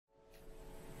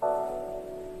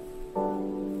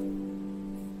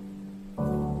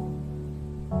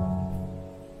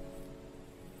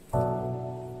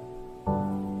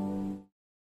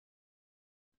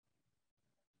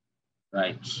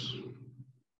Right.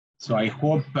 So I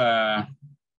hope the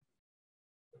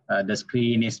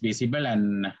screen is visible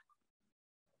and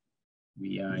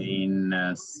we are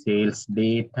in sales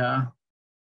data.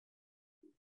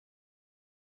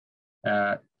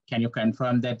 Can you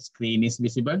confirm that screen is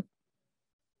visible?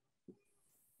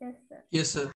 Yes, sir. Yes,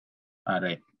 sir. All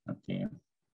right. Okay.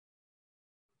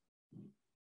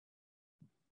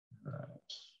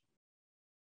 Right.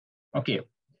 Okay.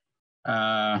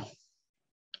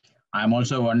 I'm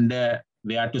also wonder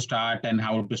where to start and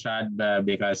how to start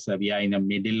because we are in the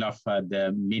middle of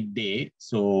the midday.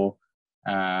 So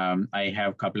I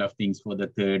have a couple of things for the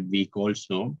third week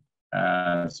also.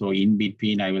 So in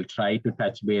between, I will try to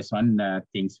touch base on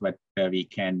things what we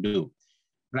can do.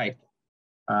 Right.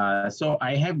 So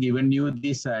I have given you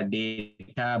this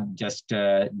data just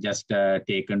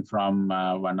taken from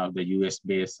one of the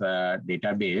US-based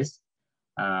database.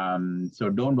 So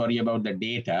don't worry about the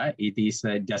data. It is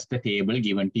just a table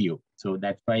given to you. So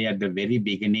that's why at the very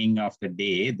beginning of the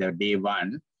day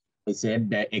one, I said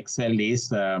that Excel is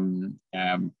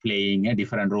playing a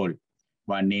different role.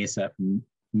 One is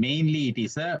mainly it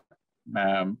is a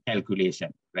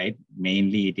calculation, right?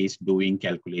 Mainly it is doing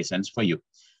calculations for you.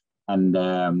 And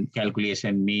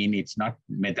calculation mean it's not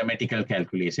mathematical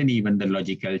calculation, even the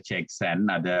logical checks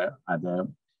and other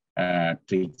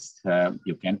tricks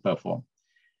you can perform.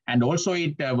 And also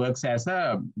it works as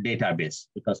a database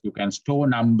because you can store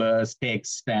numbers,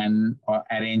 text, and or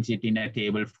arrange it in a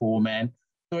table format.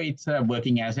 So it's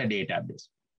working as a database.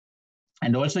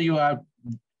 And also you are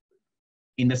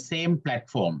in the same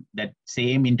platform, that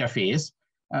same interface,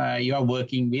 you are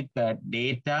working with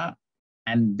data,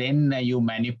 and then you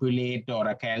manipulate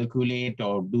or calculate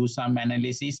or do some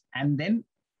analysis and then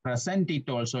present it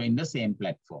also in the same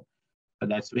platform. So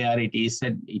that's where it is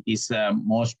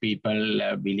most people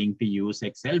willing to use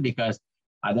Excel, because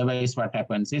otherwise what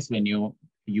happens is when you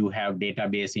have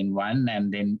database in one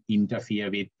and then interfere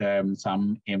with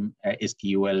some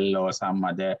SQL or some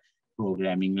other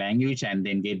programming language and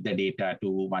then get the data to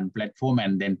one platform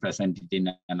and then present it in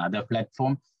another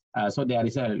platform. So there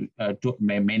is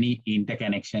many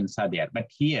interconnections are there. But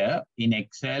here in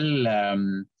Excel,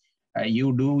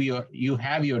 you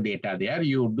have your data there,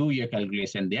 you do your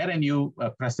calculation there, and you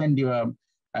present your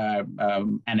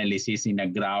analysis in a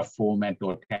graph format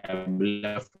or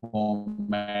tabular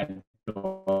format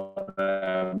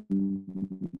or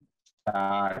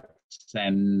charts,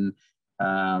 and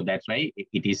that's why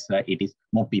it is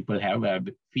more people have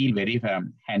feel very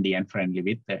handy and friendly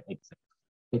with Excel.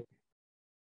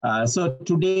 So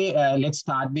today, let's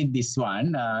start with this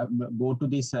one. Go to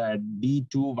this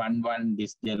D211,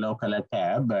 this yellow color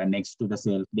tab next to the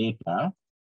sales data.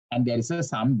 And there is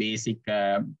some basic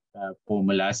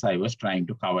formulas I was trying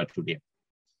to cover today.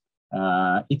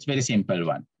 It's very simple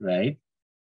one, right?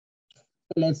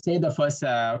 Let's say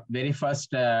the very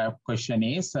first question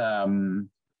is find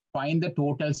the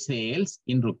total sales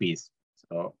in rupees.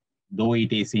 So though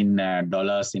it is in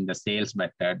dollars in the sales,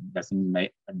 but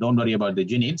don't worry about the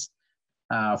units.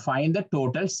 Find the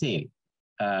total sale.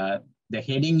 The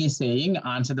heading is saying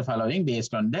answer the following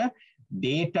based on the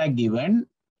data given,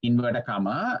 inverted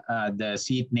comma, the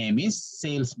sheet name is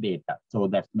sales data. So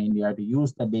that means you have to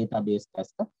use the database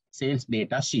as the sales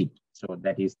data sheet. So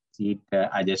that is sheet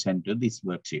adjacent to this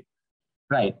worksheet,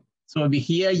 right? So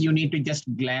here you need to just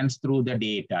glance through the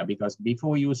data, because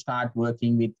before you start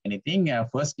working with anything,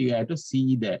 first you have to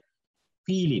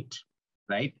feel it,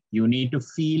 right? You need to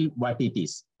feel what it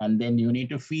is, and then you need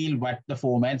to feel what the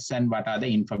formats and what are the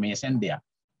information there.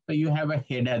 So you have a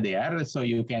header there, so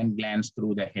you can glance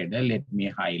through the header. Let me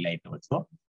highlight also.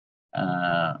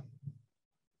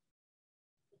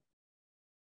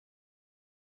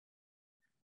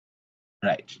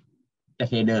 Right, the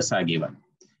headers are given.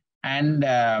 And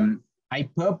I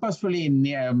purposefully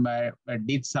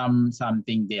did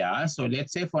something there. So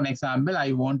let's say, for an example,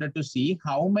 I wanted to see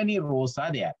how many rows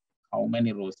are there. How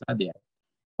many rows are there?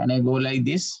 Can I go like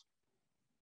this?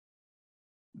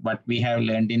 What we have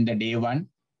learned in the day one.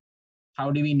 How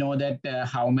do we know that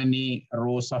how many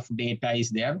rows of data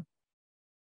is there?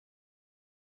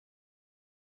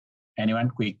 Anyone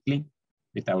quickly,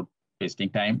 without wasting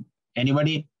time?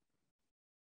 Anybody?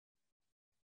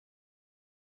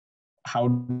 How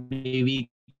do we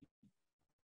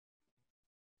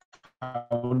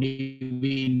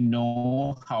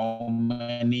know how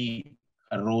many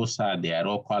rows are there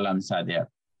or columns are there?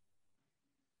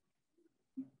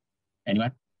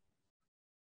 Anyone?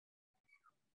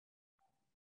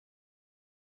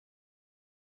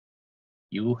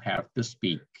 You have to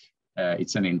speak.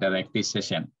 It's an interactive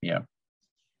session. Yeah.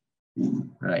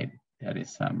 Right. There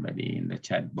is somebody in the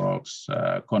chat box.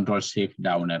 Control Shift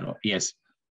down arrow. Yes.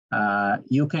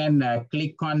 You can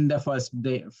click on the first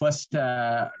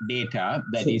data,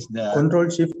 that is the Control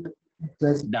Shift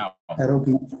plus down arrow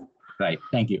key. Right.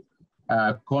 Thank you.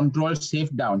 Control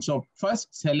Shift down. So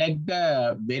first select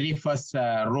the very first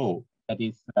row, that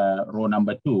is row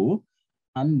number 2,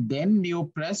 and then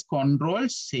you press Control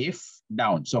Shift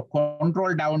down. So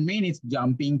Control down means it's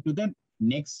jumping to the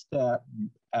next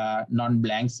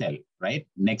non-blank cell, right?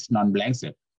 Next non-blank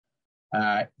cell.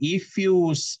 If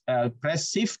you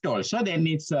press Shift also, then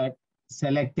it's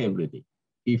select everything.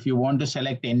 If you want to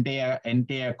select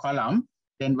entire column,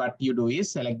 then what you do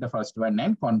is select the first one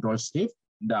and Control Shift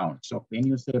down. So when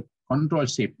you say Control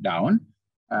Shift down,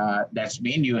 that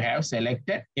means you have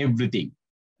selected everything,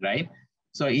 right?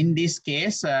 So in this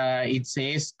case, it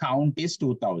says count is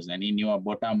 2000. In your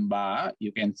bottom bar,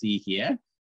 you can see here,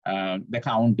 the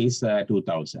count is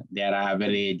 2000. There are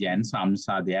average and sums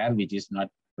are there, which is not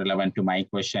relevant to my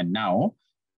question now.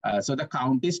 So the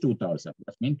count is 2000.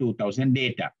 That means 2000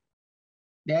 data.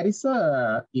 There is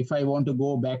a, if I want to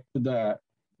go back to the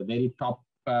very top,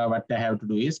 what I have to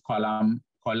do is column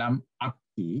up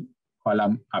key.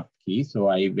 So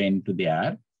I went to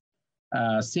there.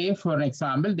 Say for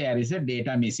example, there is a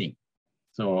data missing.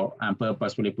 So I'm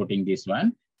purposefully putting this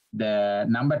one. The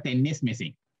number 10 is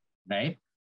missing, right?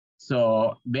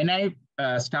 So when I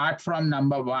start from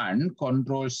number 1,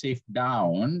 Control Shift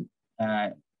down,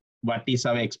 what is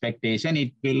our expectation?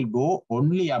 It will go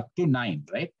only up to 9,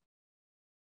 right?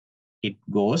 It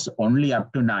goes only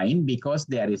up to 9 because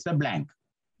there is a blank.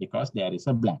 So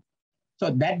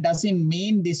that doesn't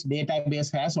mean this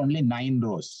database has only 9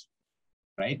 rows,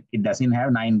 right? It doesn't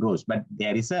have 9 rows, but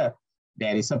there is a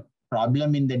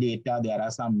problem in the data. There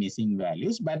are some missing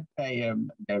values, but the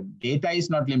data is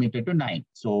not limited to 9.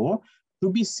 So to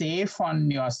be safe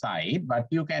on your side, what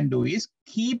you can do is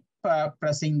keep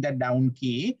pressing the down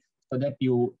key so that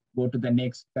you go to the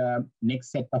next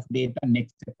set of data,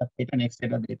 next set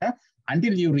of data,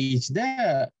 until you reach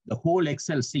the whole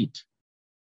Excel sheet,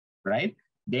 right?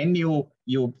 Then you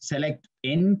select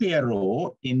entire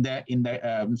row in the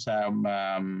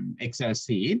Excel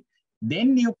sheet.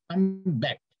 Then you come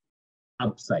back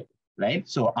upside, right?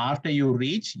 So after you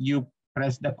reach, you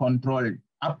press the Control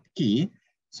up key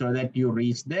so that you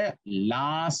reach the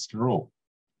last row.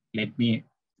 Let me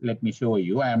show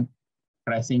you. I'm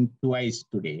pressing twice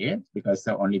today because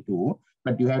only 2,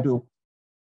 but you have to,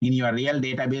 in your real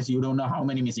database, you don't know how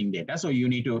many missing data. So you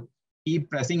need to keep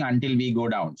pressing until we go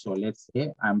down. So let's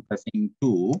say I'm pressing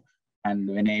 2, and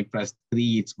when I press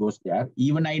 3, it goes there.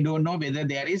 Even I don't know whether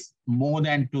there is more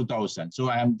than 2000. So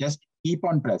I'm just keep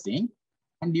on pressing.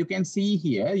 And you can see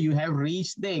here, you have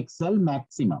reached the Excel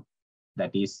maximum.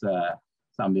 That is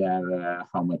somewhere,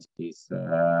 how much is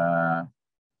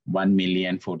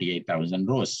 1,048,000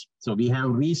 rows. So we have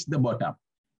reached the bottom.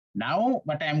 Now,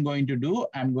 what I'm going to do,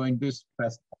 I'm going to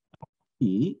press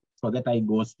key so that I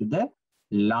goes to the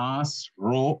last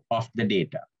row of the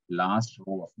data,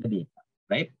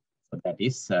 right? So that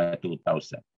is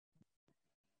 2000.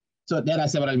 So there are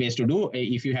several ways to do.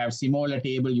 If you have similar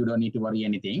table, you don't need to worry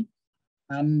anything.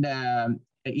 And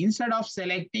instead of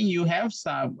selecting, you have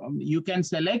some, you can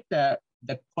select the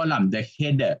column, the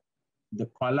header. The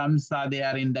columns are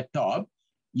there in the top.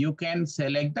 You can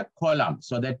select the column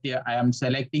so that I am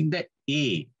selecting the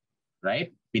A,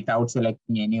 right? Without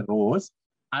selecting any rows.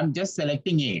 I'm just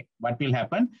selecting A. What will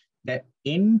happen? The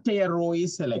entire row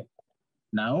is selected.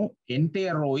 Now,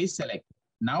 entire row is selected.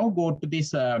 Now go to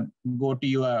this, go to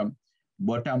your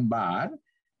bottom bar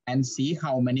and see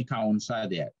how many counts are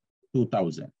there.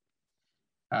 2000.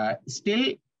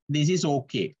 Still, this is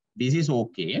okay.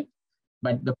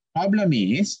 But the problem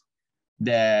is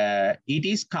it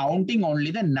is counting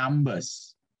only the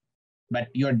numbers. But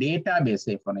your database,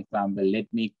 say for example, let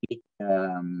me click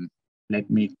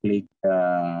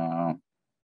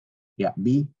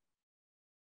B.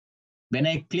 When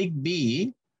I click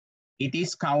B, it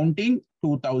is counting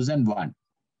 2001.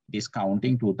 It is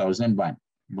counting 2001.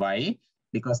 Why?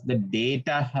 Because the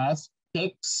data has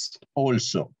text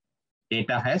also.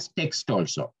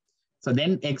 So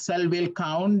then Excel will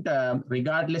count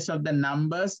regardless of the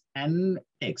numbers and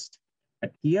text.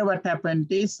 But here what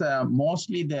happened is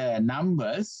mostly the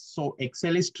numbers. So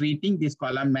Excel is treating this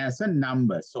column as a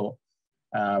number. So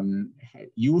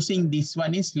using this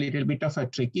one is a little bit of a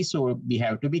tricky. So we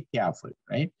have to be careful,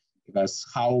 right? Because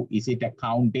how is it a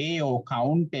count A or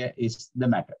count is the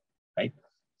matter, right?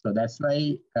 So that's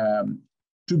why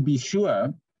to be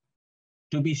sure,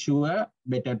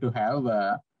 better to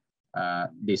have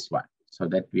this one, so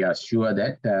that we are sure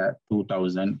that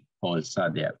 2000 calls are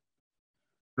there.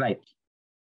 Right.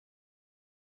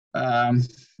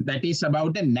 that is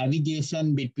about the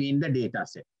navigation between the data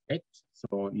set, right?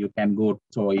 So you can go,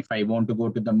 so if I want to go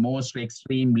to the most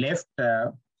extreme left,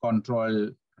 control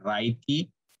right key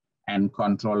and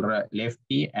control left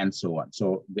key and so on.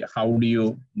 So how do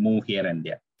you move here and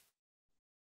there?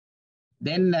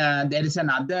 Then there is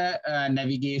another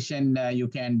navigation you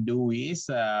can do is,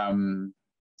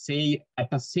 say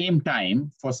at the same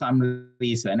time, for some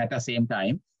reason, at the same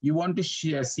time, you want to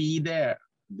see the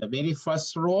very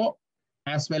first row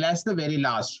as well as the very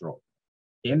last row.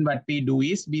 Then what we do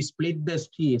is we split the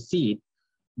sheet,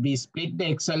 we split the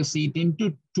Excel sheet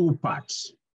into two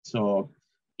parts. So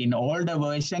in older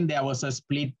version, there was a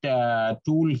split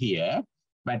tool here,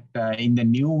 but in the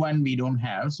new one, we don't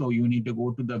have. So you need to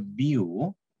go to the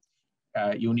view.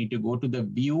 You need to go to the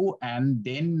view, and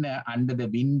then under the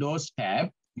Windows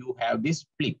tab, you have this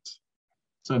split.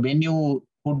 So when you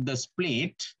put the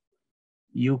split,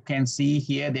 you can see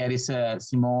here there is a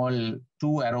small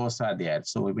two arrows are there.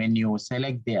 So when you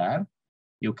select there,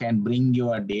 you can bring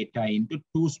your data into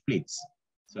two splits.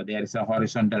 So there is a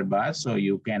horizontal bar, so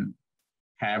you can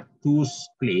have two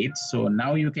splits. So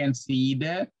now you can see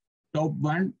the top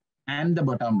one and the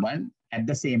bottom one at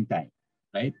the same time,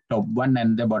 right? Top one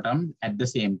and the bottom at the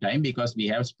same time, because we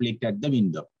have split at the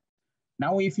window.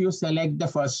 Now, if you select the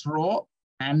first row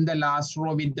and the last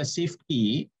row with the shift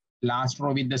key, that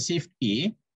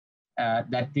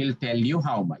will tell you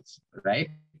how much, right?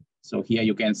 So here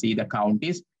you can see the count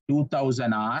is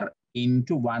 2000R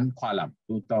into one column,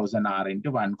 2000R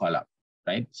into one column,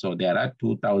 right? So there are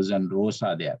 2000 rows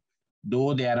are there.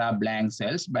 Though there are blank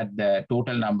cells, but the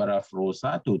total number of rows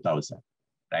are 2000,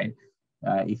 right?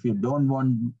 If you don't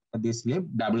want this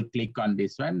list, double click on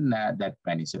this one, that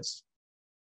vanishes,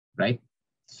 right?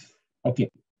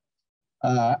 Okay.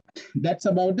 That's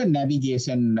about the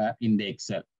navigation in the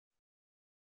Excel.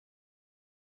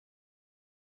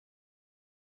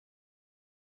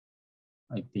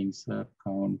 I think the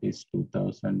count is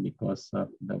 2000 because of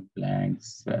the blank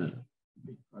cell.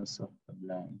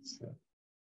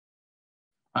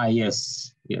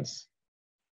 Yes.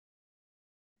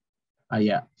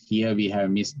 Yeah, here we have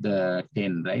missed the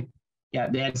 10, right? Yeah,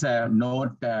 there's a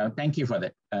note. Thank you for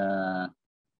that.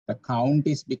 The count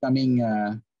is becoming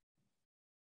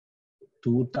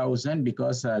 2000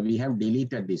 because we have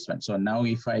deleted this one. So now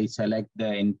if I select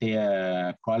the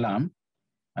entire column,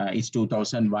 it's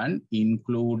 2001,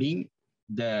 including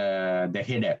the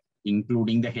header,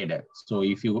 So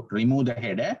if you remove the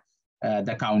header,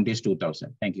 the count is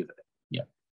 2000. Thank you for that. Yeah.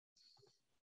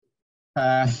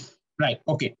 Right.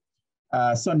 Okay.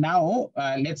 So now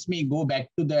let's me go back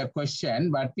to the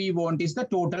question. What we want is the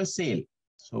total sale.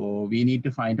 So we need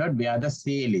to find out where the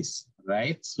sale is,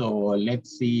 right? So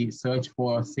let's see, search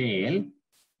for sale.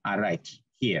 All right,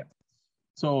 here.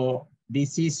 So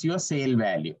this is your sale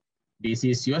value.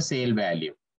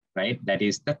 Right? That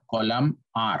is the column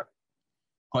R.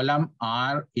 Column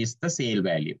R is the sale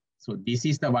value. So this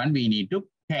is the one we need to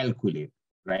calculate,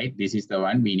 right? This is the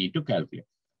one we need to calculate.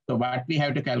 So what we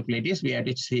have to calculate is we have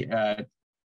to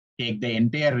take the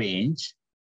entire range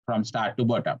from start to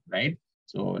bottom, right?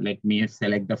 So let me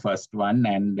select the first one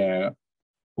and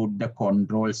put the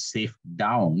control shift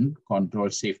down.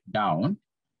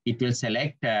 It will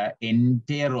select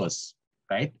entire rows,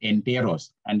 right? Entire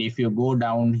rows. And if you go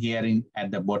down here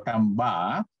at the bottom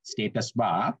bar, status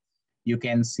bar, you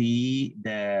can see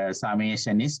the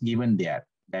summation is given there.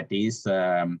 That is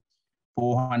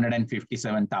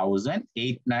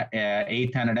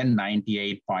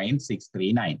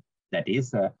 457,898.639. That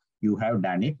is, you have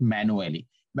done it manually.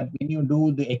 But when you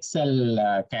do the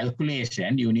Excel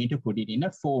calculation, you need to put it in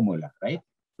a formula, right?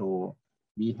 So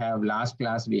we have last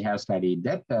class, we have studied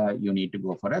that you need to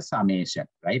go for a summation,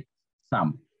 right?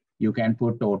 Sum. You can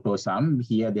put auto sum.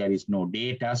 Here there is no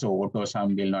data, so auto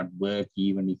sum will not work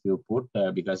even if you put,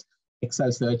 because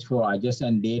Excel search for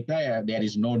adjacent data, there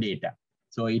is no data.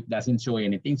 So it doesn't show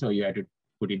anything, so you have to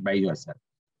put it by yourself.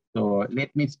 So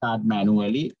let me start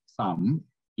manually. Sum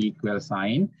equal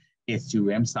sign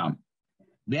SUM sum.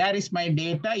 Where is my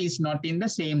data is not in the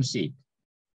same sheet.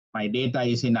 My data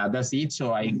is in other sheet,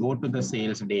 so I go to the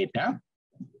sales data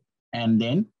and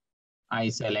then I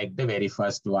select the very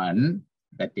first one.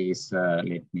 That is,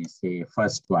 let me say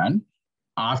first one.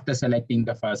 After selecting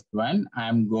the first one,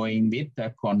 I'm going with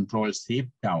the control shift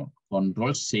down.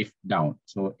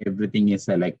 So everything is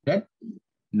selected.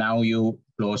 Now you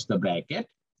close the bracket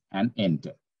and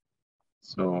enter.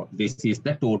 So this is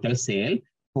the total sale,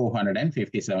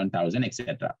 457,000,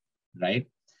 etc. Right?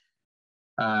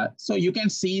 So you can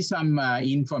see some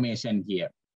information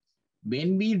here.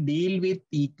 When we deal with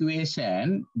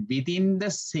equation within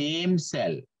the same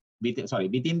cell,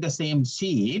 within the same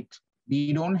sheet,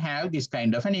 we don't have this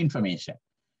kind of an information.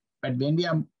 But when we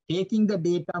are taking the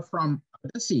data from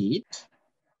the sheet,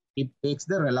 it takes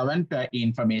the relevant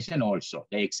information also.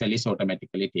 The Excel is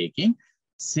automatically taking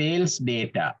sales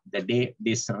data.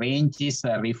 This range is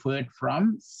referred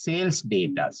from sales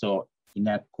data. So in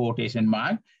a quotation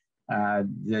mark,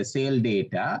 the sale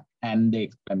data and the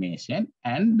exclamation,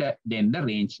 and then the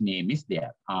range name is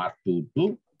there,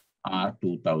 R22,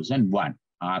 R2001,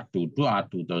 R22,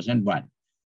 R2001.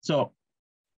 So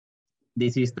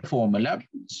this is the formula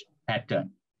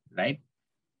pattern, right?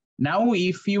 Now,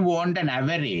 if you want an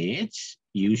average,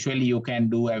 usually you can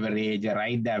do average,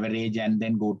 write the average, and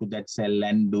then go to that cell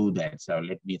and do that. So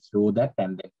let me throw that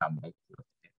and then come back to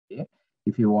it.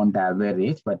 If you want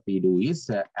average, what we do is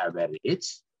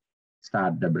average,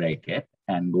 start the bracket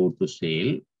and go to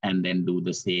sale, and then do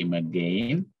the same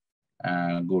again.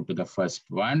 Go to the first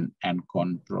one and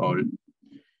control.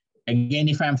 Again,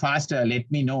 if I'm faster, let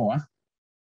me know.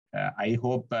 I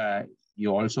hope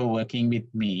you're also working with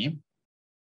me.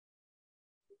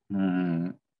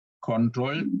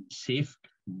 Control Shift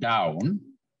down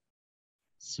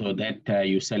so that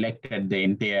you selected the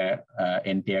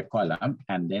entire column,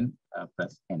 and then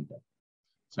press enter.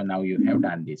 So now you have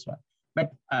done this one.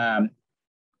 But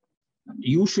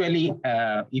usually,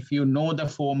 if you know the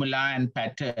formula and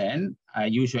pattern,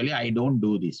 usually I don't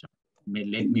do this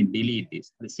one. Let me delete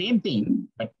this. The same thing,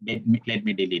 but let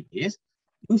me delete this.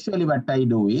 Usually what I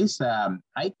do is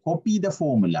I copy the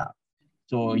formula.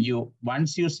 So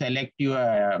once you select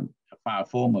your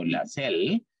formula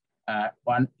cell,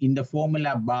 in the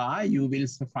formula bar, you will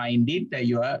find it,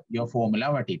 your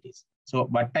formula, what it is. So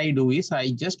what I do is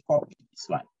I just copy this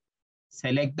one,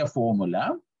 select the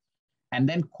formula, and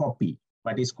then copy.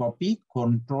 What is copy?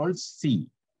 Control C,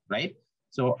 right?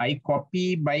 So I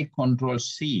copy by Control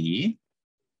C,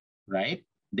 right?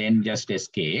 Then just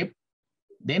escape.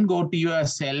 Then go to your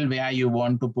cell where you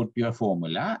want to put your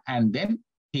formula, and then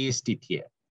paste it here.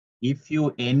 If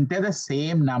you enter, the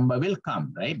same number will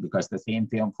come, right? Because the same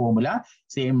formula,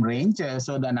 same range,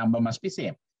 so the number must be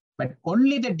same. But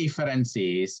only the difference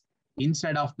is,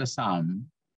 instead of the sum,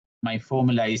 my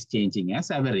formula is changing as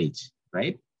average,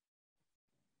 right?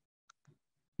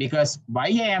 Because why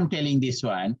I am telling this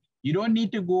one, you don't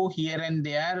need to go here and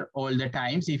there all the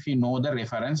times if you know the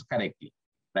reference correctly,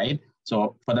 right?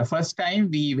 So for the first time,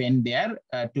 we went there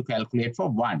to calculate for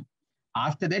 1.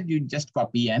 After that, you just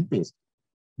copy and paste.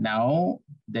 Now,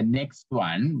 the next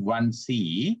one,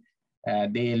 1C,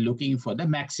 they are looking for the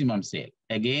maximum sale.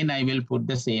 Again, I will put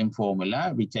the same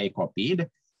formula, which I copied,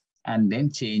 and then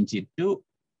change it to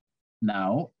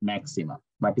now maximum.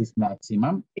 What is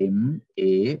maximum?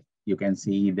 MA. You can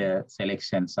see the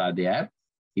selections are there.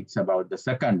 It's about the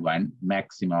second one,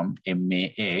 maximum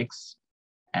MAX,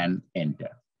 and enter.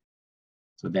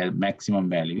 So the maximum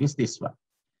value is this one.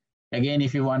 Again,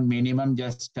 if you want minimum,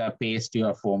 just paste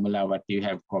your formula, what you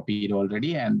have copied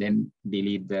already, and then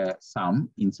delete the sum.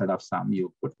 Instead of sum,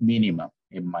 you put minimum,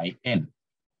 MIN,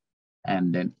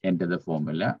 and then enter the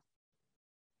formula,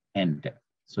 enter.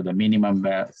 So the minimum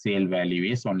sale value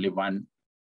is only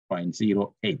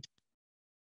 1.08.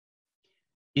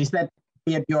 Is that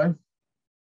clear to you all?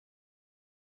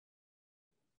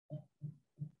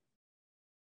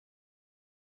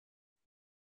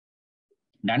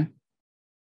 Done?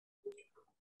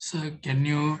 So can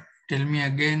you tell me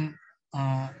again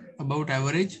about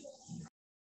average?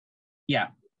 Yeah.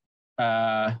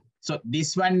 So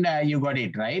this one, you got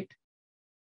it, right?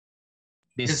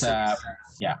 This, yes,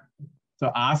 yeah.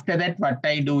 So after that, what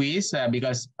I do is,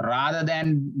 because rather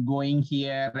than going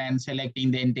here and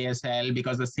selecting the entire cell,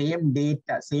 because the same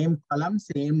data, same column,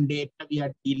 same data we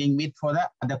are dealing with for the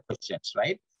other questions,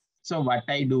 right? So what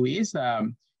I do is,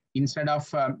 instead of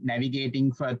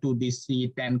navigating to this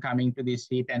sheet and coming to this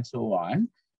sheet and so on,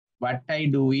 what I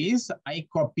do is I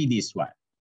copy this one.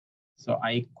 So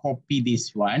I copy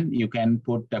this one. You can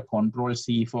put the Control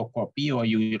C for copy, or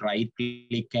you right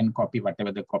click and copy,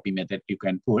 whatever the copy method you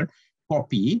can put,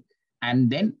 copy, and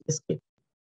then escape.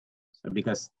 So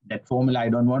because that formula, I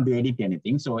don't want to edit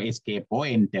anything. So escape or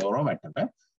enter or whatever.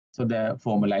 So the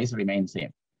formula is remain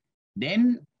same.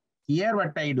 Then here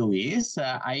what I do is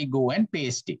I go and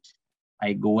paste it.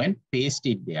 I go and paste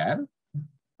it there,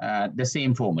 the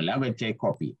same formula which I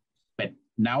copied. But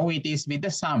now it is with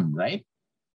the sum, right?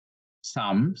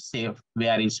 Sum,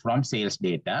 where is from sales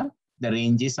data. The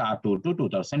range is R2 to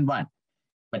 2001.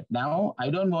 But now I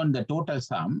don't want the total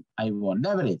sum, I want the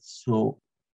average. So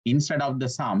instead of the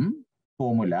sum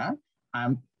formula,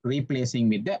 I'm replacing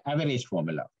with the average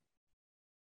formula,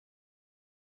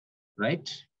 right?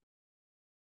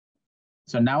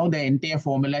 So now the entire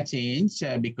formula changed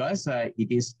because it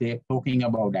is talking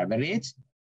about average,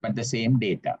 but the same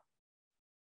data.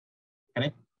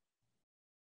 Correct?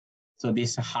 So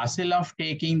this hassle of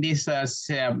taking this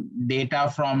data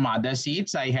from other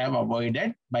sheets, I have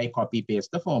avoided by copy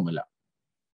paste the formula.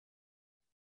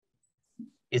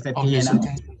 Is that clear now?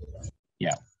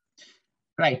 Yeah.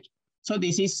 Right. So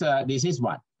this is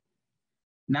one.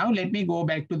 Now let me go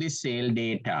back to the sale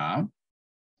data.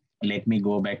 Let me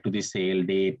go back to the sale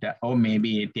data, or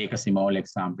maybe take a small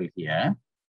example here.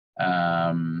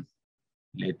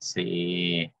 Let's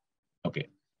say, okay.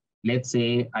 Let's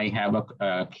say I have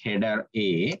a header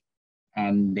A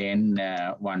and then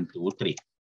 1, 2, 3,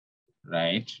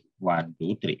 right? 1,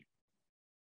 2, 3.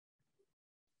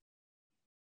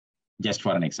 Just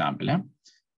for an example.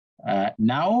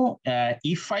 Now,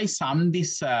 if I sum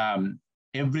this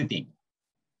everything,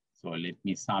 so let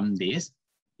me sum this,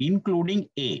 including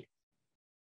A.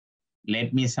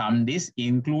 Let me sum this,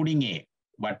 including A.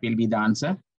 What will be the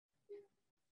answer?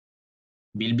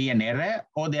 Will be an error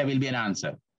or there will be an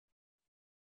answer?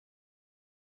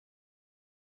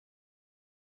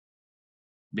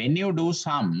 When you do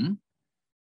sum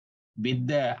with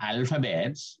the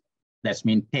alphabets, that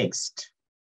means text,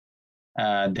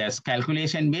 this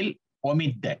calculation will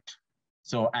omit that.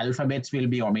 So alphabets will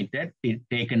be omitted,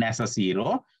 taken as a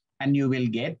 0, and you will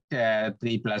get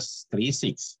 3 plus 3,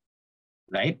 6,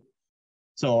 right?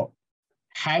 So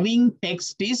having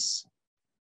text is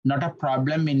not a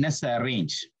problem in a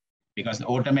range because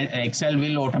Excel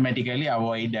will automatically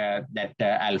avoid that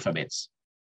alphabets.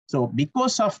 So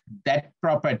because of that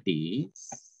property,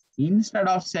 instead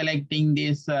of selecting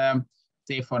this,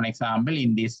 say for example,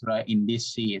 in this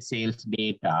sales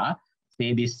data,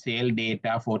 say this sale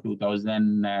data for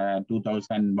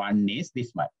 2001 is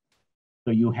this one.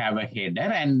 So you have a header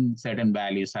and certain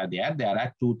values are there. There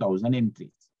are 2000 entries.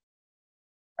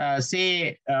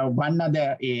 Say one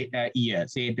other year,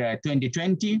 say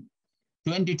 2020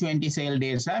 sale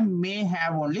data may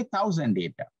have only 1000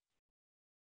 data.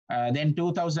 Then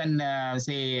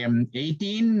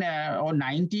 2018 or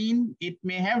 19, it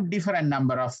may have different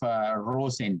number of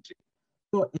rows entry.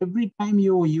 So every time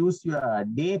you use your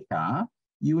data,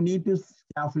 you need to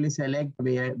carefully select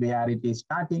where it is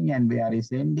starting and where it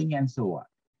is ending and so on,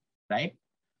 right?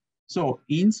 So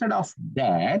instead of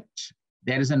that,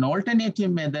 there is an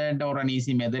alternative method or an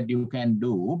easy method you can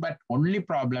do, but only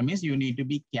problem is you need to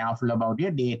be careful about your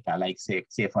data. Like say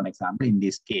for example, in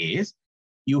this case,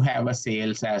 you have a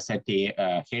sales as a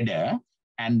header,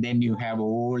 and then you have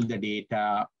all the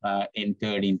data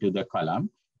entered into the column,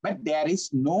 but there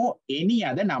is no any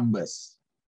other numbers.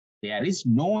 There is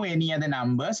no any other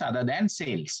numbers other than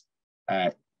sales,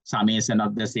 summation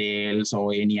of the sales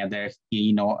or any other,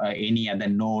 any other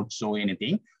notes or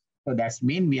anything. So that's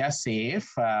mean we are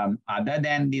safe. Other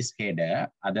than this header,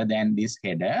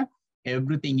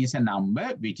 everything is a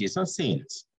number which is of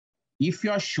sales. If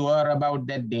you're sure about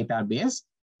that database,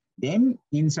 then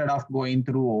instead of going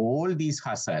through all these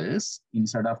hassles,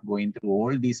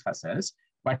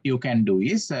 what you can do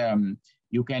is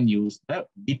you can use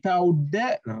without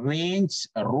the range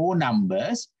row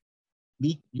numbers,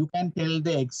 you can tell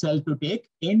the Excel to take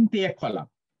entire column.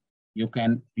 You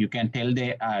can tell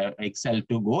the Excel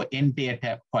to go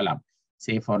entire column.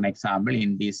 Say for an example,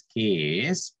 in this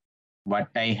case, what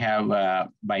I have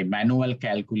by manual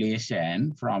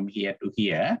calculation from here to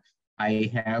here,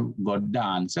 I have got the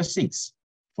answer 6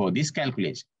 for this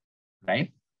calculation,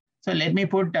 right? So let me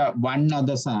put one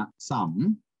other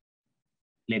sum.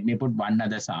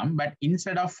 But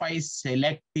instead of I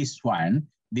select this one,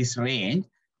 this range,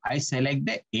 I select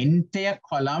the entire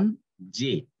column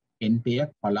J. That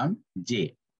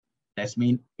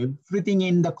means everything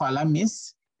in the column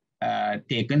is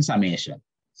taken summation.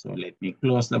 So let me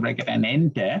close the bracket and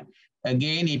enter.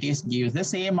 Again, it gives the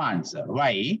same answer.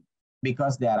 Why?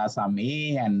 Because there are some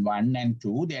A and 1 and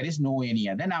 2, there is no any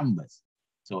other numbers.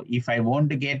 So if I want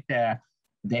to get the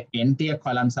entire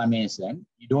column summation,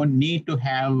 you don't need to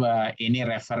have any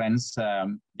reference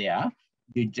there.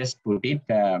 You just put it,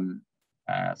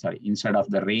 instead of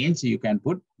the range, you can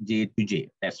put J to J.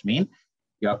 That means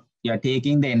you're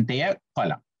taking the entire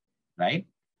column, right?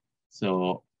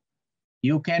 So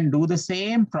you can do the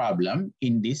same problem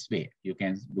in this way.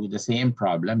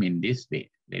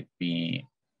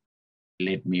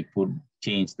 Let me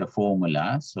change the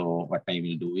formula. So what I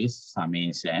will do is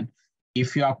summation.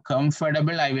 If you are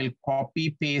comfortable, I will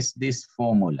copy paste this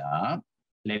formula.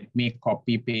 Let me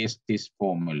copy paste this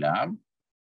formula.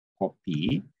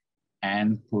 Copy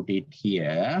and put it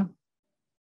here.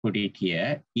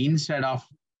 Instead of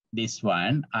this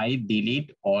one, I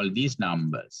delete all these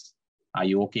numbers. Are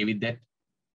you okay with that?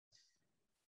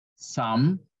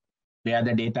 sum, where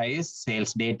the data is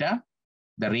sales data.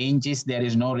 The range is, there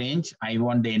is no range. I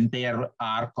want the entire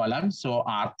R column. So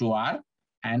R to R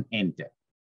and enter,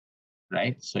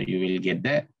 right? So you will get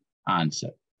the answer.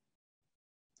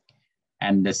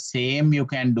 And the same you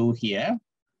can do here.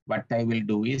 What I will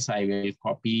do is I will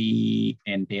copy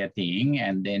entire thing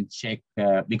and then check,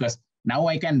 because now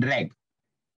I can drag.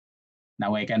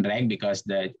 Now I can drag because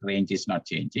the range is not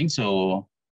changing. So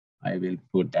I will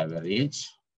put average.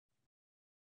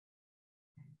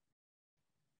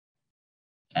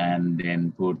 And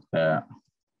then put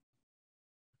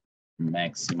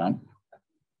maximum.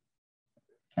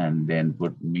 And then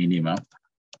put minimum.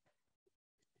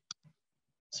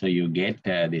 So you get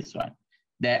this one.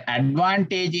 The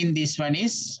advantage in this one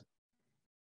is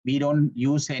we don't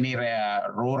use any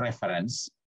row reference.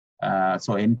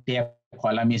 So entire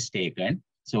column is taken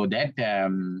so that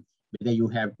whether you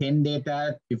have 10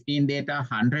 data, 15 data,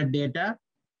 100 data,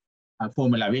 a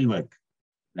formula will work,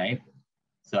 right?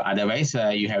 So otherwise,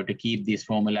 you have to keep these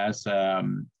formulas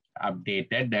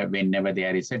updated whenever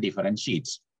there is a different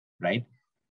sheets, right?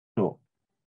 So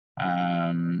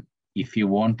if you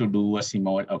want to do a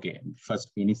similar, okay,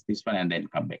 first finish this one and then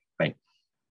come back, right?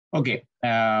 Okay.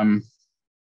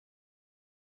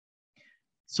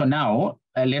 So now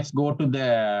let's go to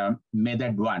the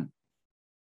method one.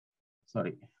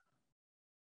 Sorry,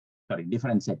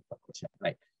 different set of question,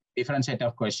 right? Different set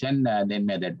of question, then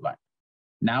method one.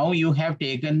 Now you have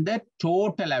taken the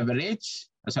total average,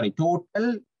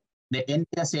 the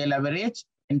entire sale average,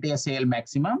 entire sale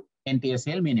maximum, entire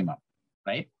sale minimum,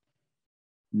 right?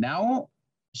 Now,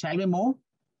 shall we move?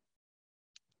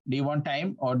 Do you want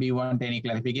time or do you want any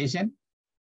clarification?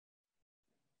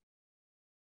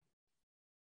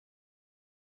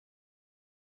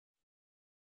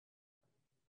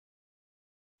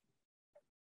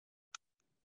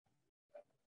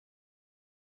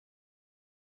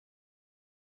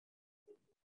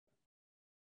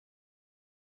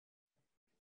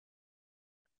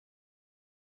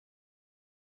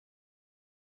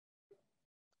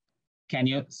 Can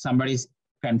you, somebody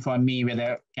confirm me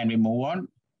whether can we move on?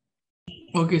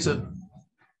 Okay, sir.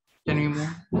 Can we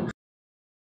move?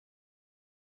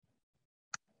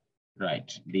 Right.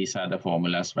 These are the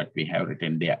formulas what we have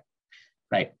written there.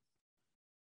 Right.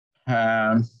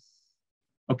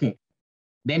 Okay.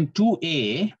 Then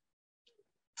 2A,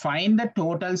 find the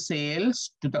total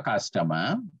sales to the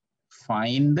customer.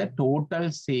 Find the total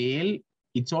sale.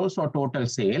 It's also a total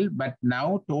sale, but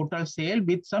now total sale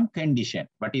with some condition.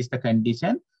 What is the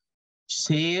condition?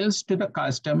 Sales to the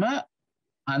customer,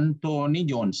 Anthony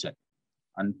Johnson.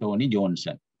 Anthony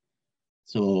Johnson.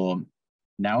 So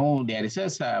now there is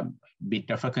a bit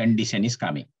of a condition is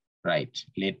coming, right?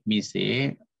 Let me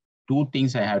say two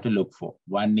things I have to look for.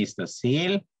 One is the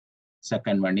sale.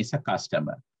 Second one is a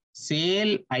customer.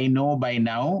 Sale, I know by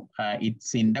now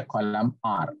it's in the column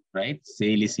R, right?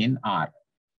 Sale is in R.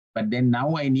 But then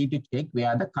now I need to check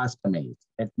where the customer is.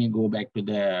 Let me go back to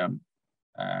the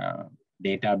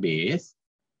database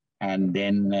and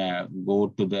then go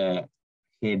to the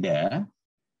header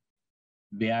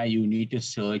where you need to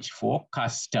search for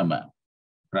customer.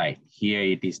 Right, here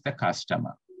it is the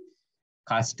customer.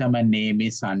 Customer name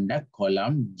is under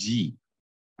column G.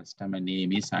 Customer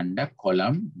name is under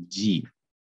column G.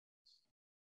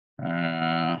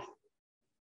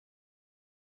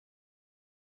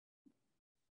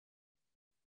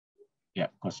 Yeah,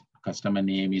 customer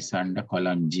name is under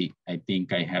column G. I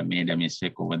think I have made a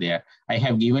mistake over there. I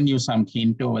have given you some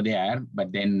hint over there,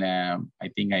 but then I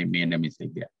think I made a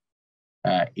mistake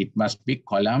there. It must be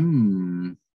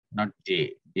column, not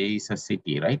J. J is a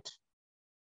city, right?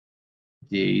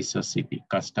 J is a city.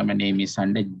 Customer name is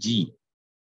under G.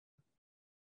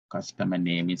 Customer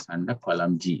name is under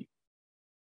column G.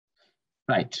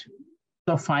 Right.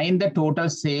 So find the total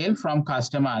sale from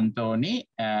customer Anthony,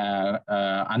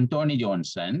 Anthony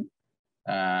Johnson,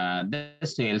 the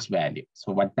sales value.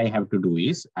 So what I have to do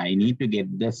is I need to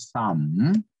get the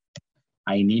sum.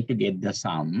 I need to get the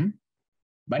sum,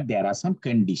 but there are some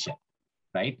conditions,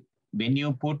 right? When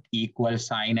you put equal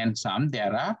sign and sum,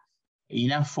 there are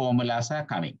enough formulas are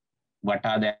coming. What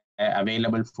are the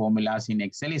available formulas in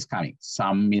Excel is coming.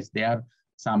 Sum is there,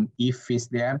 some if is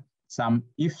there, some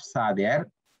ifs are there,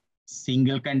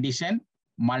 single condition,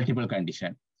 multiple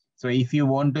condition. So if you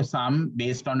want to sum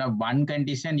based on a one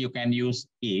condition, you can use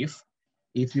if.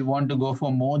 If you want to go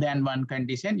for more than one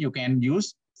condition, you can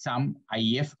use some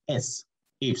IFS,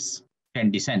 ifs,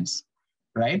 conditions,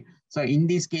 right? So in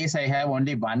this case, I have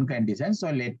only one condition. So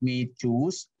let me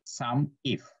choose sum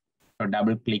if. So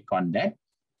double click on that.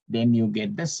 Then you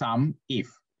get the sum if.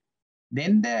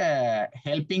 Then the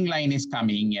helping line is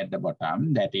coming at the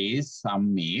bottom, that is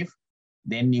sum if.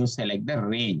 Then you select the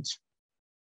range,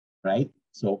 right?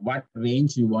 So what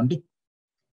range you want to,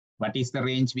 what is the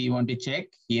range we want to check?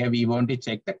 Here we want to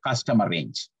check the customer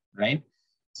range, right?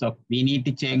 So we need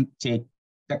to check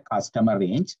the customer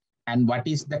range. And what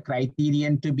is the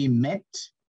criterion to be met?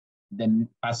 The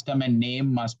customer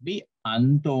name must be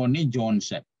Anthony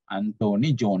Johnson.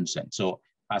 Anthony Johnson. So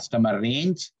customer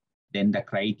range, then the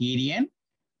criterion.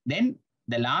 Then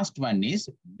the last one is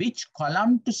which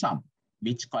column to sum.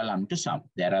 Which column to sum.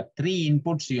 There are 3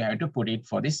 inputs you have to put it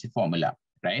for this formula,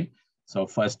 right? So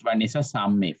first one is a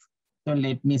sum if. So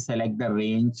let me select the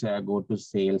range, go to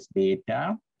sales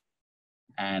data,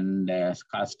 and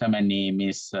customer name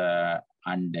is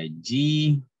under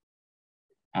G,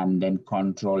 and then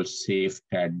control shift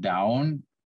down.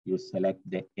 You select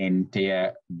the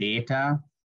entire data,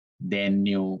 then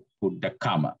you put the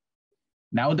comma.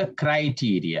 Now the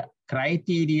criteria.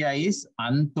 Criteria is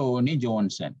Anthony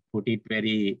Johnson. Put it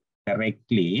very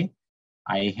correctly.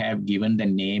 I have given the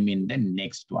name in the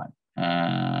next one.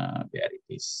 There it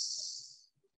is.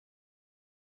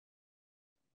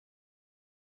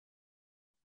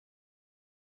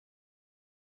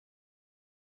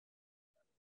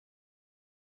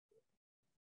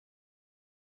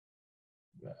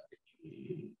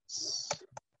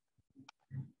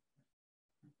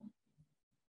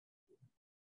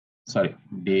 Sorry,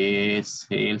 day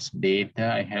sales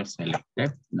data I have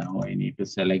selected. Now I need to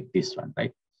select this one,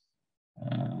 right?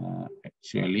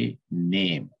 Actually,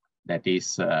 name, that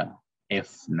is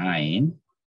F9,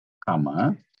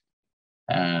 comma.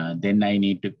 Then I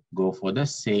need to go for the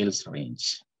sales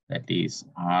range, that is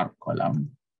R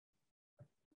column.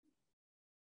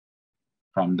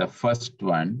 From the first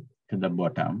one to the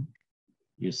bottom,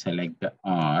 you select the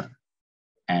R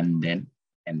and then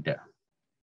enter.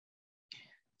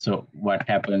 So what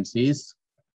happens is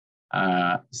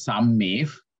sum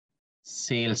if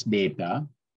sales data,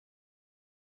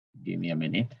 give me a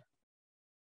minute.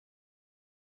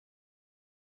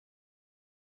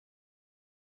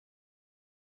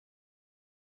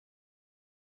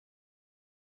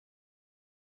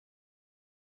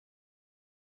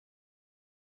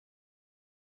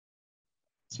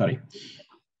 Sorry,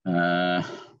 what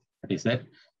is that?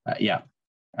 Yeah,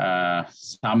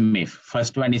 sum if.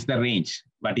 First one is the range.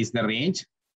 What is the range?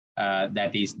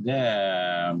 That is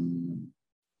the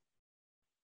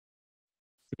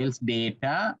sales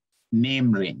data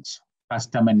name range,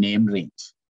 customer name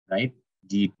range, right?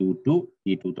 G22,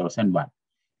 G2001.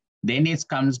 Then it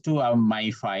comes to my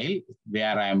file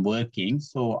where I'm working.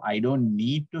 So I don't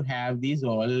need to have these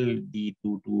all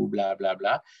D22, blah, blah,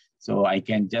 blah. So I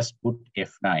can just put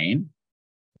F9.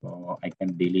 So I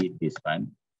can delete this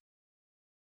one.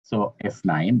 So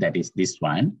F9, that is this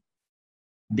one.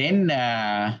 Then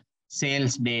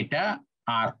sales data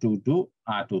R22,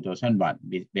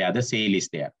 R2001, where the sale is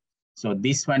there. So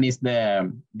this one is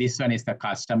the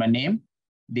customer name.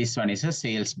 This one is a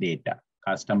sales data,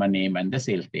 customer name and the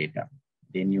sales data.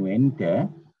 Then you enter.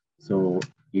 So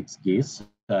it gives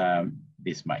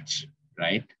this much,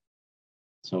 right?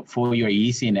 So for your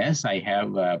easiness, I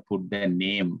have put the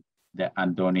name, the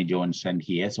Anthony Johnson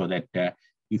here, so that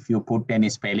if you put any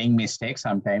spelling mistake,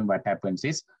 sometime what happens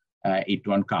is it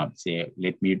won't come. Say,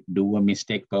 let me do a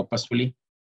mistake purposefully.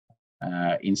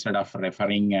 Instead of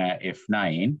referring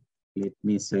F9, let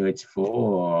me search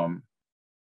for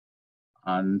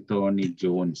Anthony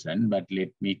Johnson, but let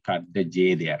me cut the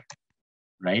J there,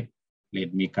 right?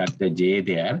 Let me cut the J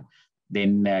there.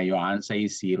 Then your answer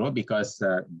is 0 because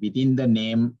within the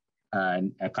name,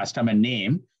 customer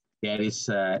name, there is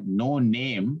no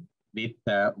name with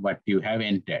what you have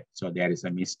entered. So there is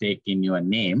a mistake in your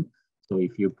name. So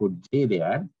if you put J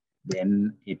there,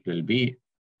 then it will be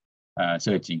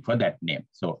searching for that name.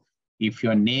 So if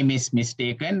your name is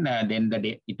mistaken, then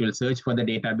it will search for the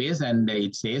database and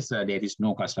it says there is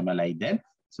no customer like that.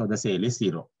 So the sale is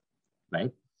 0,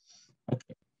 right?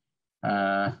 Okay.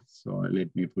 So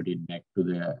let me put it back to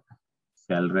the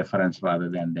cell reference rather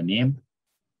than the name.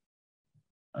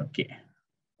 Okay.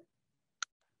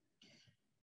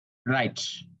 Right.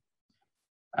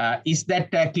 Is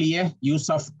that clear? Use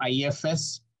of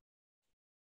IFS?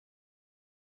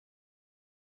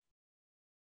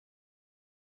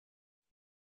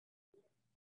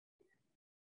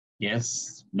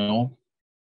 Yes, no?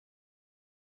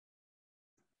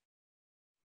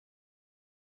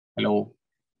 Hello?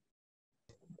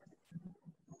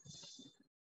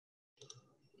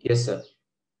 Yes, sir.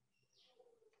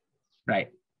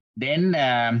 Right. Then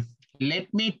the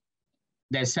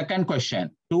second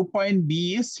question,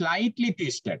 2.B is slightly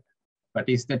twisted. What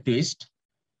is the twist?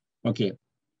 Okay.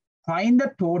 Find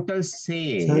the total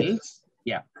sales.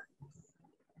 Yeah.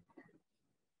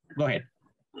 Go ahead.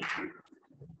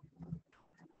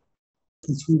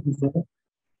 Excuse me, sir.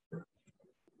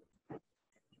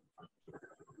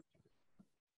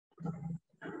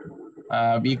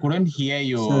 We couldn't hear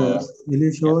you. Sir, will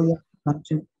you show the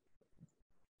function?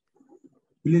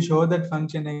 Will you show that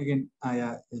function again?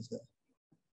 Yeah, yes, sir.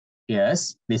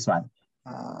 Yes, this one.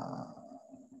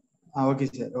 Okay,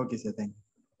 sir. Okay, sir. Thank you.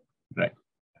 Right.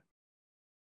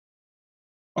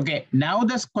 Okay, now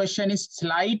this question is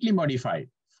slightly modified.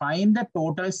 Find the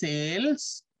total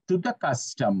sales to the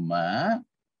customer,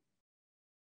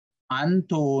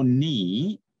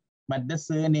 Anthony, but the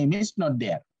surname is not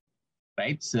there,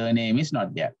 right? Surname is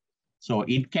not there. So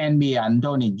it can be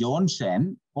Anthony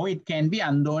Johnson or it can be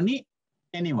Anthony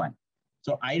anyone.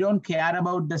 So I don't care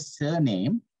about the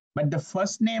surname, but the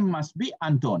first name must be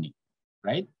Anthony,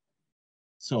 right?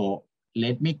 So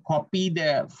let me copy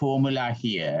the formula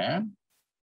here.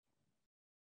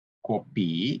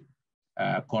 Copy,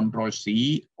 Control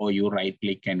C, or you right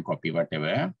click and copy,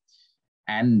 whatever.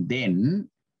 And then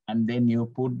you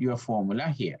put your formula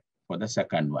here for the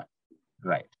second one,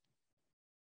 right?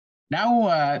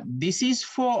 Now, this is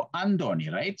for Anthony,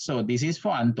 right? So this is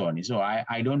for Anthony. So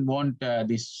I don't want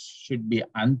this should be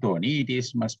Anthony.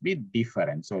 Must be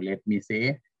different. So let me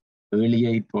say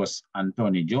earlier it was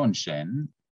Anthony Johnson.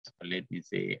 So let me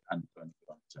say Anthony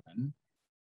Johnson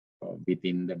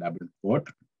within the double quote.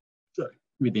 Sorry,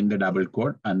 within the double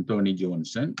quote, Anthony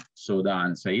Johnson. So the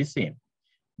answer is same.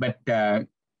 But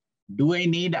do I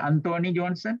need Anthony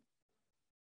Johnson?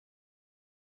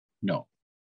 No.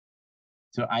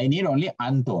 So I need only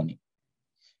Anthony.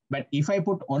 But if I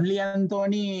put only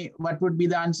Anthony, what would be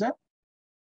the answer?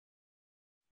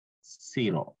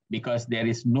 0, because there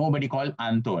is nobody called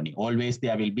Anthony. Always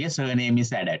there will be a surname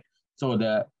is added. So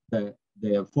the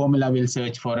formula will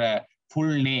search for a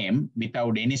full name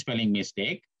without any spelling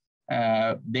mistake.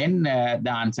 Then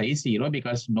the answer is 0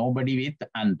 because nobody with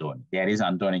Anthony. There is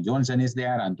Anthony Johnson is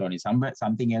there, Anthony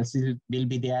something else will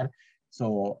be there.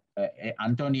 So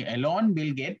Anthony alone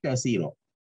will get 0.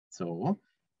 So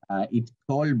it's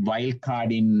called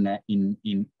wildcard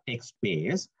in text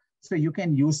space. So you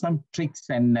can use some tricks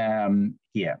and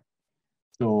here.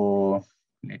 So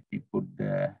let me put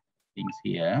the things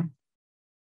here.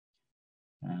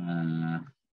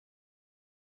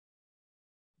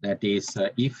 That is,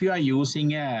 if you are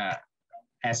using a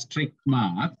asterisk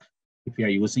mark, if you are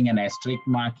using an asterisk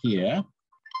mark here,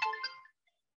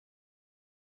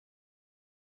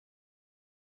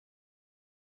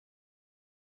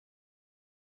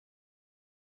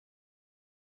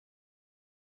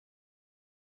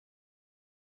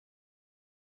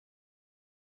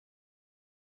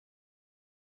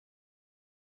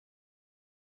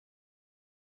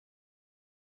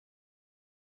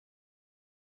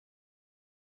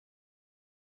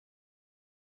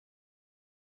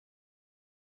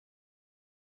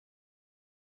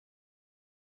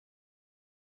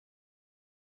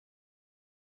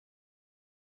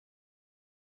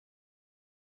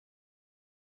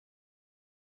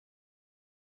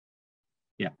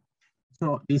 yeah.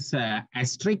 So this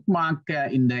asterisk mark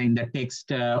in the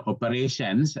text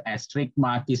operations, asterisk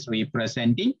mark is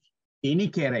representing any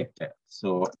character.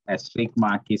 So asterisk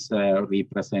mark is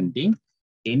representing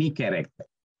any character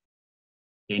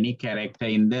in the character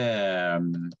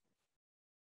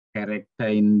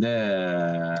in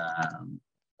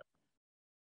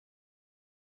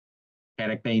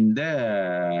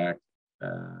the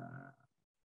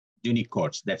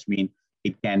Unicodes. That means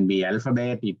it can be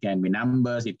alphabet, it can be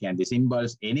numbers, it can be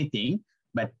symbols, anything.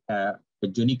 But the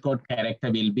Unicode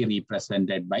character will be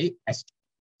represented by asterisk.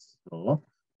 So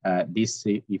this,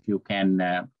 if you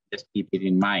can just keep it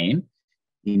in mind,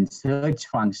 in search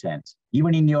functions,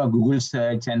 even in your Google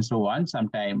search and so on,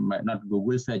 sometimes not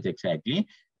Google search exactly,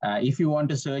 if you want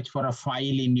to search for a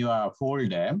file in your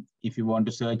folder, if you want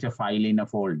to search a file in a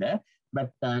folder,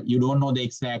 but you don't know the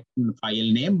exact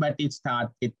file name, but it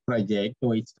starts with project,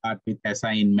 or it starts with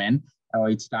assignment, or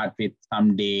it starts with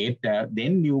some date,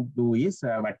 then you do is,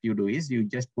 what you do is you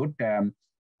just put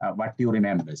what you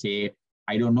remember. Say,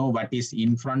 I don't know what is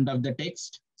in front of the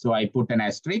text, so I put an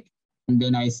asterisk, and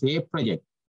then I say project,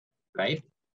 right?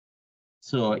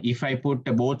 So if I put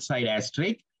both side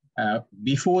asterisk,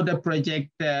 before the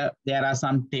project, there are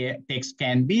some text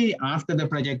can be, after the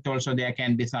project also there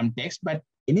can be some text, but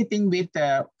anything with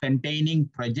containing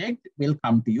project will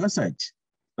come to your search.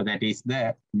 So that is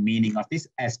the meaning of this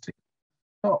asterisk.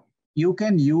 So you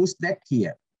can use that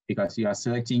here because you are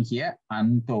searching here,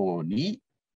 Anthony,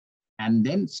 and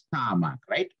then star mark,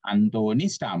 right? Anthony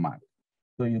star mark.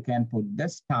 So you can put the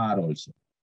star also.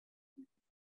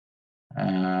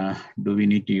 Do we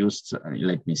need to use,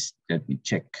 let me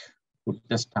check. Put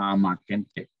the star mark and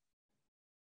check.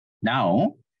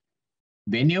 Now,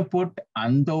 when you put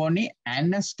Anthony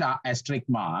and a star asterisk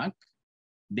mark,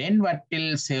 then what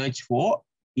will search for?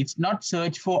 It's not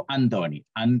search for Anthony.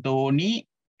 Anthony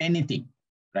anything,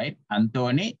 right?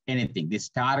 Anthony anything. The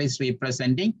star is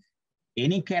representing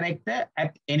any character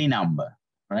at any number,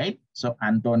 right? So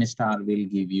Anthony star will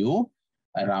give you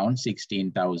around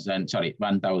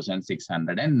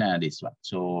 1,600 and this one.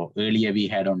 So earlier we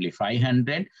had only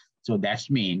 500. So that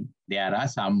means there are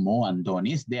some more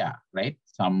Anthonys there, right?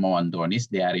 Some more Anthonys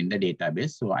there in the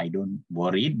database. So I don't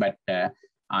worry, but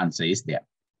answer is there.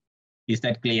 Is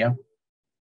that clear?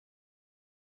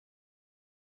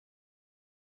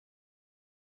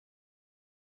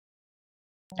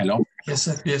 Hello? Yes,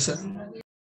 sir. Yes, sir.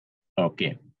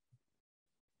 Okay.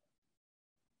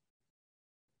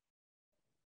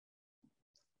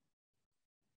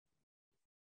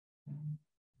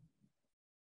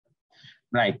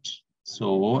 Right.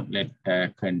 So let's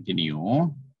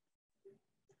continue.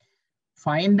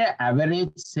 Find the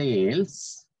average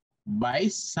sales by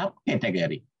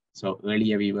subcategory. So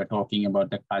earlier we were talking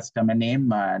about the customer name.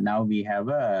 Now we have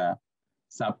a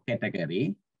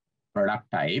subcategory,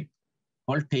 product type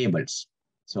called tables.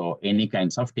 So any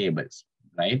kinds of tables,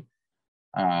 right?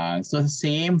 So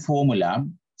same formula,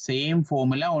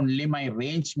 only my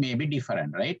range may be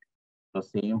different, right? So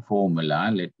same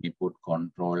formula, let me put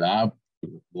control up,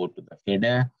 go to the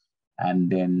header, and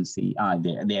then see,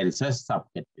 there is a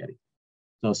subcategory.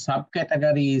 So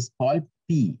subcategory is called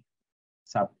P.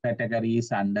 Subcategory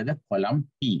is under the column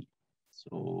P.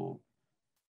 So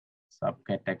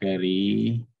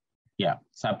subcategory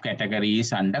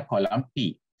is under column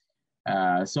P.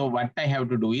 So what I have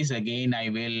to do is, again, I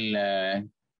will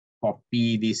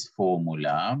copy this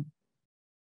formula,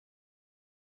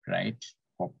 right?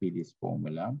 Copy this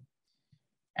formula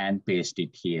and paste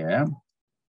it here.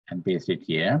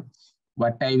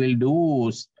 What I will do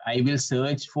is I will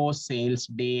search for sales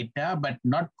data, but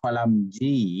not column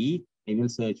G. I will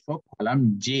search for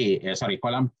column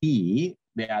column P,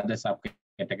 where the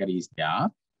subcategory is there.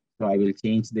 So I will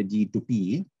change the G to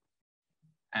P.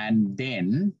 And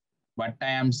then what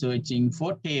I am searching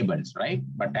for tables, right?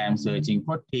 But I am searching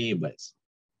for tables.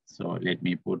 So let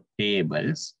me put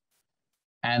tables.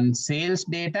 And sales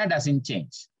data doesn't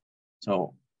change.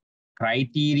 So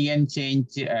criterion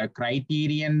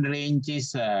range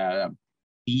is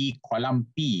P, column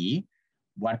P.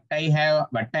 What I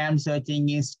am searching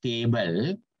is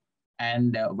table,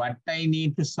 and what I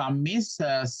need to sum is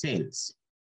sales,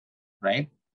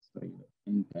 right? So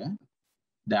enter.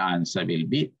 The answer will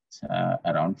be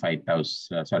around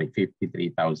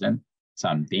 53,000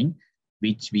 something,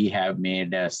 which we have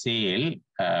made a sale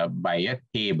by a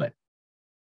table,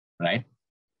 right?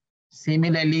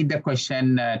 Similarly, the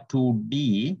question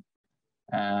 2D,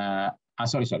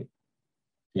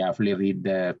 carefully read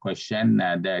the question.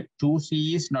 The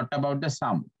 2C is not about the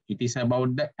sum. It is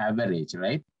about the average,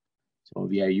 right? So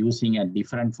we are using a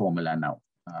different formula now.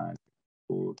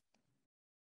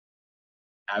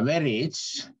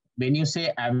 Average, when you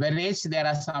say average, there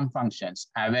are some functions.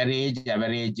 Average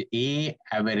A,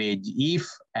 average if,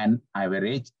 and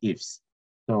average ifs.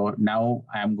 So now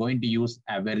I am going to use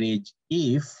average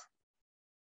if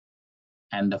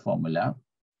and the formula.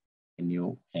 When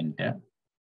you enter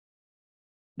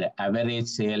the average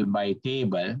sale by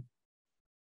table.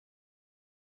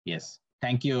 Yes,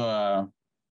 thank you.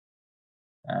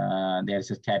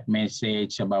 There's a chat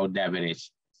message about the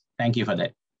average. Thank you for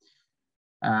that.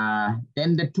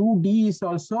 Then the 2D is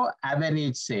also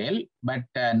average sale, but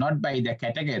not by the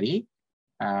category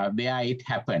where it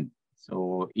happened.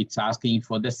 So it's asking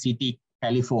for the city,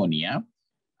 California,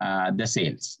 the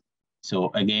sales.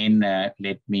 So again,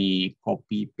 let me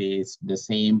copy paste the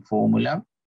same formula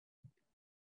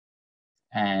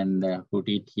and put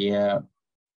it here,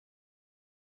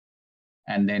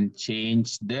 and then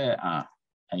change the, I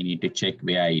need to check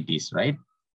where it is, right?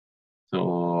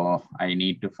 So I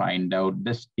need to find out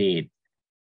the state.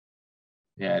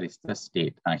 Where is the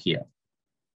state? Here.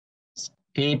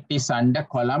 State is under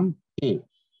column K.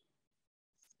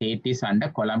 State is under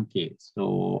column K.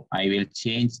 So I will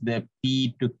change the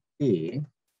P to K.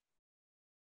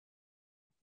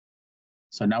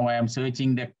 So now I am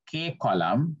searching the K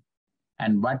column.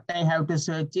 And what I have to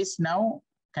search is now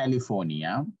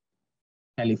California.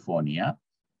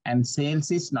 And sales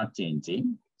is not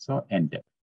changing. So enter.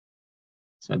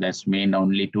 So that's mean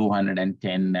only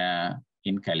 210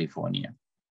 in California.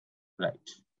 Right.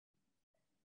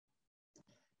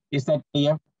 Is that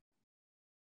clear?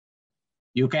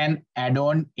 You can add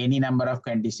on any number of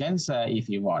conditions if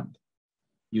you want.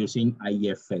 using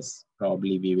IFS.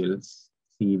 Probably we will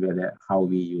see how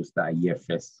we use the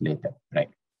IFS later, right?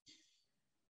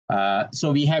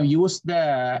 So we have used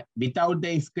the, without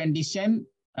the if condition,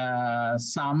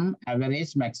 sum,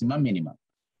 average, maximum, minimum.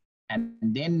 And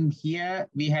then here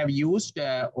we have used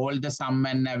all the sum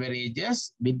and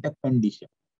averages with the condition.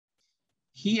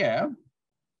 Here,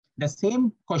 the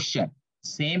same question,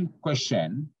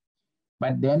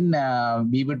 but then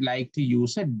we would like to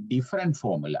use a different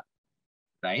formula,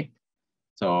 right?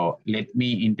 So let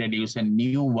me introduce a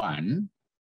new one.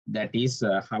 That is,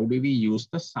 how do we use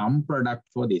the sum product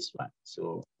for this one?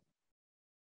 So,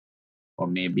 or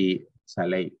maybe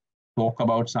shall I talk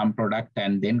about sum product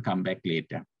and then come back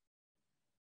later?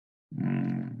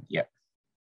 Yeah.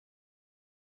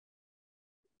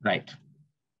 Right.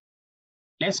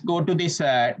 Let's go to this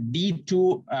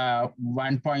D2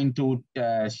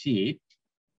 1.2 sheet.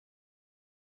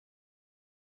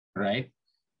 Right.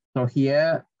 So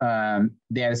here,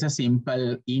 there's a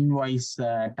simple invoice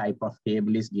type of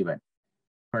table is given.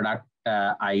 Product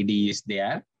ID is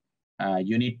there,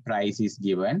 unit price is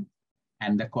given,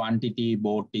 and the quantity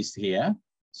bought is here.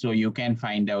 So you can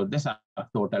find out the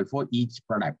subtotal for each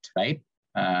product, right?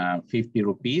 50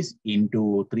 rupees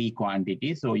into 3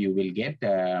 quantities, so you will get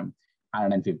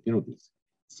 150 rupees.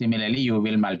 Similarly, you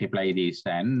will multiply this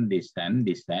and this and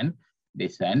this and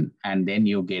this and then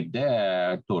you get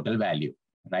the total value.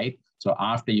 Right? So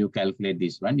after you calculate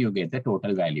this one, you get the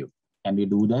total value. Can we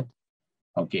do that?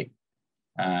 Okay.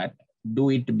 Do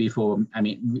it before,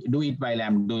 do it while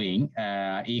I'm doing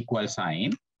equal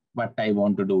sign. What I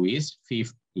want to do is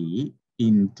 50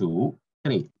 into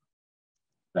 3,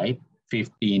 right?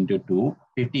 50 into 2,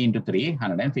 50 into 3,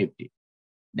 150.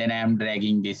 Then I'm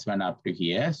dragging this one up to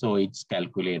here. So it's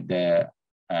calculate the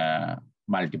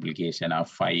multiplication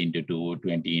of 5 into 2,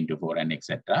 20 into 4, and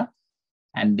etc.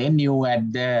 And then you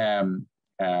add the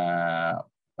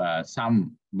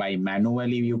sum by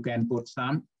manually. You can put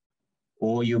sum,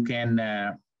 or you can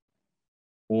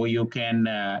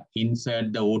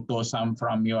insert the auto sum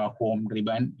from your home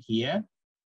ribbon here.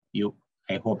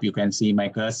 I hope you can see my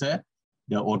cursor,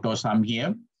 the auto sum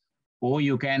here, or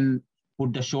you can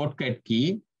put the shortcut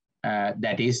key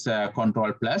that is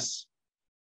Control plus,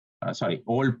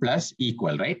 Alt plus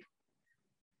equal, right?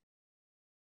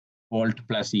 Alt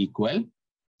plus equal.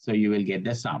 So you will get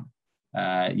the sum.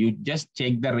 You just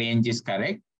check the range is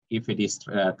correct. If it is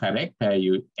correct,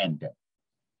 you enter.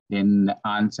 Then the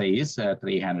answer is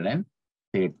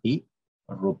 330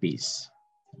 rupees,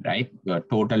 right? Your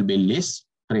total bill is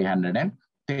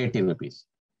 330 rupees.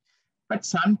 But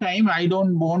sometime I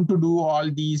don't want to do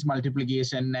all these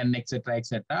multiplication and etc.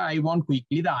 etc. I want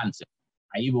quickly the answer.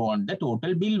 I want the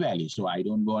total bill value. So I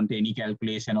don't want any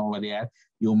calculation over there.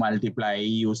 You multiply,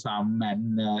 you sum,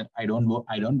 and I don't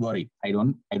worry. I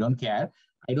don't care.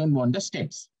 I don't want the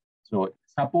steps. So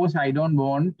suppose I don't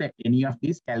want any of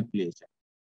this calculation.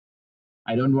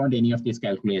 I don't want any of this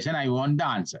calculation. I want the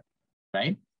answer,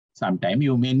 right? Sometime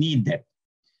you may need that.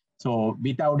 So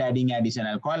without adding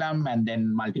additional column and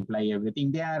then multiply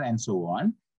everything there and so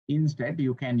on, instead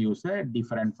you can use a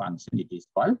different function. It is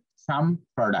called sum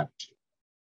product.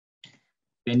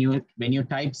 When you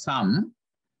type sum,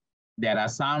 there are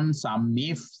some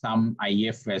if, some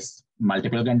IFS,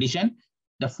 multiple condition.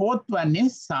 The fourth one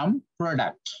is sum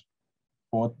product.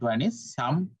 Fourth one is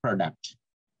sum product.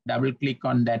 Double click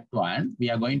on that one. We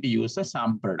are going to use a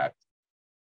sum product.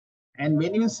 And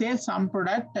when you say sum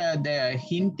product, the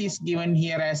hint is given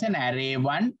here as an array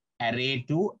 1, array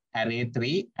 2, array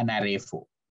 3, and array 4,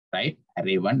 right?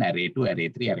 Array 1, array 2, array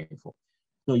 3, array 4.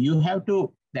 So you have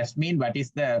to, that's mean what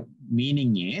is the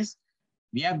meaning is,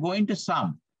 we are going to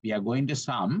sum. We are going to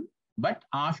sum, but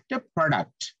after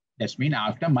product, that's mean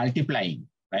after multiplying,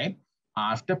 right?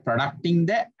 After producting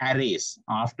the arrays,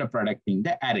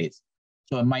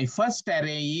 So my first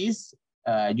array is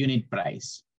unit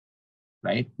price,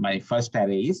 right? My first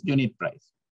array is unit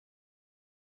price.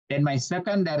 Then my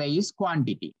second array is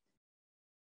quantity.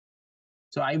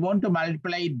 So I want to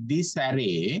multiply this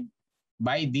array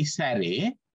by this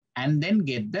array and then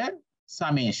get the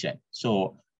summation.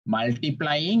 So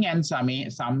multiplying and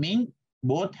summing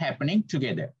both happening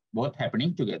together.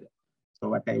 So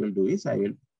what I will do is I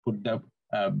will put the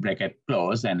bracket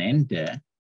close and enter.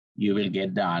 You will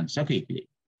get the answer quickly.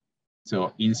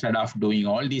 So instead of doing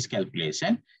all these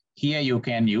calculations, here you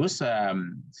can use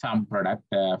sum product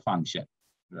function,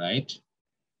 right?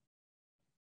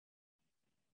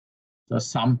 So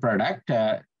sum product,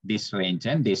 this range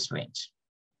and this range,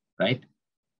 right?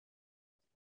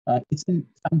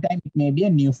 Sometimes it may be a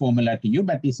new formula to you,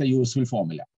 but it's a useful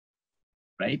formula,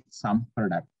 right? Sum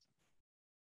product.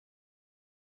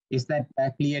 Is that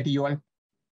clear to you all?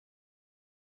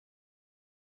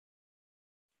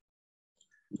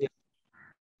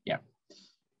 Yeah,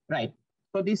 right.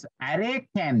 So this array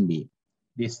can be,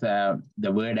 the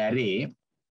word array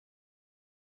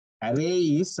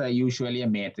is usually a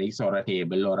matrix or a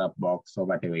table or a box or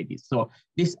whatever it is. So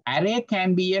this array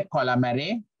can be a column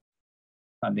array,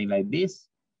 something like this,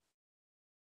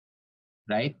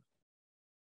 right?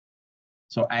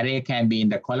 So array can be in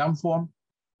the column form,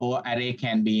 or array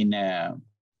can be in a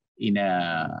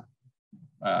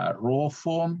row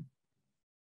form,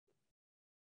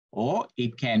 or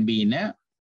it can be in a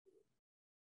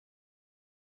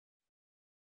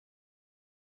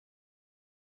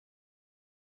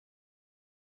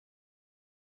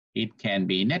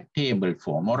table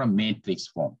form or a matrix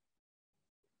form,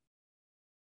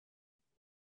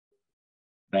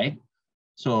 right?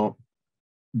 So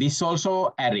this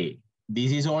also array.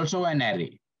 This is also an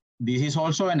array. This is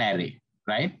also an array,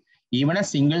 right? Even a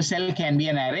single cell can be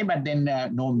an array, but then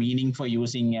no meaning for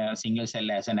using a single cell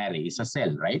as an array. It's a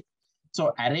cell, right?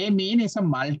 So array mean is a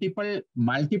multiple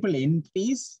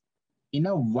entries in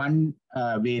a one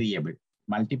variable.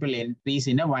 Multiple entries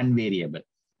in a one variable.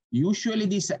 Usually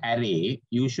this array,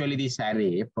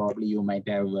 probably you might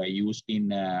have used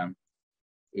in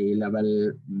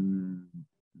A-level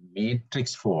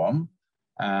matrix form,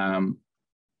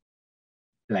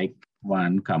 like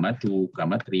 1, 2,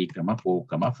 3, 4,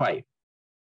 5.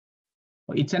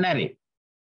 It's an array,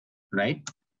 right?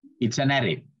 It's an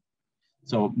array.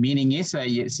 So meaning is,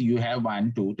 yes, you have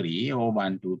 1, 2, 3, or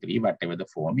 1, 2, 3, whatever the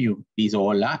form, these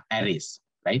all are arrays,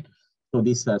 right? So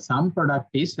this sum product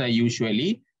is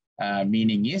usually,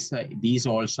 meaning is these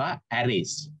also are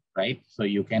arrays, right? So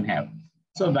you can have.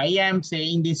 So why I am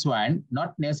saying this one,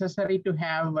 not necessary to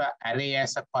have array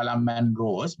as a column and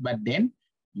rows, but then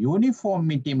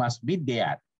uniformity must be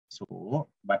there. So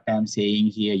what I'm saying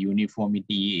here,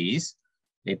 uniformity is,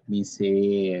 let me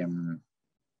say,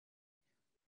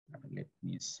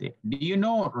 do you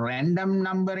know random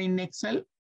number in Excel?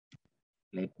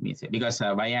 Let me say, because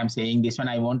why I'm saying this one,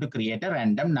 I want to create a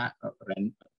random,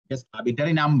 just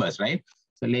arbitrary numbers, right?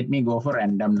 So let me go for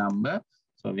random number.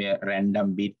 So we are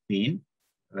random between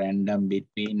 1 and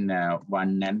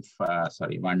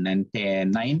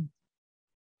 9,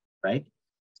 right?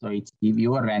 So it's give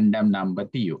you a random number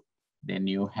to you. Then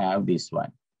you have this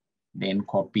one. Then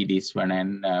copy this one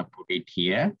and put it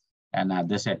here.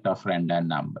 Another set of random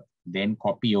number. Then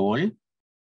copy all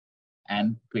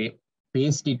and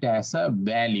paste it as a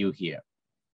value here.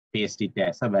 Paste it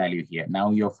as a value here.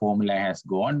 Now your formula has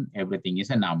gone. Everything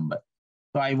is a number.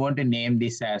 So I want to name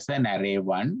this as an array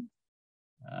 1.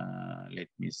 Let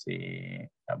me say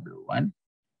W1.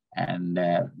 And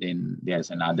then there's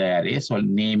another array. So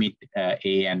name it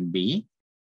A and B.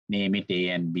 Name it A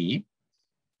and B.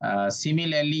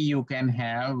 Similarly, you can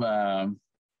have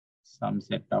some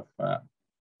set of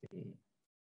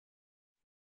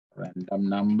random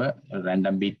number,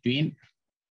 random between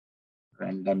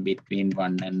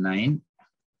 1 and 9.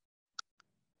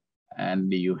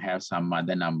 And you have some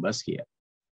other numbers here,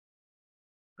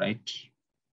 right?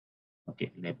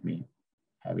 Okay, let me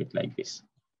have it like this.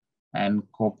 And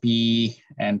copy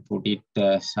and put it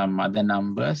some other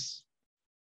numbers.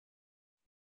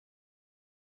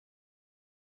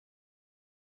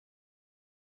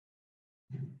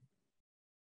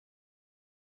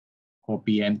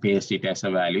 Copy and paste it as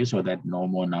a value so that no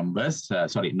more numbers,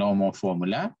 no more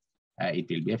formula. It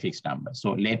will be a fixed number.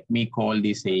 So let me call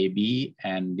this AB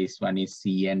and this one is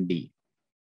C and D,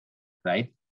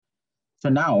 right? So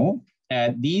now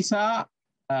these are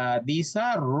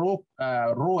row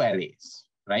arrays,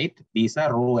 right? These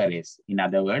are row arrays. In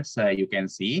other words, you can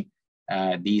see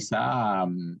these are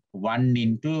 1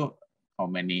 into how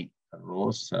many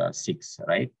rows? 6,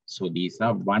 right? So these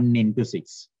are 1 into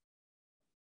 6.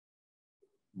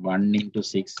 1 into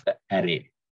 6 array.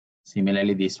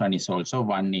 Similarly, this one is also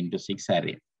 1 into 6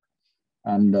 array.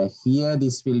 And here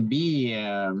this will be,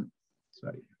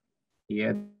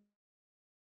 here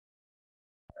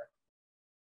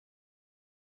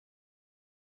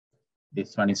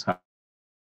this one is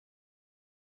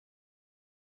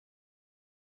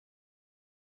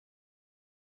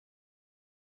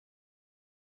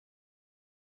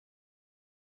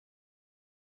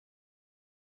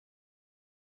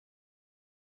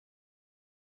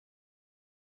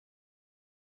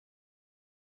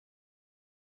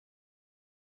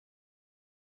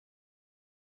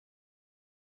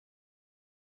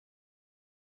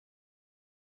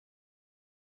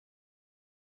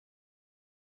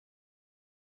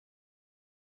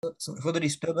So for the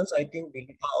disturbance, I think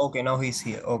okay, now he's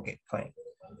here. Okay, fine.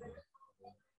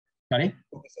 sorry.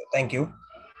 Okay, sir. Thank you.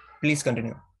 Please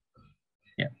continue.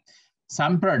 Yeah.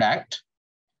 Some product,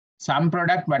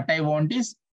 what I want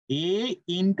is A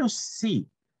into C.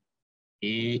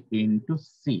 A into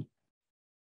C.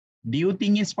 Do you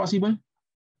think it's possible?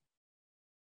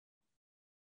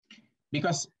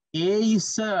 Because A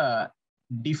is a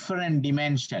different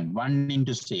dimension, 1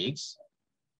 into 6.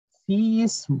 C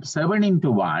is 7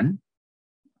 into 1.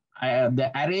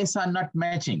 The arrays are not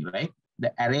matching, right?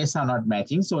 The arrays are not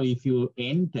matching. So if you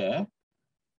enter,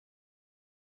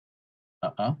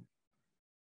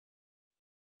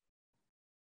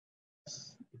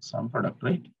 it's some product,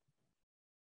 right?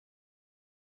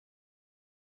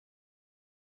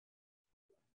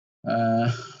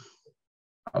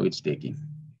 How it's taking.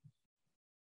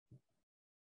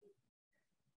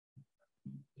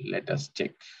 Let us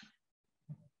check.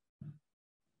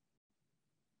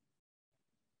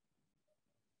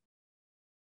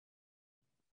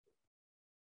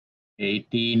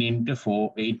 (18 into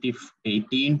 4, 80,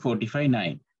 18, 45,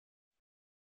 9.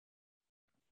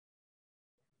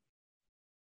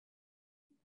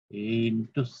 A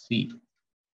into C.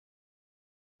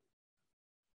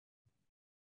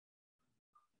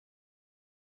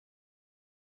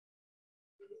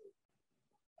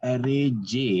 Array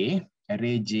J.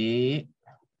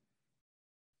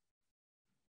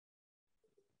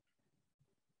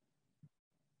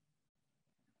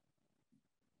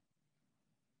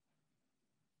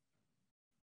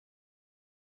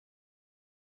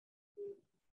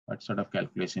 What sort of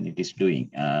calculation it is doing?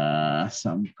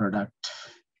 Some product.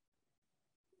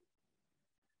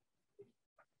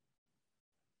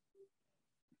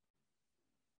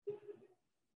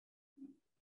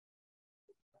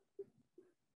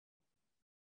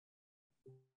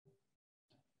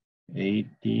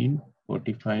 (18,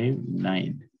 45,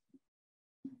 9).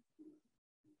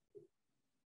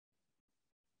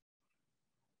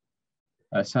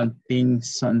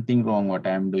 Something wrong what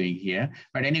I'm doing here.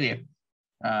 But anyway,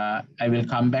 I will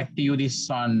come back to you this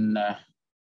on.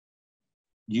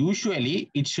 Usually,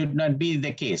 it should not be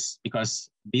the case because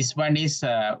this one is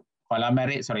a column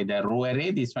array, sorry, the row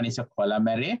array. This one is a column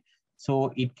array.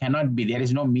 So it cannot be, there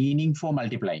is no meaning for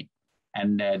multiplying.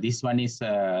 And this one is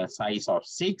a size of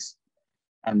 6.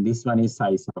 And this one is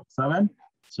size of 7.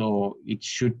 So it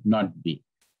should not be.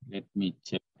 Let me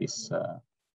check this.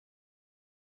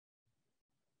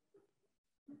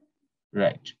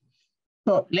 Right.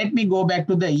 So let me go back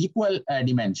to the equal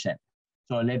dimension.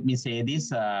 So let me say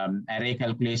this array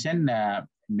calculation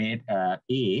made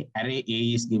A. Array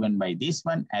A is given by this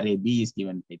one. Array B is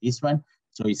given by this one.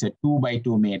 So it's a 2 by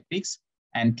 2 matrix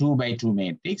and 2 by 2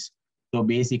 matrix. So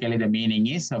basically the meaning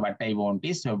is what I want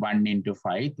is 1 into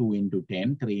 5, 2 into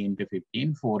 10, 3 into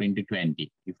 15, 4 into 20.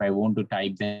 If I want to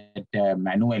type that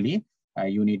manually,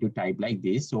 you need to type like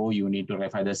this. So you need to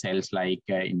refer the cells like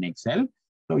in Excel.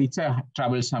 So it's a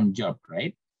troublesome job,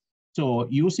 right? So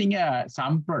using a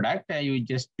sum product,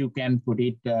 you can put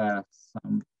it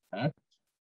sum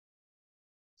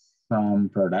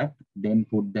product, then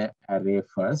put the array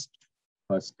first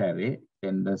array,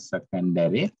 then the second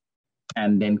array,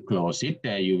 and then close it.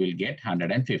 You will get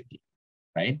 150,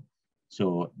 right?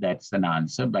 So that's an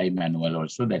answer by manual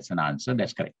also. That's an answer.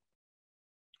 That's correct,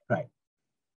 right?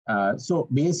 So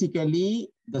basically,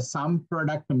 the sum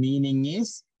product meaning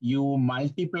is you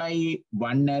multiply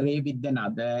one array with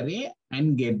another array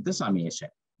and get the summation.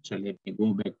 So let me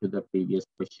go back to the previous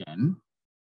question.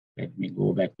 Let me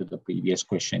go back to the previous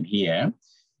question here.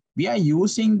 We are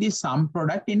using the sum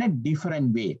product in a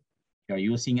different way. You're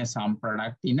using a sum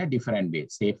product in a different way.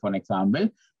 Say, for example,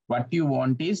 what you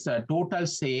want is a total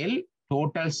sale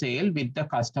with the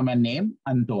customer name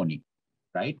Anthony,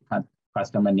 right?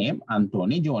 Customer name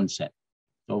Anthony Johnson.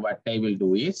 So what I will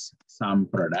do is sum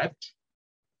product,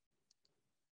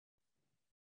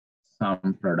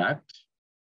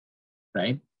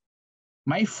 right?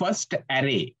 My first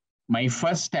array,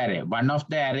 one of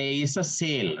the array is a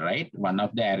sale, right? One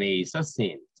of the array is a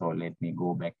sale. So let me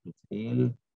go back to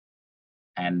sale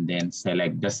and then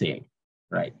select the sale,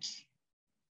 right?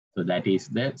 So that is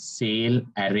the sale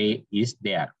array is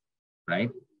there, right?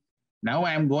 Now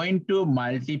I'm going to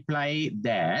multiply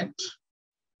that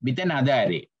with another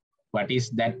array. What is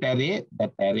that array?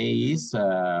 That array is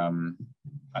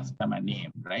customer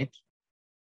name, right?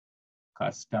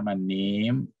 Customer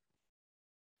name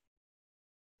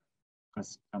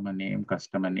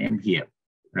here,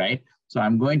 right? So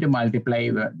I'm going to multiply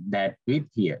that with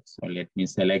here. So let me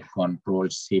select Control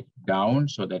Shift down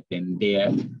so that then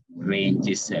their range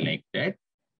is selected,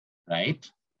 right?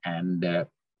 And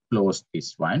close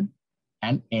this one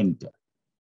and enter,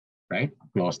 right?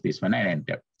 Close this one and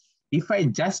enter. If I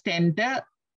just enter,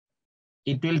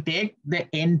 it will take the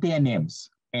entire names.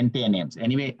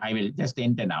 Anyway, I will just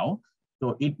enter now.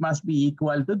 So it must be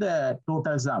equal to the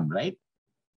total sum, right?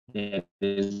 there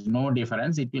is no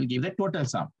difference, it will give the total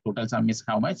sum. Total sum is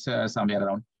how much? Somewhere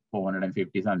around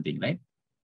 450 something, right?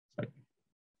 Sorry.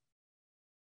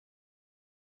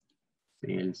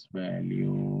 Sales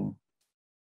value.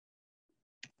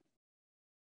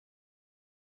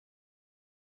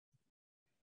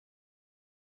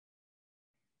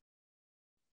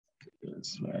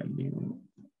 Sales value.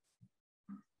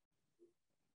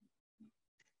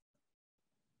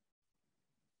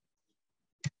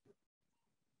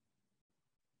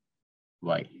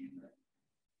 Y.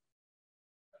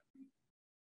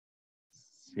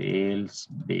 Sales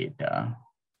data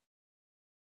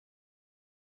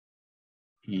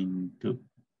into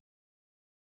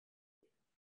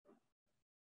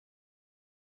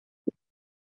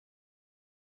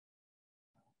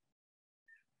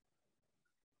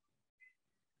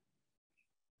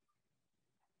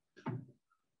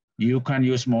you can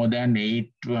use more than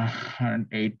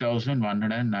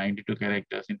 8,192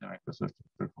 characters in the Microsoft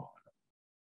formula.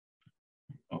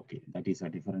 Okay, that is a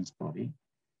different story.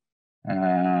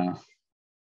 That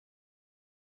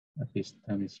is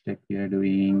the mistake we are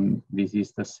doing. This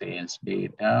is the sales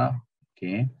data.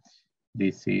 Okay,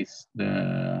 this is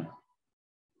the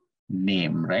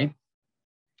name, right?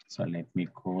 So let me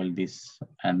call this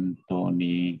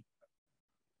Anthony.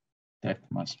 That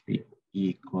must be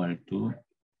equal to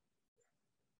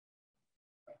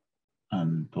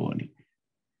Anthony.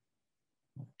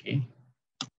 Okay.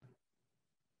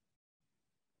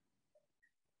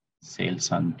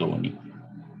 Sales Anthony.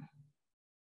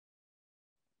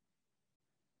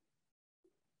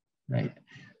 Right.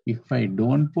 If I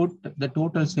don't put, the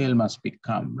total sale must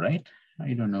become, right?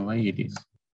 I don't know why it is.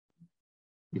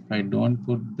 If I don't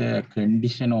put the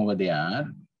condition over there,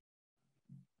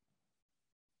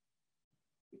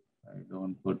 I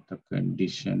don't put the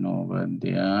condition over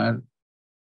there.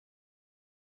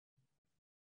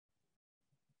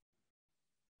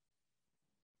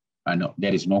 No,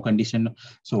 there is no condition.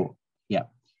 So yeah.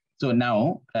 So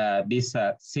now this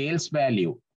sales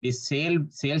value, this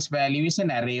sales value is an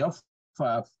array of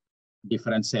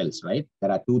different cells, right?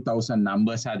 There are 2,000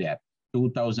 numbers are there.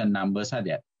 2,000 numbers are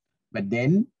there. But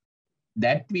then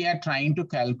that we are trying to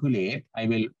calculate, I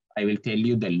will tell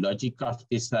you the logic of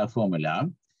this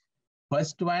formula.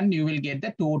 First one, you will get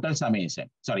the total summation,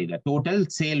 sorry, the total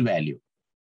sale value.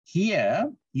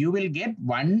 Here, you will get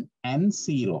 1 and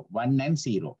 0, 1 and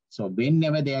 0. So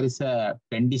whenever there is a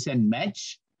condition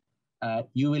match,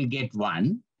 you will get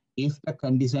 1. If the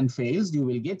condition fails, you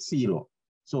will get 0.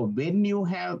 So when you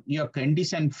have your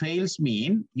condition fails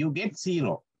mean you get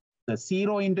 0. The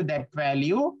 0 into that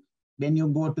value, when you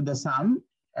go to the sum,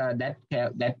 that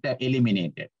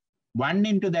eliminated. 1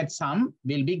 into that sum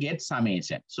will be get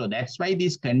summation. So that's why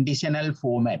this conditional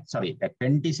format, sorry, the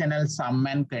conditional sum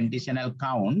and conditional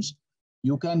counts,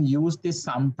 you can use this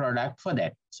sum product for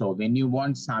that. So when you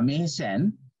want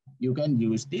summation, you can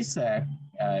use this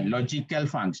logical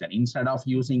function. Instead of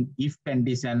using if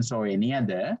conditions or any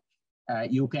other,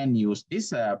 you can use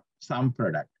this sum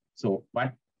product. So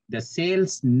what the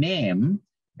sales name,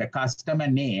 the customer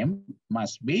name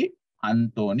must be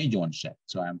Anthony Johnson.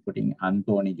 So I'm putting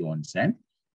Anthony Johnson.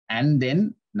 And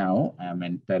then now I'm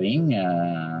entering,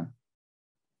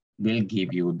 will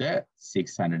give you the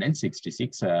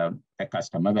 666 the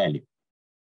customer value,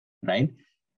 right?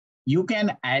 You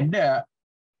can add,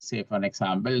 say for an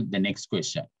example, the next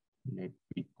question. Let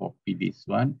me copy this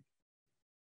one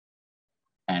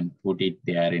and put it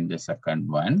there in the second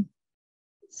one.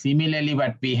 Similarly,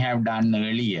 what we have done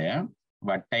earlier,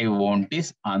 what I want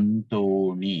is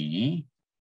Anthony.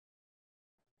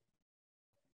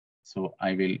 So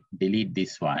I will delete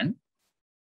this one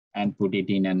and put it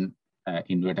in an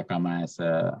inverted comma as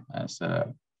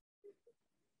a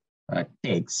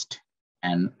text.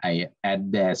 And I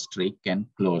add the asterisk and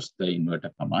close the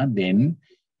inverted comma. Then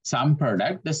some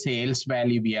product, the sales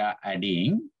value we are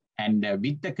adding, and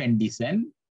with the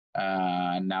condition,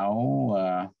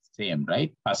 now same,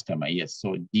 right? Customer, yes.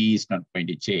 So G is not going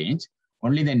to change.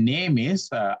 Only the name is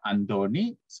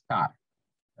Anthony Star,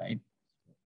 right?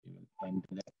 We will find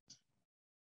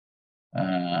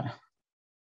that.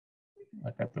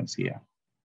 What happens here?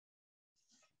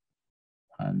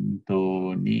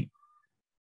 Anthony.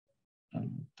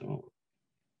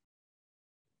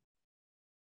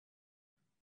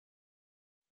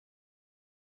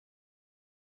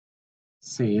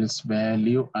 Sales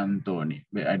value Anthony.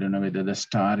 I don't know whether the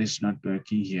star is not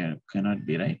working here. Cannot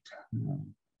be, right? No.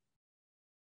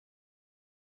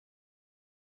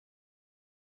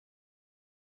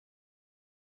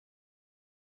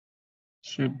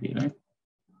 Should be, right?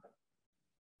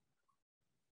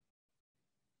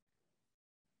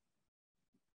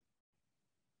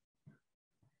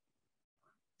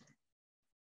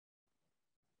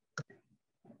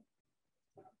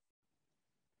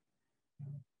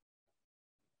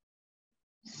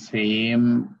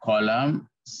 same column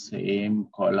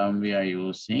we are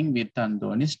using with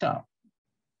Anthony star.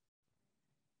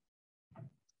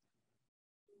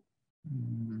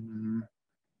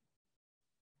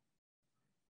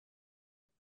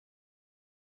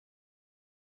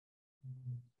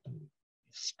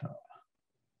 Star.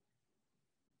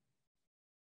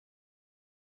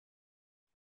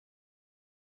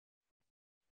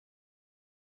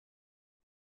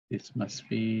 This must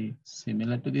be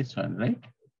similar to this one, right?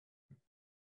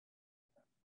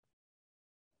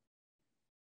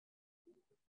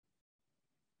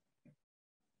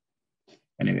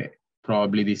 Anyway,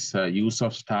 probably this use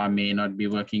of star may not be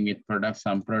working with product,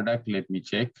 some product. Let me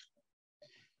check.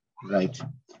 Right.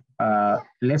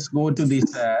 Let's go to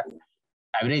this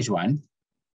average one.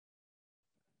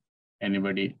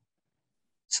 Anybody?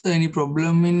 So any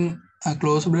problem in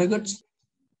close brackets?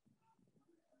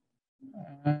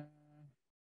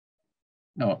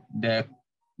 No, the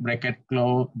bracket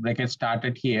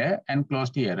started here and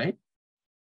closed here, right?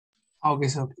 Okay,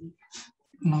 so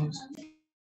no.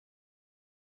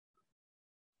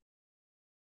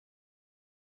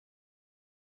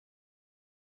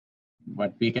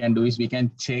 What we can do is we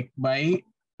can check by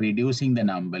reducing the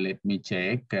number. Let me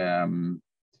check.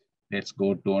 Let's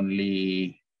go to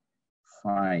only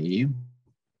 5.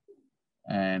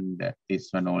 And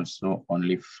this one also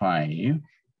only 5.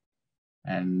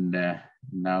 And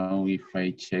now if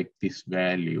I check this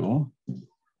value,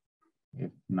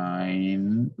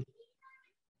 F9,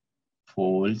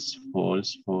 false.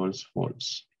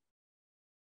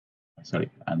 Sorry,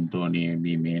 Anthony,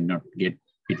 we may not get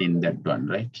within that one,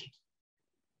 right?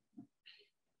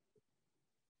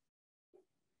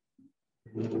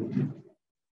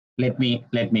 Let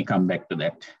me come back to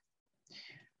that.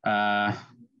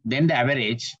 Then the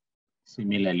average,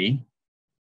 similarly,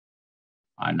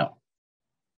 no.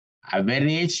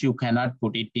 Average, you cannot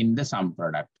put it in the sum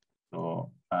product.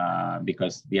 So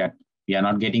because we are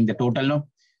not getting the total, no.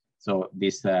 So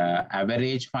this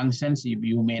average functions,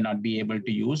 you may not be able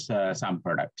to use sum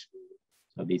product.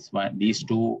 So these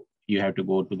two, you have to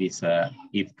go to this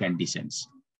if conditions.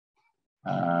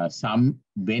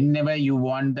 Whenever you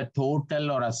want the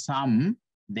total or a sum,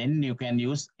 then you can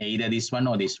use either this one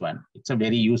or this one. It's a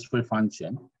very useful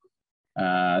function,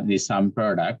 the sum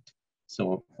product.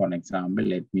 So for example,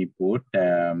 let me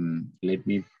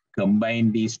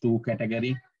combine these two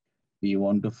categories. We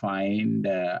want to find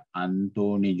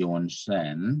Anthony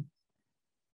Johnson.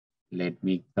 Let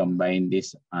me combine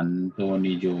this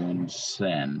Anthony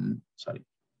Johnson, sorry.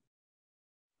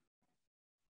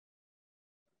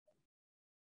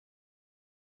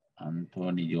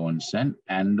 Anthony Johnson,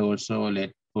 and also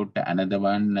let's put another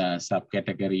one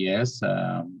subcategory as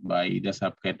by the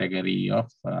subcategory of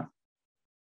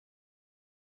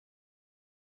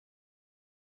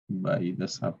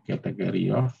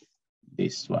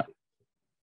this one.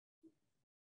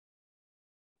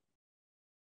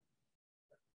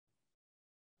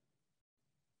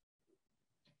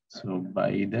 So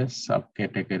by the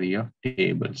subcategory of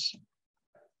tables.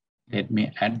 Let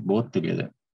me add both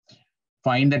together.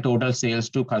 Find the total sales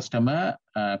to customer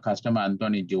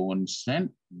Anthony Johnson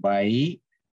by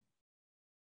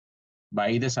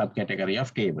the subcategory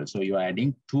of table. So you're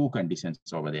adding two conditions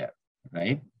over there,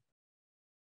 right?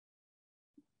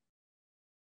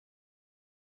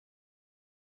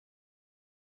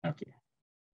 Okay.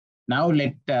 Now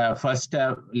let first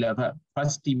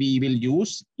we will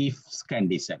use ifs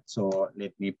condition. So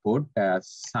let me put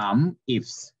some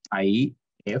ifs, I,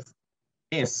 F,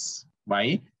 S.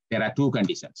 Why? There are two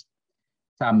conditions.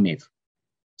 Some if.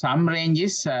 Some range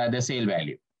is the sale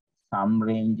value. Some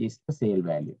range is the sale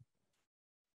value.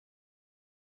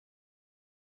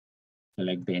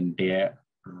 Select the entire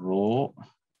row.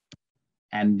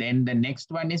 And then the next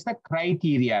one is the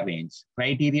criteria range.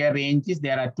 Criteria range is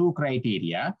there are two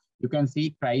criteria. You can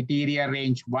see criteria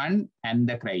range 1 and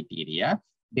the criteria.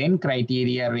 Then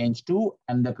criteria range 2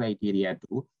 and the criteria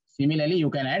 2. Similarly, you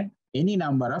can add any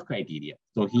number of criteria.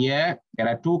 So here there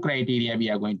are two criteria we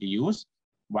are going to use.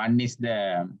 One is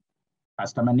the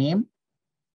customer name.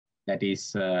 That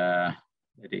is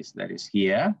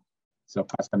here. So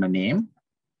customer name.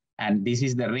 And this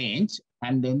is the range.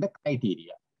 And then the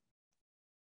criteria.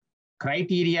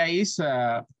 Criteria is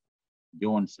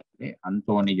Johnson, okay?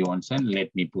 Anthony Johnson.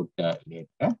 Let me put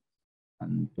later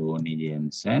Anthony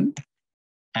Johnson.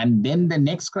 And then the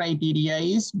next criteria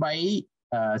is by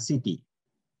city.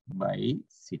 By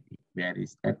city. Where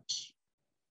is that?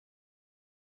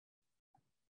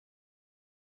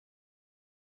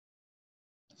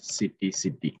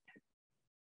 City.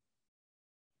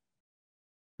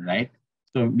 Right?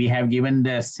 So we have given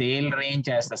the sale range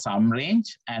as the sum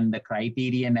range and the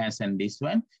criterion as in this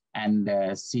one and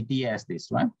the city as this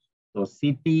one. So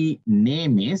city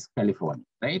name is California,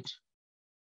 right?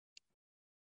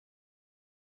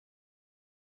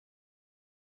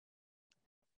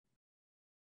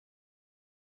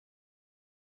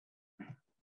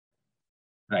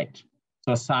 Right.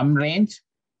 So sum range,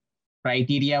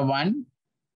 criteria 1,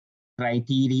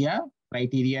 criteria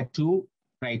 2,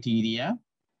 criteria.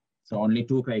 So only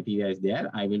 2 criteria is there.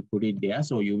 I will put it there.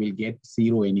 So you will get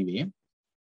 0 anyway,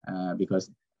 because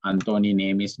Anthony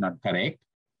name is not correct.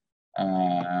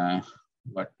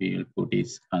 What we will put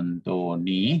is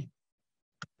Anthony.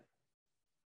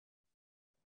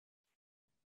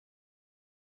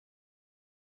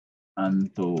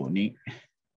 Anthony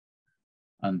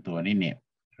name,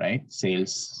 right?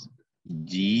 Sales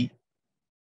G.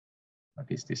 What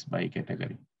is this by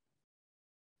category?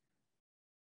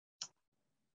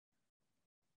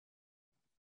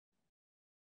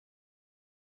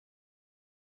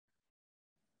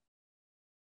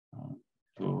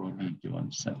 Anthony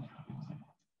Johnson.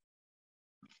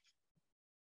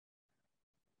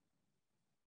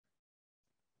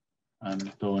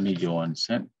 Anthony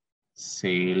Johnson,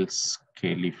 sales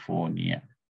California.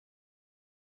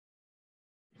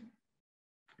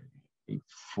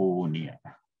 California.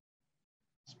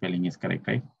 Spelling is correct,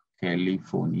 right?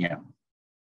 California.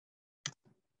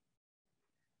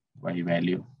 By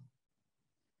value.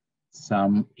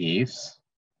 Sum is,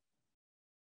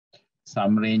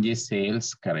 sum range is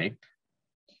sales, correct.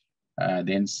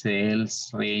 Then sales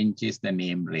range is the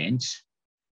name range.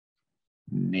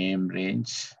 Name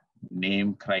range.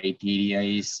 Name criteria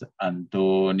is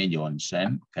Anthony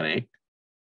Johnson, correct.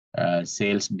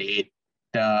 Sales data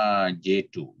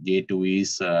J2. J2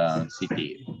 is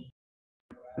city.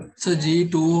 So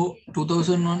G2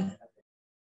 2001.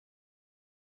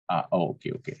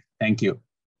 Okay. Thank you.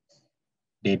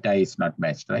 Data is not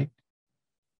matched, right?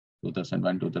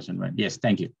 2001. Yes,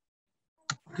 thank you.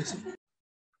 Okay, sir.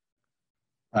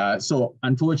 So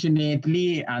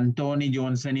unfortunately, Anthony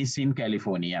Johnson is in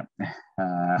California.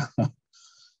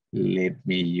 Let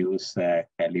me use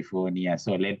California.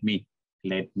 So let me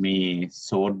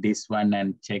sort this one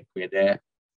and check whether,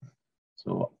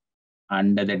 so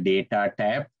under the data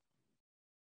tab,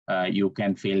 you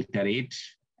can filter it,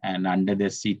 and under the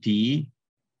city,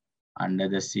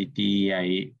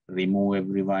 I remove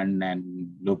everyone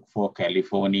and look for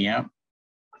California.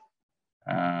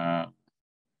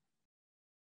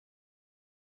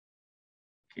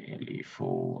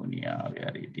 California,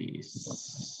 where it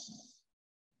is.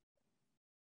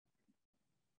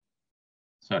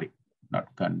 Sorry,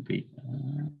 not country.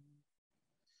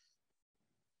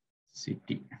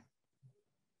 City.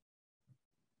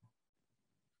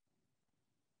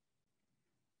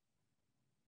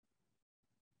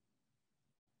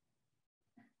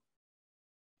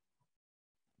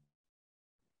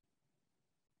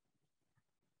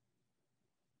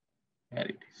 There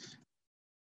it is.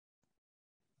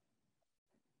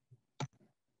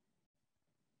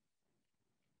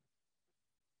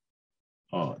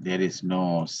 Oh, there is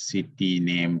no city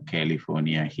name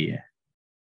California here.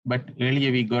 But earlier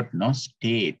we got no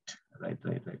state. Right.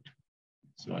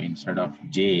 So instead of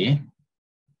J,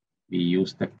 we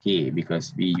use the K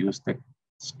because we use the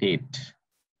state.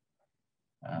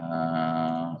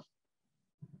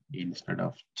 Instead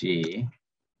of J,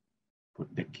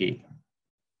 put the K.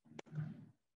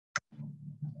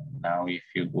 Now if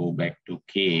you go back to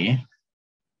K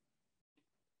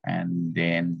and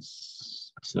then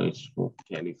search for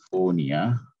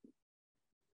California,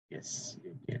 yes,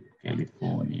 you get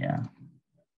California.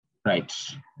 Right,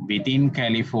 within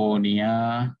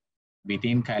California,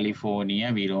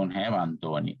 we don't have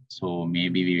Anthony. So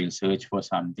maybe we will search for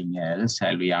something else.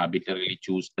 Shall we arbitrarily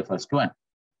choose the first one?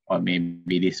 Or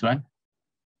maybe this one,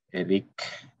 Eric.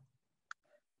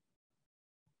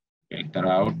 Filter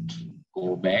out,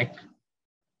 go back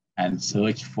and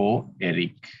search for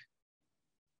Eric.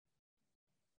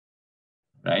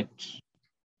 Right?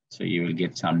 So you will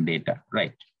get some data,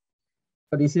 right?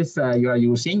 So this is, you are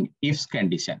using if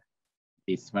condition.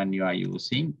 This one you are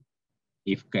using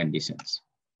if conditions,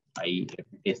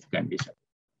 if condition.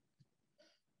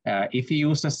 If you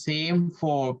use the same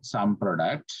for some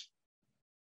product,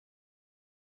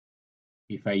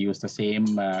 if I use the same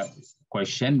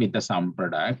question with the sum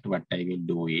product, what I will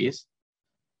do is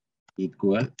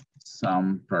equal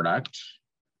sum product.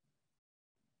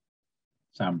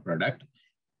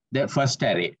 The first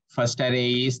array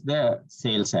is the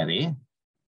sales array,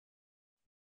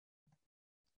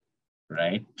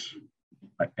 right?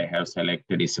 What I have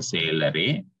selected is a sale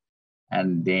array.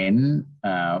 And then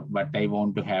what I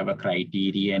want to have a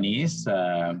criterion is,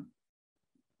 can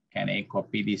I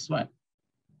copy this one?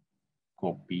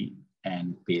 Copy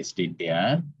and paste it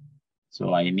there.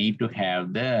 So I need to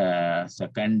have the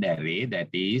second array, that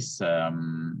is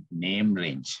name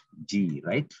range G,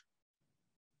 right?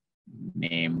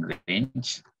 Name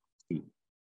range G,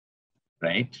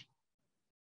 right?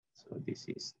 So this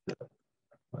is the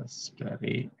first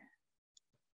array,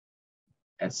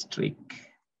 asterisk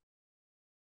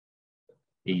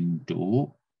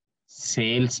into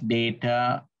sales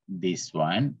data, this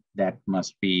one, that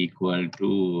must be equal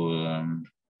to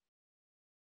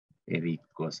Eric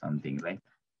or something, right?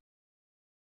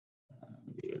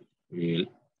 We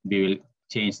will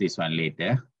change this one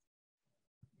later.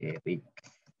 Eric,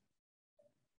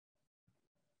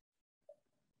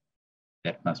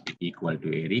 that must be equal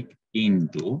to Eric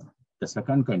into the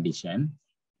second condition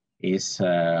is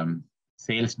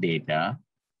sales data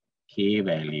K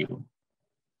value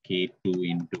K2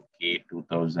 into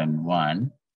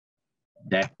K2001,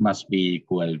 that must be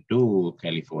equal to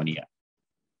California.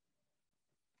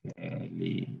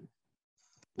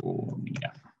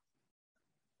 California,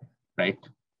 right?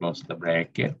 Close the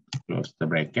bracket, close the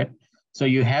bracket. So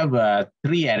you have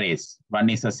three arrays. One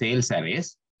is a sales array.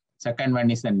 Second one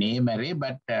is a name array,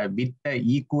 but with the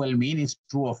equal mean is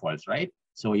true or false, right?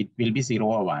 So it will be 0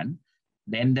 or 1.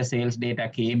 Then the sales data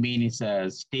K mean is a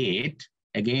state.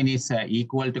 Again, is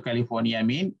equal to California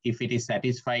mean if it is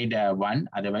satisfied 1,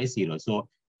 otherwise 0. So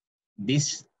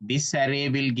this array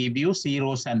will give you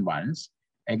zeros and ones.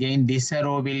 Again, this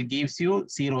arrow will give you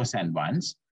zeros and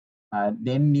ones.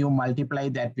 Then you multiply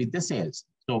that with the sales.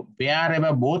 So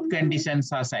wherever both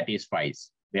conditions are satisfied,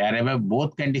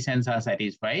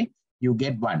 you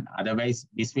get 1. Otherwise,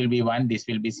 this will be 1, this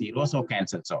will be 0, so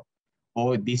cancels off.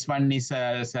 Or this one is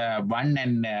 1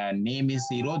 and name is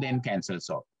 0, then cancels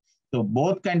off. So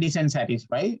both conditions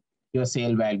satisfy, your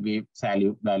sale value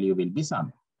will be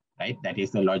sum, right? That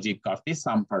is the logic of the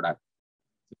sum product.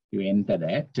 If you enter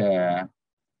that,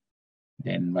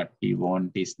 then what we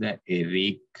want is the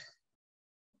Eric,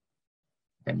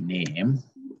 the name.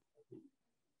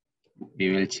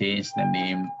 We will change the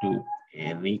name to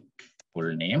Eric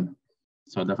full name,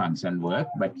 so the function work.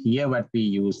 But here what we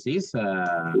use is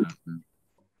sum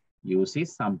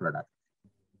product.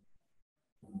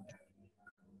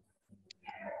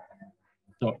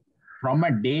 So from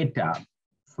a data,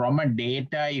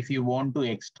 if you want to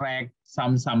extract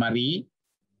some summary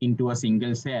into a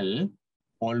single cell,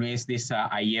 always this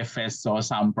IFS or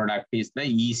sum product is the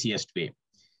easiest way.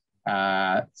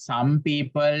 Some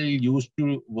people used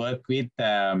to work with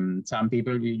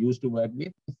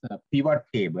pivot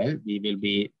table. We will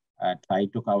be try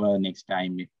to cover next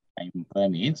time if time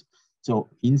permits.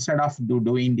 So instead of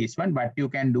doing this one, what you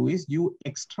can do is you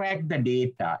extract the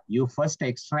data. You first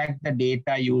extract the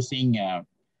data using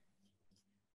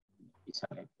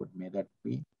method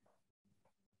 3.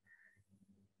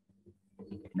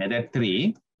 Method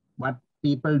 3. What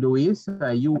people do is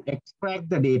you extract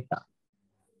the data.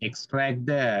 Extract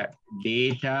the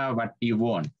data what you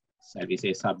want. So we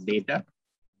say sub data.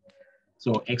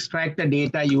 So extract the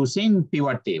data using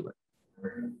pivot table.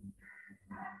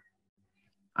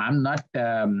 I'm not,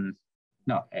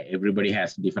 no, everybody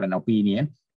has different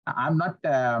opinion. I'm not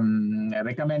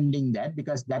recommending that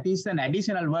because that is an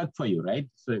additional work for you, right?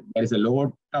 So there is a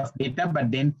lot of data,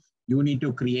 but then you need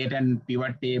to create a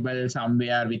pivot table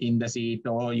somewhere within the sheet,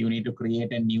 or you need to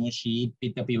create a new sheet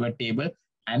with the pivot table.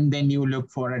 And then you look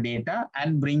for a data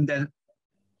and bring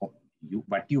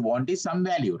what you want is some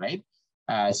value, right?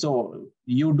 So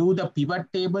you do the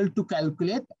pivot table to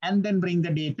calculate and then bring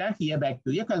the data here back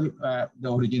to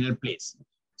the original place.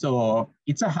 So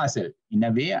it's a hassle. In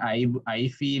a way, I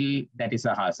feel that is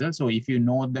a hassle. So if you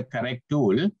know the correct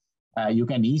tool, you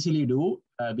can easily do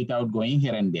without going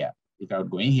here and there,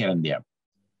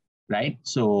 right?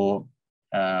 So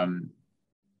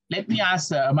let me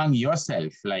ask among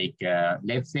yourself, like,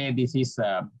 let's say this is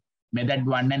method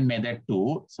 1 and method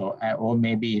 2. So, or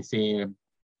maybe say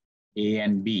A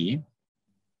and B.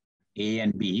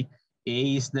 A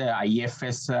is the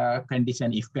IFS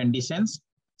condition, if conditions.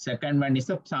 Second one is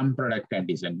the sum product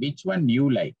condition. Which one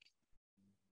you like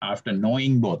after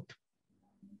knowing both?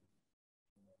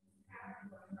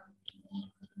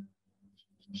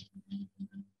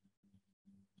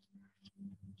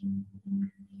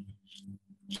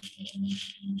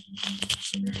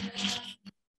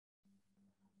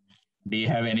 Do you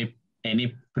have any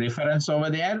preference over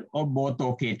there, or both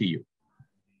okay to you?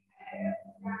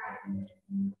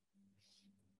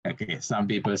 Okay, some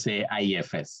people say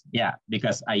IFS. Yeah,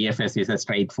 because IFS is a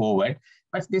straightforward,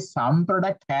 but this some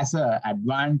product has an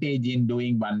advantage in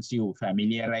doing once you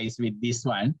familiarize with this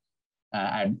one.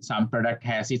 And some product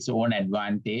has its own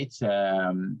advantage,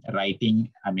 writing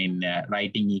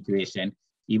equation.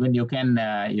 Even you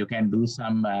can do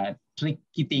some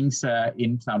tricky things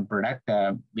in some product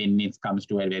when it comes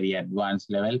to a very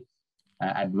advanced level,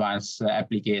 advanced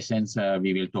applications.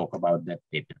 We will talk about that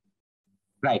later.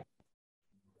 Right.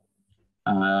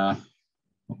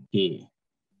 Okay.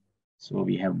 So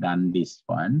we have done this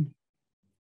one.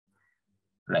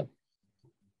 Right.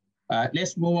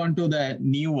 Let's move on to the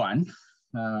new one,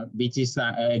 which is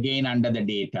again under the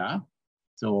data.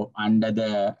 So under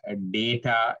the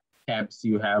data tabs,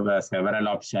 you have several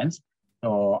options.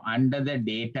 So under the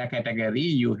data category,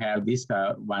 you have this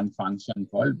one function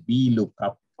called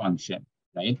VLOOKUP function,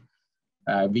 right?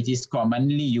 Which is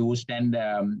commonly used, and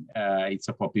it's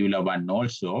a popular one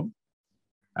also.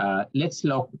 Let's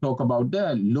talk about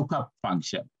the lookup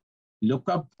function.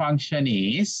 Lookup function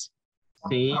is,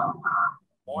 say,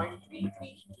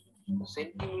 0.33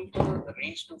 centimeter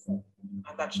raised to 4,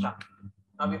 and that's done.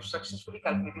 Now we've successfully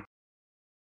calculated.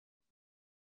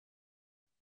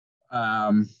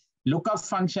 Lookup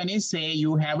function is, say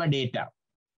you have a data,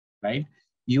 right?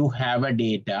 You have a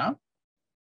data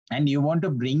and you want to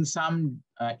bring some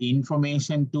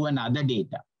information to another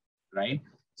data, right?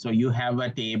 So you have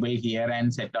a table here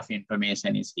and set of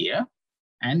information is here.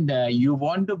 And you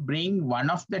want to bring one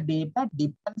of the data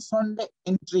depends on the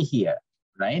entry here,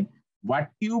 right? What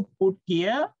you put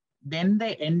here, then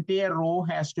the entire row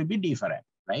has to be different,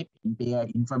 right? Entire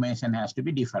information has to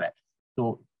be different.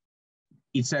 So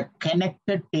it's a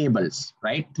connected tables,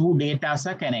 right? Two data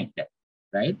are connected,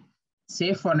 right?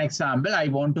 Say for an example, I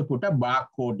want to put a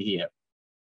barcode here.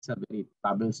 It's a very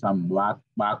troublesome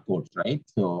barcodes, right?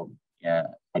 So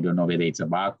I don't know whether it's a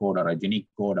barcode or a unique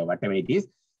code or whatever it is.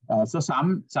 So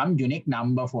some unique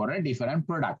number for a different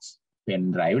products,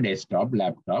 pen drive, desktop,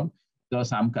 laptop. So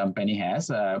some company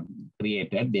has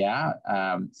created their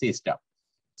system.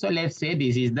 So let's say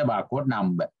this is the barcode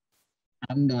number.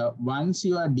 And once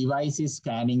your device is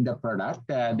scanning the product,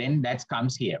 then that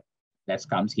comes here. That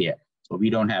comes here. So we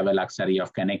don't have a luxury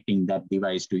of connecting that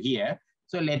device to here.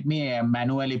 So let me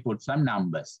manually put some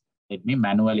numbers. Let me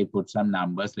manually put some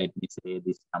numbers. Let me say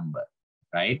this number,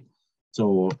 right?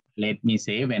 So let me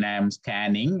say when I am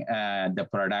scanning the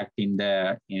product in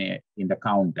the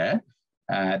counter,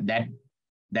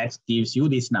 that gives you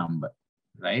this number,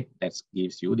 right? That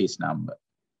gives you this number.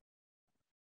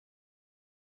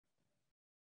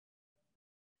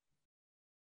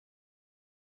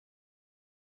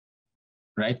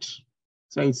 Right?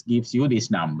 So it gives you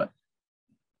this number.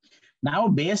 Now,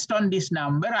 based on this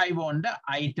number, I want the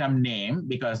item name,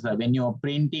 because when you're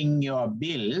printing your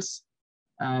bills,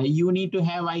 you need to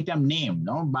have item name.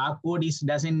 No, barcode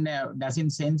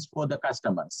doesn't sense for the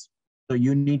customers. So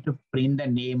you need to print the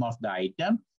name of the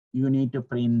item. You need to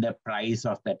print the price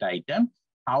of that item,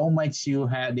 how much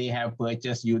they have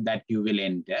purchased that you will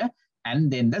enter, and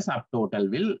then the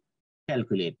subtotal will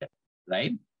calculate it,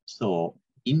 right? So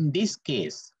in this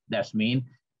case, that means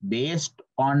based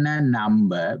on a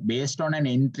number, based on an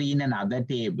entry in another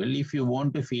table, if you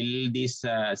want to fill these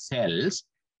cells,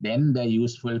 then the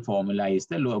useful formula is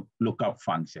the lookup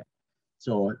function.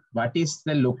 So what is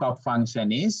the lookup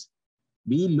function is,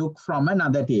 we look from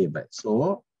another table.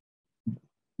 So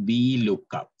we look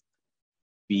up,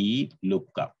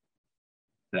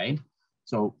 right?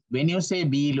 So when you say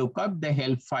VLOOKUP, the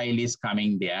help file is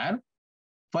coming there.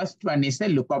 First one is the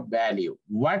lookup value.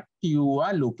 What you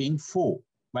are looking for.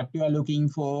 What you are looking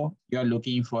for? You are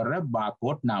looking for a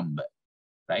barcode number,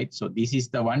 right? So this is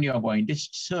the one you are going to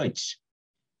search.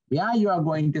 Where you are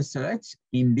going to search?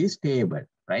 In this table,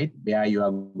 right? Where you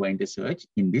are going to search?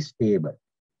 In this table.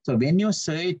 So when you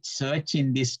search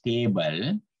in this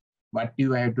table, what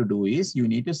you have to do is you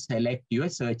need to select your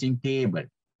searching table.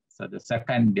 So the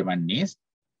second one is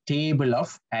table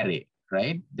of array,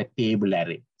 right? The table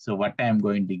array. So what I'm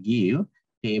going to give,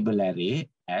 table array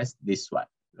as this one,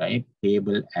 right?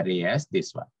 Table array as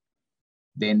this one.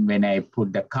 Then when I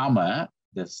put the comma,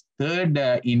 the third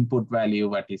input value,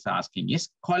 what is asking is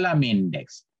column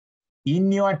index.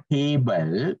 In your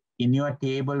table,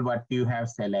 what you have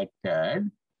selected,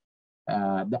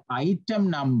 the item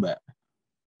number,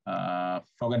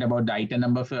 forget about the item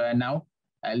number for now.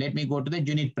 Let me go to the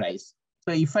unit price.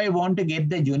 So if I want to get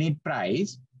the unit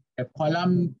price, a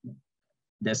column,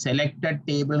 the selected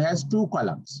table has two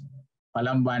columns.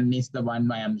 Column 1 is the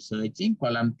one I am searching.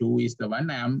 Column 2 is the one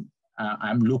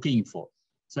I'm looking for.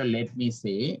 So let me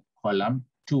say column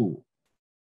 2.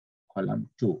 Column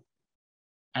 2.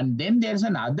 And then there's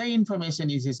another information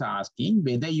is asking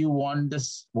whether you want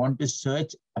to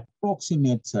search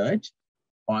approximate search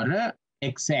or a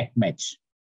exact match,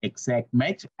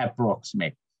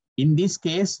 approximate. In this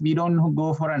case, we don't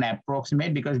go for an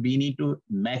approximate because we need to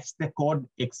match the code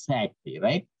exactly,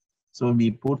 right? So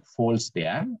we put false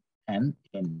there and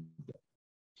enter.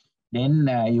 Then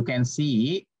you can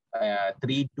see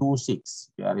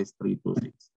 326. Here is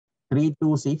 326.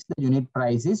 326, the unit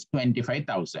price is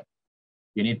 25,000.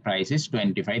 Unit price is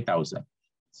 25,000.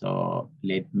 So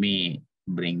let me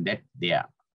bring that there,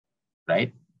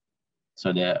 right?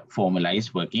 So the formula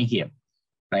is working here,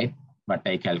 right? What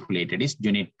I calculated is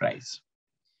unit price.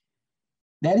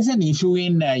 There is an issue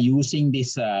in using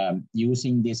this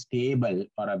table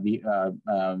or a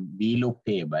VLOOK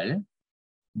table.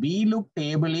 VLOOK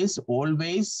table is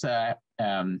always, let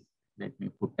me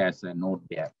put as a note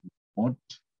there, note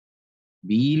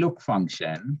VLOOK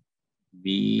function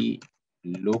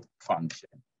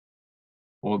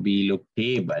or VLOOK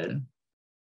table.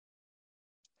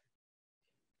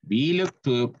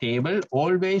 VLOOK table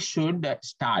always should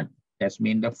start. That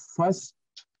means the first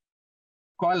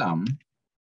column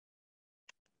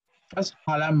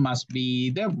must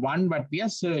be the one what we are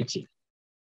searching.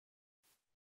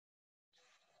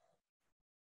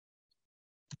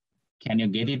 Can you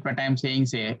get it what I'm saying?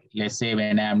 Say, let's say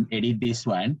when I'm edit this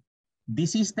one,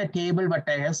 this is the table what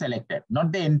I have selected,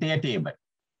 not the entire table.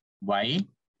 Why?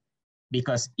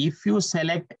 Because if you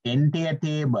select entire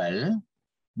table,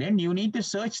 then you need to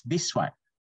search this one.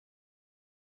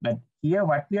 But here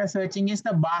what we are searching is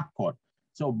the barcode.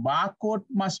 So barcode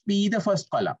must be the first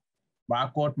column.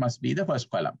 Barcode must be the first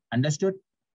column. Understood?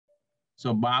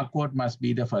 So barcode must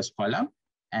be the first column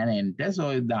and enter.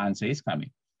 So the answer is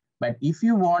coming. But if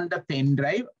you want the pen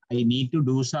drive, I need to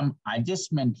do some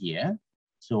adjustment here.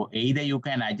 So either you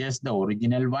can adjust the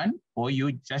original one or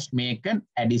you just make an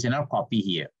additional copy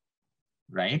here,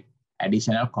 right?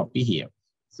 Additional copy here.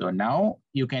 So now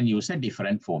you can use a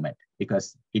different format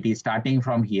because it is starting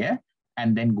from here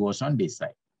and then goes on this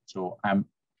side. So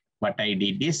what I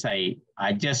did is I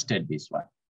adjusted this one.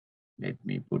 Let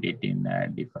me put it in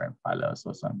different colors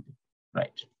or something,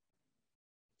 right?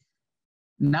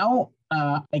 Now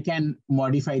I can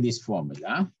modify this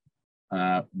formula.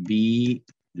 VLOOKUP.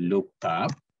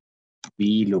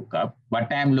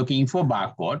 What I'm looking for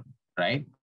barcode, right?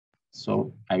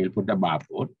 So I will put the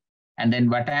barcode. And then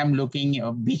what I'm looking,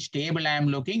 which table I'm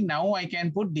looking, now I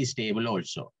can put this table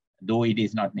also, though it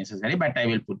is not necessary, but I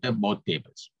will put the both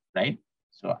tables, right?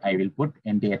 So I will put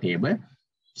entire table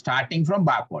starting from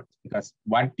barcode because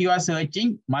what you are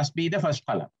searching must be the first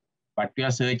column. What you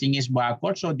are searching is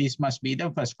barcode, so this must be the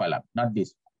first column, not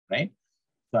this, right?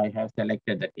 So I have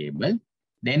selected the table.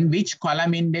 Then which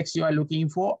column index you are looking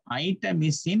for? Item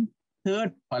is in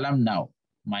third column now.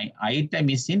 My item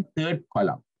is in third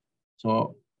column.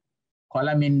 So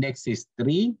column index is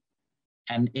 3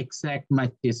 and exact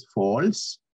match is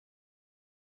false,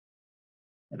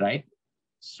 right?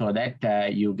 So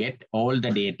that you get all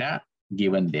the data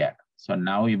given there. So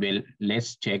now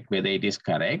let's check whether it is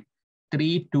correct.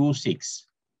 326.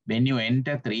 When you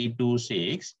enter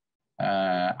 326,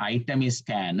 item is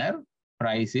scanner,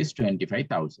 price is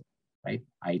 25,000, right?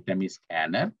 Item is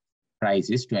scanner, price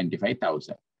is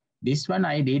 25,000. This one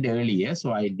I did earlier,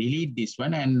 so I delete this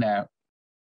one and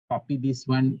copy this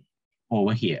one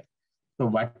over here. So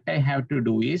what I have to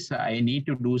do is I need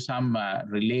to do some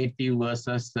relative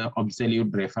versus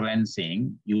absolute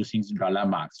referencing using dollar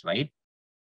marks, right?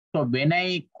 So when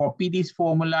I copy this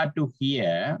formula to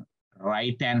here,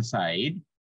 right-hand side,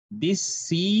 this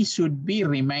C should be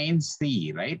remain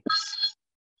C, right?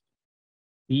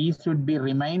 C should be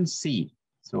remain C.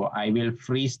 So I will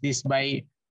freeze this by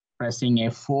pressing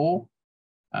F4,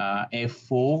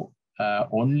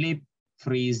 only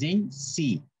freezing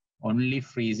C. Only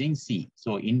freezing C.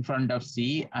 So in front of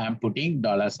C, I am putting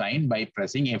 $sign by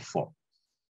pressing F4.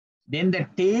 Then the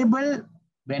table,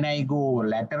 when I go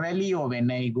laterally or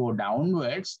when I go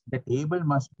downwards, the table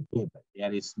must be table.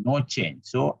 There is no change.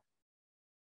 So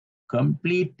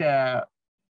complete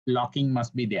locking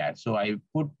must be there. So I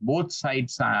put both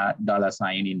sides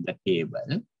 $sign in the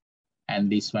table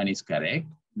and this one is correct.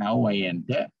 Now I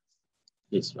enter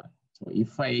this one. So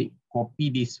if I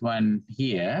copy this one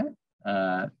here,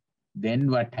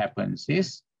 then what happens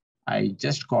is I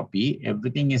just copy,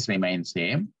 everything is remain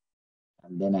same,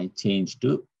 and then I change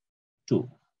to 2.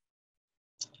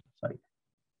 Sorry.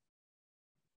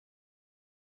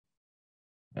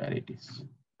 There it is.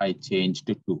 I change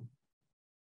to 2.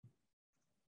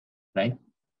 Right?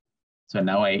 So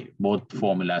now both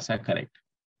formulas are correct.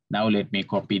 Now let me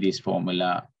copy this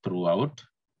formula throughout.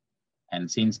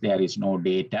 And since there is no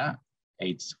data,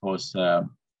 it's was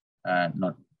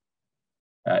not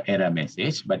error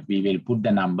message, but we will put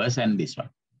the numbers and this one.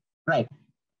 Right.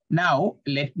 Now,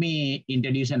 let me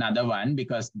introduce another one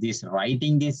because this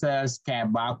writing this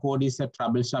barcode is a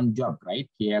troublesome job, right?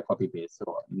 Here, copy paste.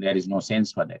 So there is no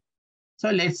sense for that. So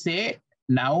let's say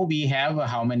now we have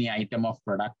how many item of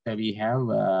product we have.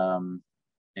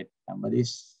 Let's number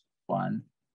this 1,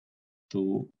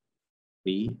 2,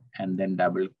 3, and then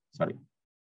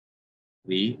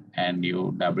 3, and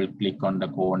you double click on the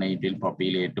corner, it will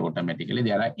populate automatically.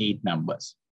 There are 8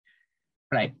 numbers,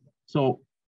 right? So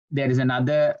there is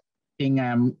another thing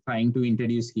I'm trying to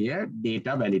introduce here,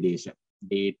 data validation.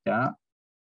 Data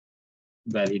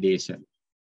validation.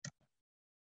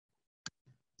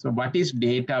 So what is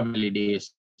data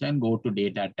validation? Go to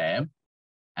data tab,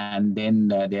 and then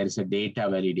there is a data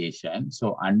validation.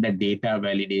 So under data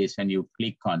validation, you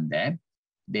click on that.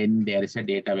 Then there is a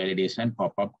data validation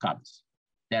pop-up comes.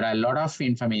 There are a lot of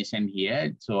information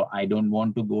here, so I don't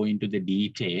want to go into the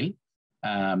detail.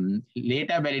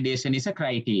 Data validation is a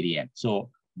criterion.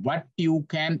 So what you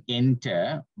can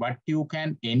enter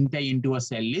into a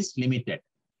cell is limited,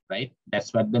 right?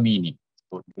 That's what the meaning.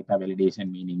 So data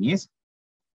validation meaning is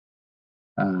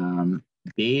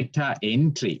data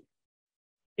entry.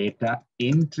 Data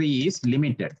entry is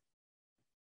limited.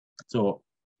 So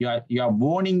you are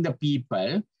warning the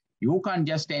people, you can't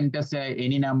just enter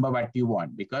any number what you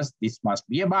want because this must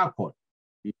be a barcode.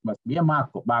 This must be a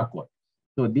barcode.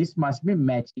 So this must be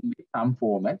matching with some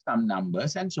format, some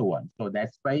numbers, and so on. So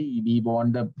that's why we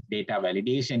want the data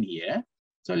validation here.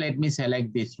 So let me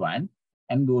select this one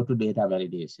and go to data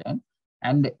validation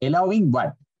and allowing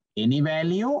what? Any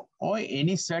value or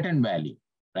any certain value,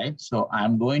 right? So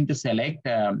I'm going to select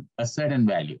a certain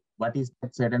value. What is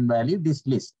that certain value? This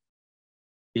list,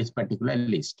 this particular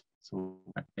list. So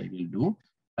what I will do,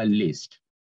 a list.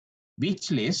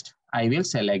 Which list? I will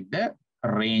select the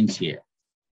range here.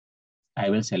 I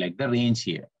will select the range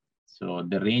here. So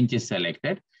the range is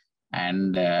selected,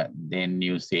 and then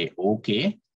you say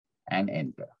OK and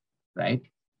enter, right?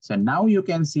 So now you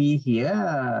can see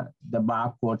here the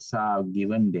barcodes are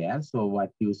given there. So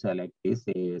what you select is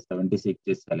 76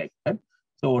 is selected.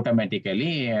 So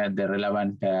automatically the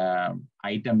relevant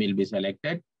item will be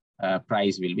selected,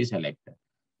 price will be selected.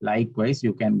 Likewise,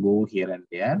 you can go here and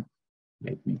there.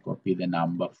 Let me copy the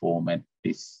number format,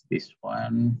 this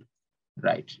one,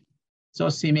 right? So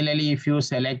similarly, if you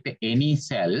select any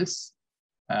cells,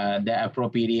 the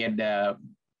appropriate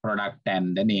product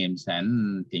and the names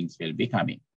and things will be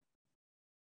coming,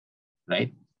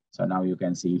 right? So now you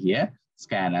can see here,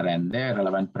 scanner and the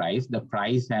relevant price. The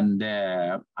price and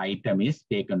the item is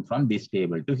taken from this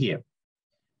table to here.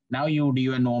 Now you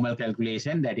do a normal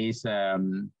calculation, that is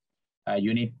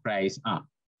unit price.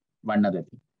 One other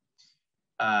thing.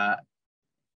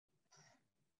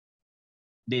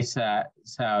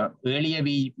 So earlier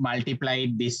we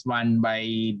multiplied this one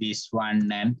by this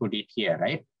one and put it here,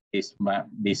 right? This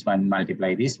one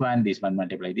multiply this one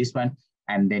multiply this one,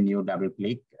 and then you double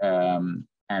click and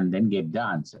then get the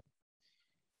answer.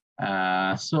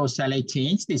 So shall I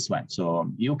change this one?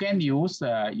 So you can use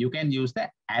the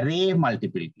array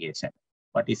multiplication.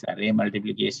 What is array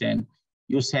multiplication?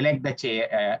 You select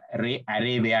the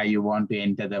array where you want to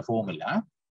enter the formula,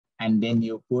 and then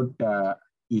you put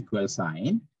equal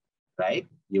sign, right?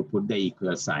 You put the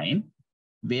equal sign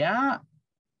where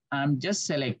I'm just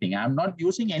selecting. I'm not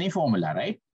using any formula,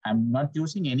 right? I'm not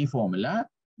using any formula.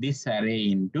 This array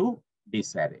into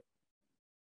this array.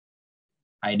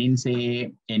 I didn't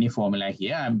say any formula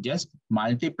here. I'm just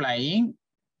multiplying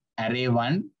array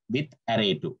 1 with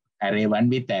array 2. Array 1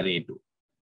 with array 2.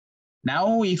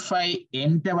 Now, if I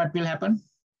enter, what will happen?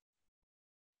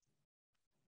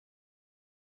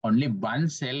 Only one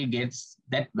cell gets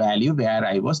that value where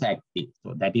I was active.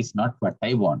 So that is not what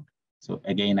I want. So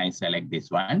again, I select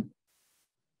this one.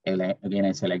 Again,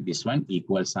 I select this one,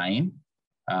 equal sign,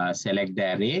 select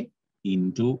the array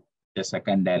into the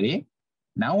second array.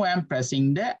 Now I'm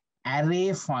pressing the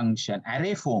array function,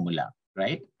 array formula,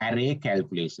 right? Array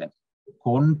calculation.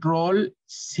 Control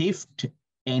Shift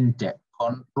Enter.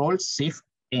 Control Shift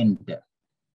Enter.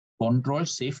 Control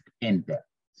Shift Enter.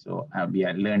 So we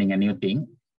are learning a new thing.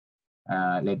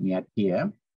 Let me add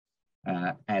here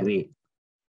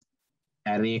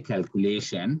array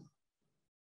calculation.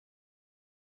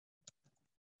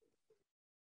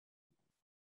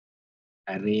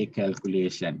 Array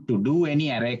calculation. To do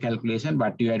any array calculation,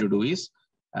 what you have to do is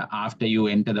after you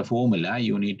enter the formula,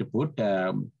 you need to put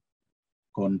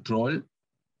Control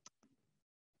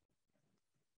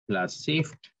plus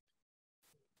Shift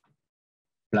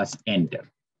plus Enter.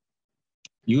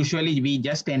 Usually we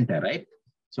just enter, right?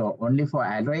 So only for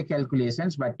array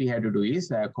calculations, what we have to do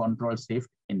is Control Shift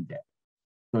Enter.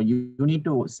 So you need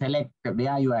to select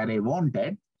where your array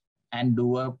wanted and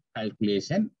do a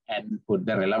calculation and put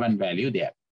the relevant value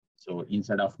there. So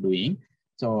instead of doing,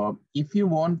 so if you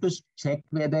want to check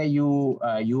whether you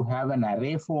have an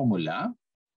array formula,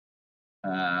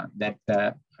 that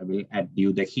I will add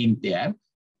you the hint there.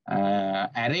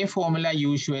 Array formula,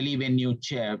 usually when you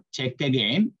check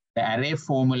again, the array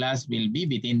formulas will be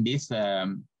within this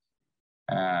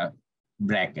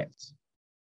brackets,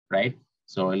 right?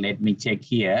 So let me check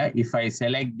here. If I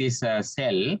select this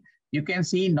cell, you can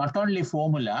see not only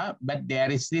formula, but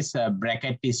there is this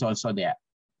bracket is also there.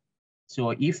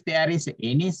 So if there is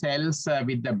any cells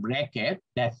with the bracket,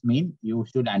 that means you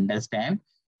should understand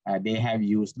they have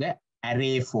used the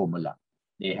array formula.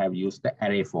 They have used the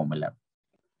array formula.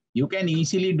 You can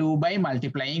easily do by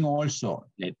multiplying also.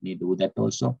 Let me do that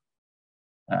also.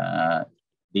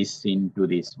 This into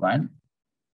this one.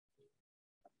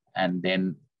 And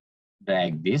then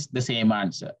drag this, the same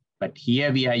answer. But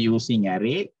here we are using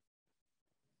array.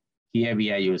 Here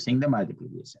we are using the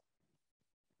multiplication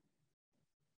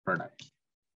product.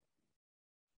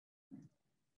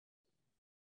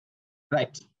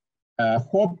 Right.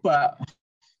 Hope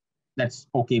that's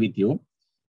okay with you.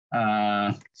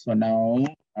 So now,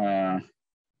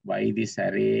 why this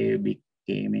array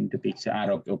came into picture?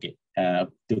 Okay.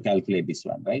 To calculate this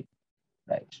one, right?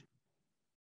 Right.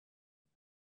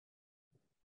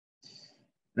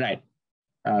 Right.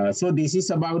 So this is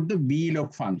about the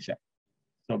VLOOK function.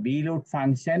 So VLOOK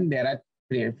function, there are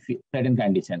certain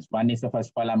conditions. One is the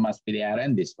first column must be there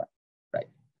and this one, right?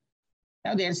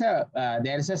 Now there's a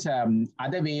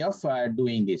other way of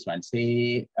doing this one.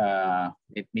 Say,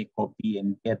 let me copy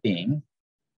entire thing.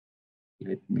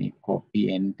 Let me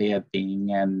copy entire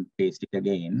thing and paste it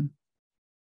again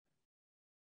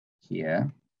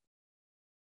here,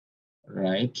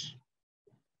 right?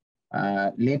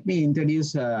 Let me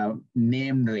introduce a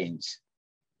name range.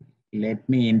 Let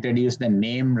me introduce the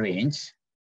name range.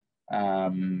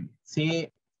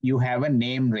 Say you have a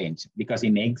name range, because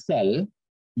in Excel,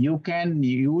 you can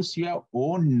use your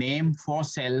own name for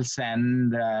cells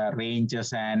and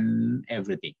ranges and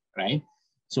everything, right?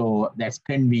 So that's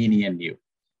convenient you.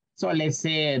 So let's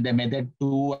say the method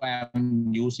 2,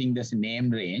 I'm using this name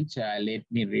range. Let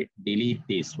me delete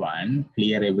this one,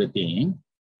 clear everything.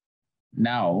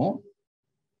 Now,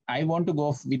 I want to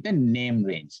go with the name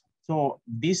range. So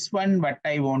this one, what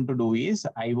I want to do is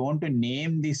I want to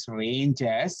name this range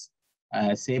as,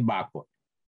 say, barcode,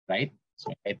 right?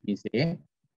 So let me say,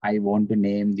 I want to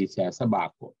name this as a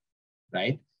barcode,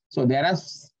 right? So there are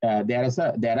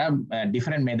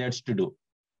different methods to do.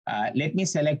 Let me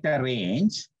select a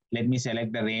range. Let me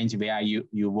select the range where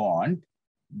you want.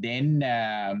 Then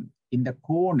in the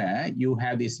corner, you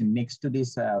have this next to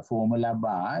this formula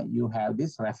bar, you have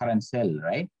this reference cell,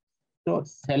 right? So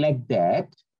select that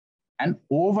and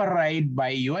override by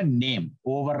your name,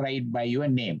 So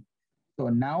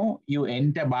now you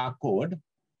enter barcode,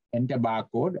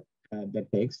 the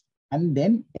text, and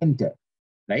then enter,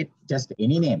 right? Just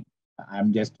any name.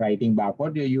 I'm just writing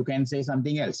barcode. You can say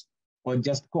something else or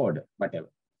just code, whatever.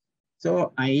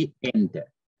 So I enter.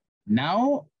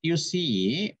 Now you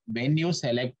see when you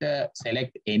select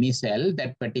any cell,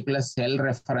 that particular cell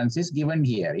reference is given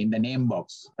here in the name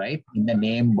box, right? In the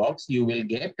name box, you will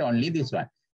get only this one.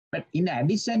 But in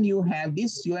addition, you have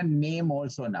this your name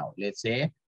also now. Let's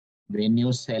say when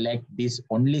you select this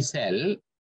only cell,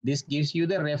 this gives you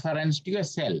the reference to your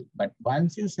cell. But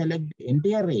once you select the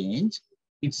entire range,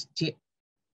 it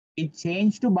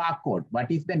changed to barcode. What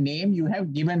is the name you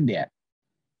have given there?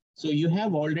 So you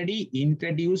have already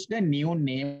introduced a new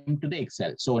name to the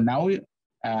Excel. So now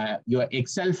your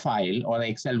Excel file or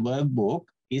Excel workbook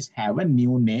have a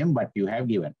new name what you have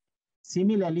given.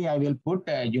 Similarly, I will put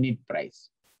unit price,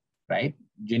 right?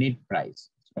 Unit price.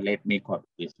 So let me copy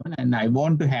this one, and I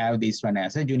want to have this one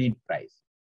as a unit price.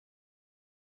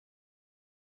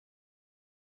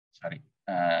 Sorry,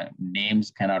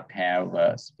 names cannot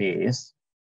have space.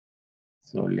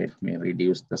 So let me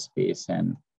reduce the space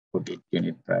and put it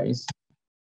unit price.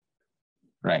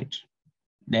 Right.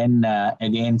 Then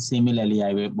again, similarly,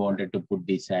 I wanted to put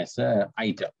this as an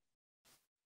item.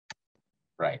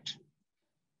 Right.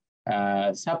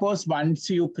 Suppose once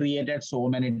you created so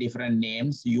many different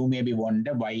names, you may be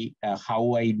wonder why,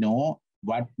 how I know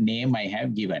what name I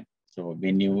have given. So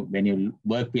when you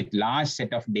work with large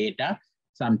set of data,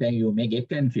 sometimes you may get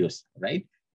confused, right?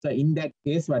 So in that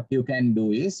case, what you can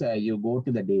do is you go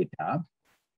to the data,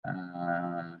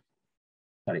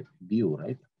 view,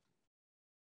 right?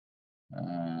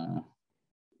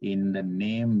 In the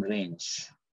name range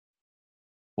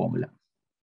formula.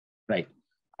 right?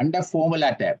 Under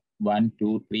Formula tab, 1,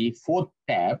 2, 3, 4th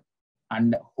tab,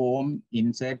 under Home,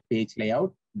 Insert, Page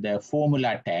Layout, the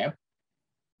Formula tab,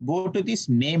 go to this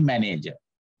Name Manager.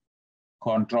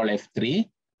 Control F3,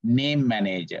 Name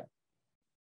Manager.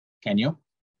 Can you?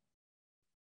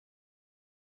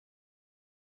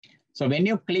 So when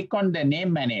you click on the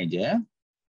Name Manager,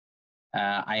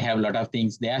 I have a lot of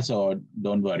things there, so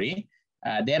don't worry.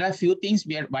 There are a few things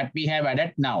what we have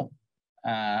added now.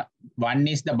 One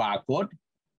is the barcode.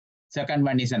 Second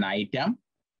one is an item.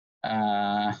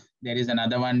 There is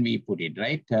another one we put it,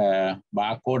 right?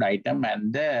 Barcode, item,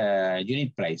 and the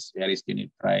unit price. Where is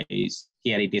unit price?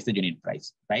 Here it is the unit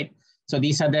price, right? So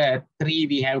these are the three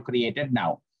we have created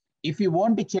now. If you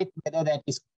want to check whether that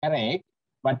is correct,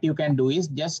 what you can do is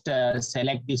just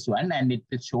select this one and it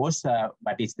shows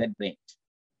what is that range,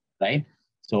 right?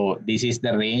 So this is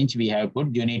the range we have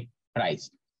put unit price.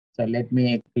 So let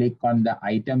me click on the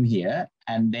item here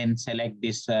and then select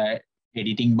this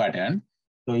editing button.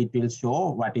 So it will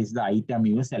show what is the item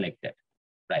you selected,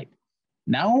 right?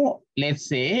 Now, let's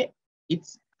say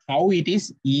it's how it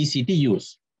is easy to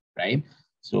use, right?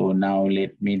 So now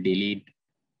let me delete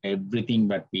everything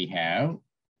that we have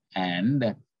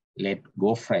and let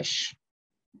go fresh,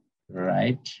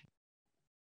 right?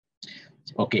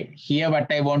 Okay, here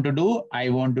what I want to do a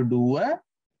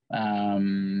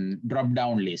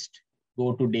drop-down list.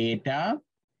 Go to data,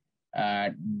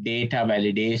 data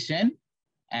validation,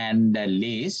 and the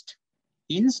list.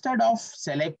 Instead of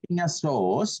selecting a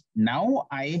source, now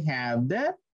I have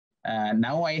the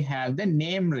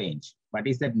name range. What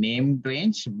is that name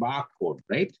range? Barcode,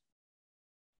 right?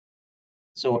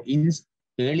 So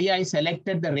earlier I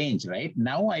selected the range, right?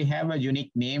 Now I have a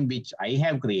unique name which I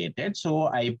have created. So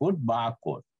I put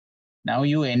barcode. Now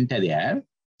you enter there.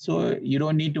 So you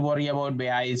don't need to worry about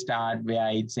where I start,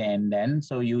 where it's end. And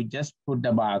so you just put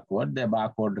the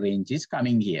barcode range is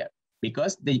coming here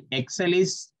because the Excel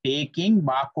is taking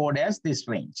barcode as this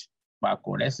range,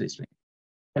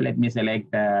 So let me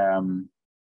select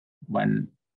one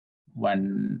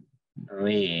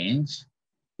range.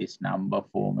 This number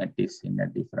format is in a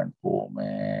different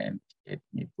format. Let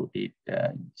me put it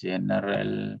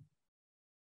general.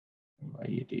 Why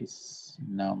it is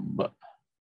number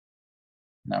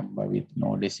with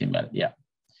no decimal. Yeah.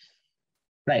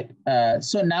 Right.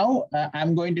 So now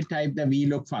I'm going to type the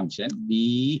VLOOK function.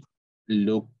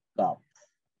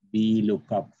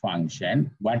 VLOOKUP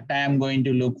function. What I am going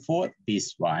to look for?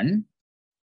 This one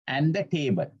and the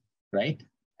table, right?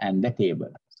 And the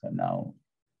table. So now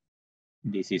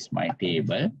this is my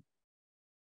table.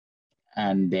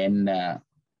 And then,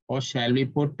 or shall we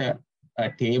put a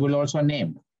table also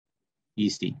name?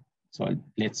 Easy. So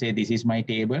let's say this is my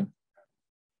table.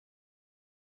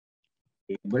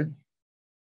 Table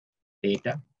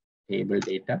data.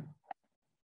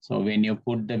 So when you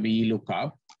put the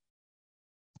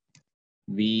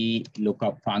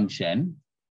VLOOKUP function,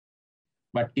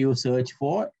 what you search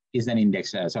for is an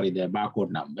index, the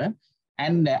barcode number.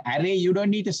 And the array, you don't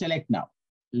need to select now.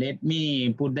 Let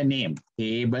me put the name,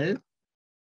 table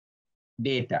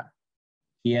data.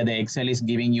 Here the Excel is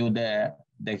giving you the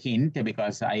hint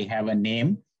because I have a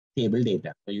name, table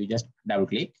data. So you just double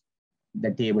click,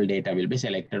 the table data will be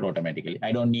selected automatically.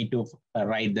 I don't need to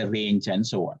write the range and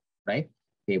so on, right?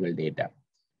 Table data.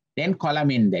 Then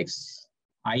column index.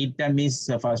 Item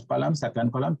is first column,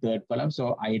 second column, third column.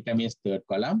 So item is third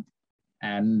column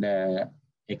and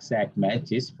exact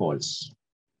match is false.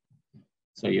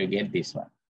 So you get this one.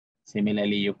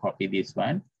 Similarly, you copy this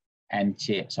one and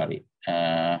change, sorry,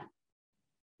 I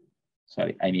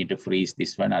need to freeze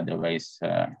this one. Otherwise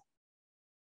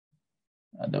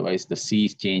the C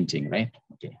is changing, right?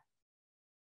 Okay.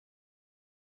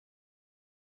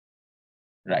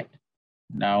 Right.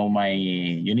 Now my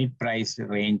unit price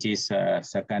range is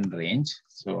second range.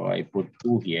 So I put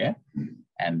 2 here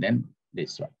and then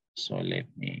this one. So let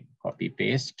me copy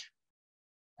paste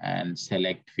and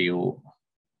select few.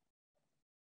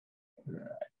 Right.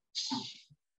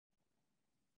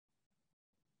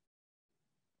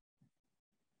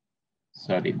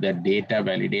 Sorry, the data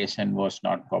validation was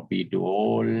not copied to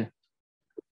all. Data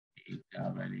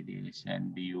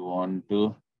validation, do you want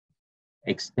to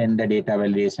extend the data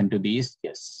validation to these?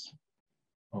 Yes.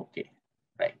 Okay,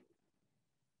 right.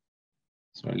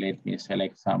 So let me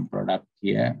select some product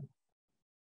here.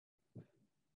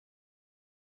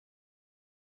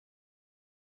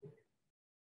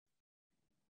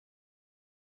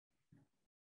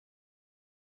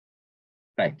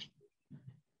 Right.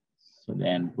 So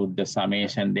then put the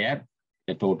summation there.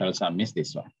 The total sum is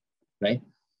this one, right?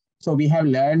 So we have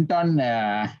learned on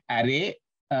array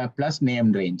plus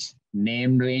named range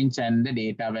and the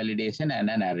data validation and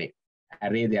an array.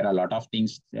 array, there are a lot of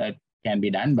things that can be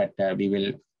done, but we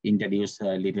will introduce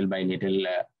little by little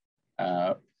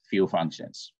few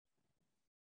functions.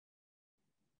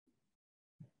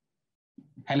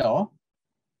 Hello?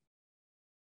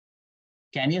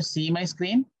 Can you see my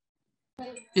screen?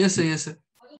 Yes, sir. Yes, sir.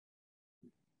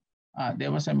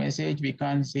 There was a message, we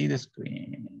can't see the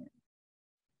screen.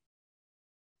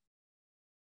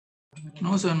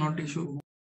 No, sir, not issue.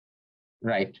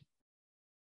 Right.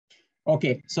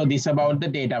 Okay, so this about the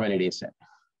data validation.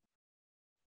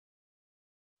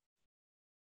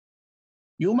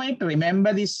 You might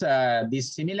remember this,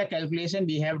 this similar calculation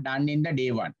we have done in the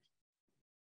day one,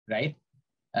 right?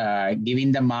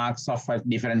 Giving the marks of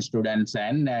different students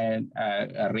and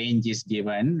a range is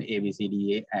given, A, B, C, D,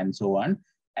 E, and so on.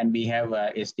 And we have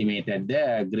estimated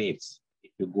the grades.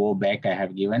 If you go back, I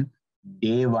have given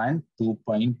day 1,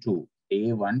 2.2,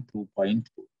 day 1, 2.2,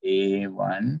 day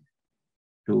 1,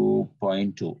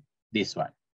 2.2, this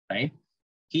one, right?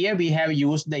 Here we have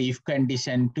used the if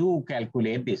condition to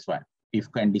calculate this one,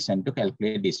 if condition to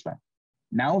calculate this one.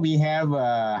 Now we have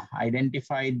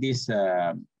identified this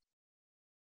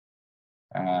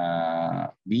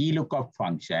VLOOKUP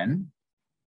function,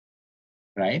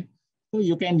 right? So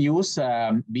you can use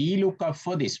VLOOKUP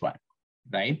for this one,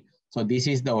 right? So this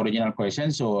is the original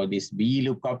question. So this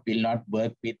VLOOKUP will not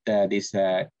work with this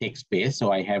text space.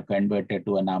 So I have converted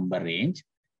to a number range.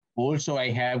 Also, I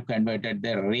have converted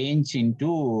the range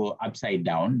into upside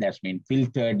down. That's mean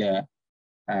filtered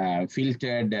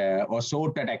or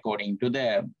sorted according to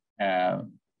the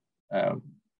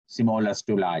smallest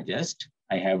to largest.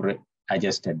 I have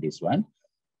adjusted this one.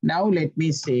 Now let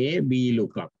me say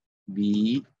VLOOKUP.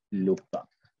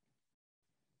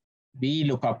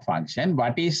 VLOOKUP function.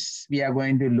 What is we are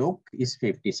going to look is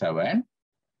 57.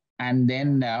 And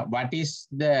then what is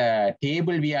the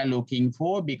table we are looking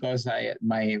for? Because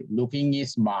my looking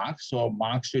is marks. So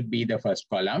marks should be the first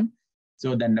column.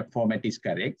 So then the format is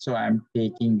correct. So I'm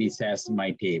taking this as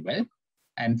my table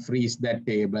and freeze that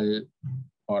table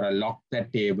or lock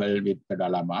that table with the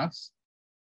dollar marks.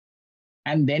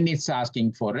 And then it's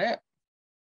asking for a,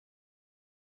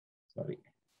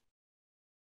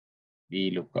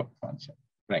 VLOOKUP function,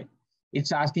 right?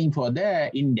 It's asking for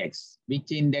the index.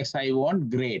 Which index I want?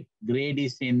 Grade. Grade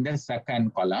is in the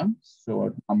second column.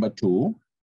 So number 2.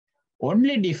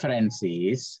 Only difference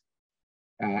is,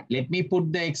 let me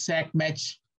put the exact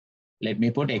match. Let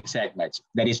me put exact match.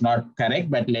 That is not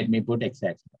correct, but let me put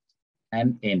exact match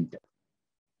and enter.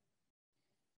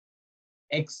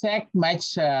 Exact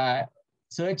match,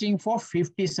 searching for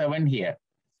 57 here.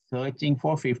 Searching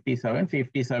for 57.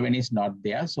 57 is not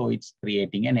there, so it's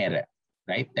creating an error.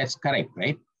 Right? That's correct,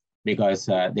 right? Because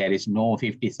there is no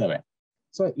 57.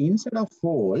 So instead of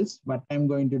false, what I'm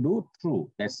going to do,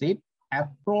 true. That's it.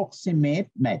 Approximate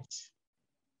match.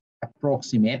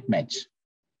 Approximate match.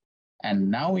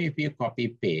 And now if you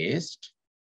copy paste,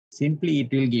 simply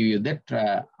it will give you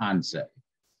the answer.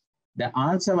 The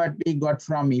answer what we got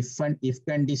from if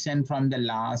condition from the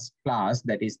last class,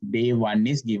 that is day 1,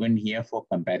 is given here for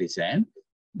comparison.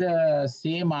 The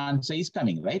same answer is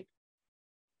coming, right?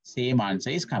 Same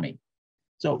answer is coming.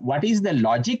 So what is the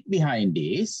logic behind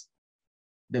this?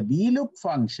 The VLOOK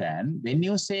function, when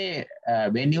you say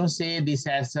this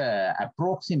as a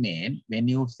approximate, when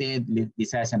you say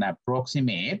this as an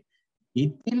approximate,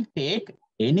 it will take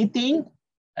anything,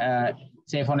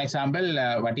 say for example,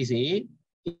 what is A?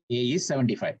 A is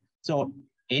 75. So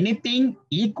anything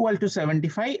equal to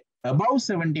 75, above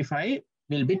 75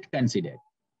 will be considered.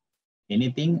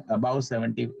 Anything above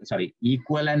 70, sorry,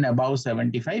 equal and above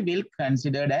 75 will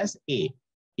considered as A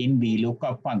in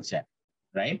VLOOKUP function,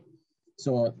 right?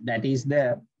 So that is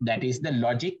the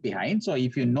logic behind. So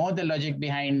if you know the logic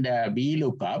behind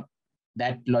VLOOKUP,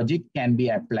 that logic can be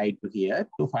applied to here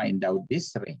to find out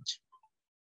this range.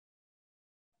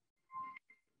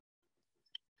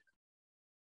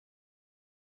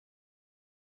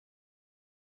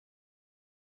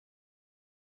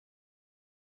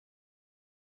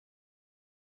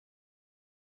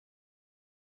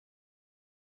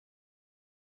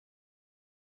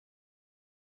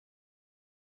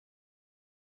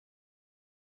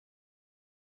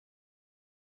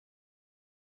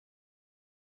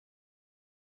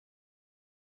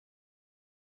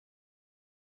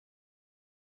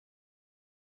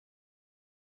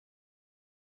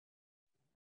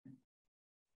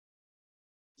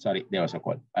 Sorry, there was a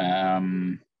call.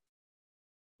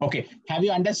 Okay, have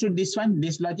you understood this one,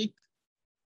 this logic?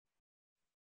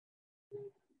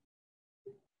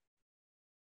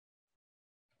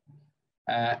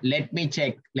 Let me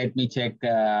check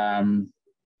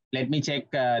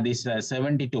this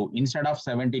 72. Instead of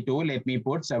 72, let me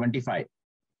put 75.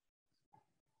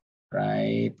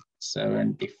 right?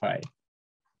 75.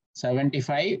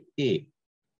 75A.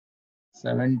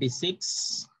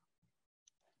 76A.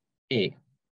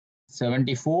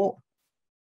 74B.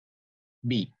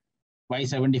 Why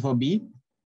 74B?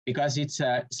 Because it's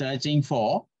searching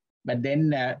for, but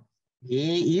then A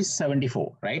is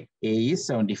 74, right? A is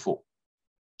 74.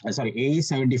 Sorry, A is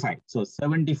 75. So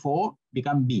 74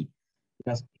 become B,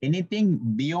 because anything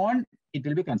beyond, it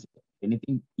will be considered.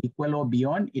 Anything equal or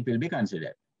beyond, it will be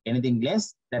considered. Anything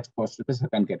less, that's goes to the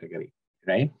second category,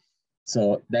 right?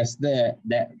 So that's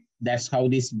how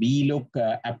this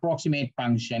VLOOK approximate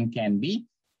function can be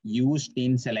used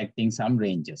in selecting some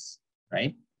ranges,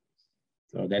 right?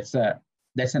 So that's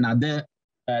another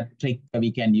trick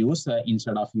we can use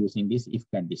instead of using these if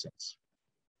conditions.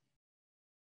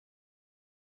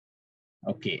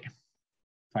 Okay,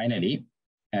 finally,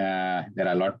 there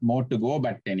are a lot more to go,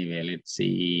 but anyway, let's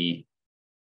see.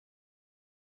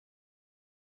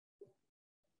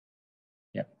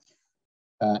 Yeah,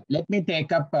 let me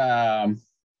take up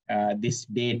this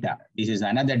data. This is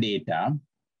another data.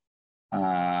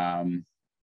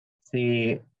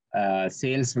 Say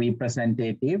sales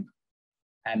representative.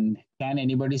 And can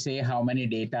anybody say how many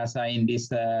data are in this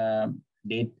how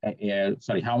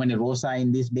many rows are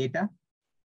in this data?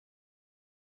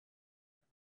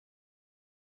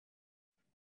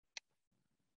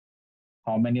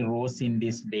 How many rows in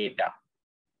this data?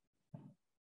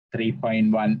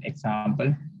 3.1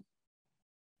 example.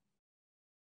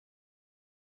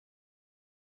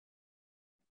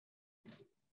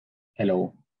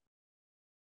 Hello.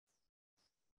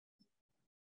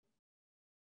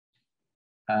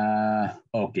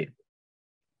 Okay,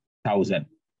 1,000.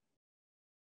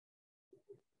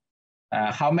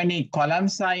 How many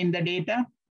columns are in the data?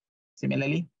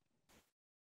 Similarly.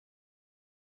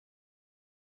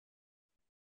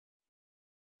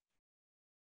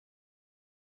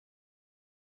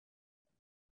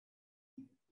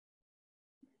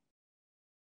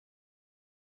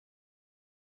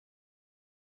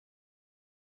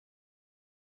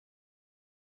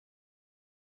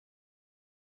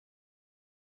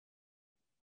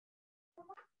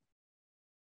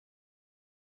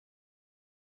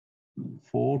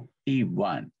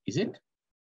 $41, is it?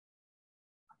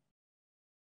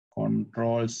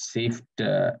 Control Shift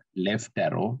left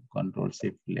arrow, Control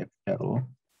Shift left arrow.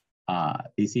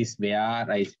 This is where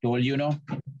I told you, no?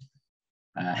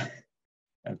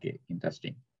 Okay,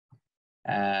 interesting.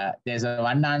 There's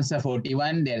one answer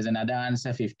 41, there's another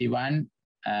answer 51.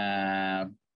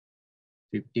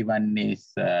 51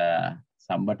 is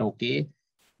somewhat okay.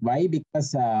 Why?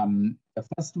 Because the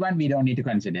first one we don't need to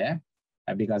consider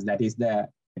because that is the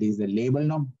label,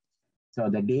 no? So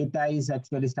the data is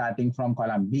actually starting from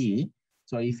column B.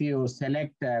 So if you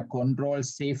select Control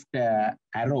Shift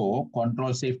arrow,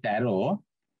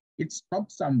 it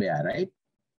stops somewhere, right?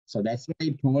 So that's why I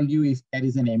told you if there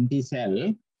is an empty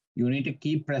cell, you need to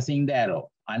keep pressing the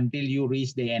arrow until you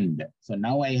reach the end. So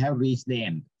now I have reached the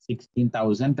end,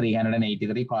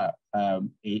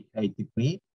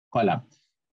 16,383 column.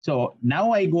 So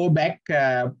now I go back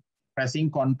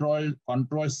pressing Control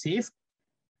Shift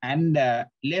and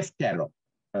left arrow,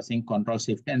 pressing Control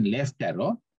Shift and left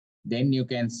arrow. Then you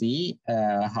can see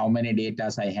how many data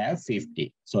I have,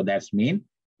 50. So that's mean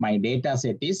my data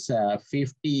set is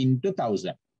 50 into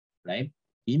 1,000, right?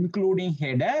 Including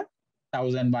header,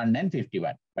 1,001 and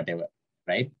 51, whatever,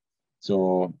 right?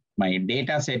 So my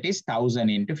data set is 1,000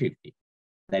 into 50.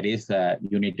 That is,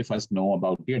 you need to first know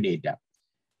about your data.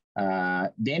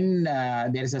 Then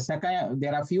there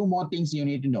are a few more things you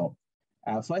need to know.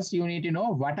 First, you need to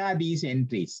know what are these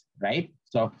entries, right?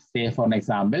 So say, for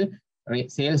example,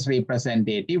 sales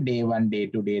representative, day 1, day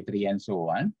 2, day 3, and so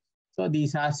on. So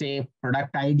these are, say,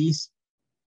 product IDs.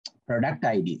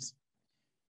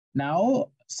 Now,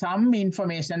 some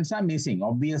informations are missing,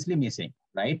 obviously missing,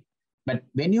 right? But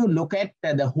when you look at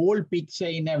the whole picture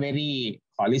in a very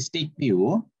holistic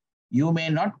view, you may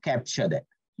not capture that.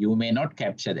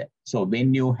 So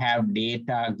when you have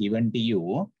data given to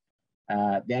you,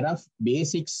 there are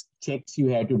basic checks you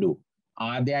have to do.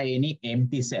 Are there any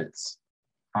empty cells?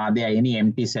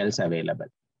 Available?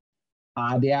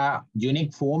 Are there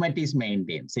unique format is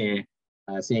maintained? Say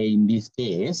in this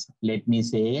case, let me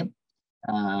say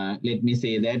that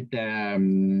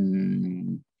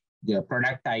the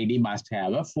product ID must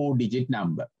have a 4-digit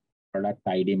number.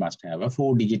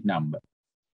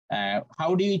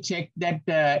 How do you check that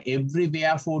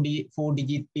everywhere 4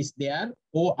 digit is there,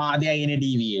 or are there any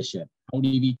deviation? How do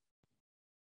we?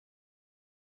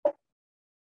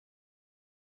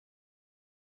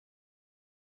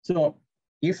 So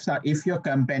if your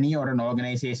company or an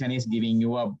organization is giving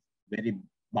you a very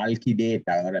bulky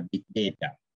data or a big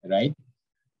data, right?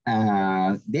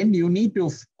 Then you need to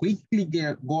quickly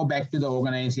go back to the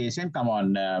organization. Come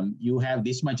on, you have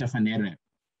this much of an error.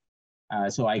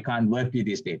 So I can't work with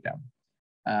this data.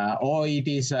 Or it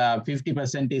is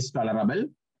 50% is tolerable.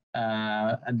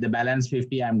 The balance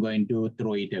 50, I'm going to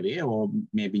throw it away or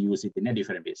maybe use it in a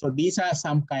different way. So these are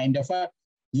some kind of a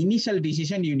initial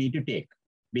decision you need to take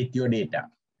with your data,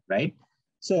 right?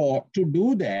 So to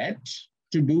do that,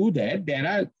 there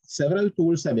are several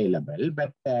tools available,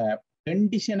 but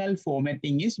conditional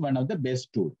formatting is one of the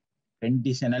best tools.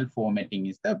 Conditional formatting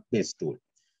is the best tool.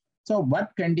 So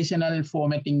what conditional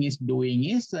formatting is doing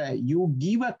is you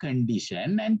give a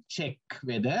condition and check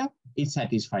whether it's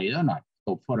satisfied or not.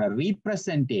 So for a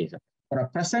representation, for a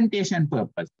presentation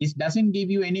purpose, it doesn't give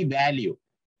you any value,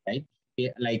 right?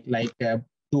 Like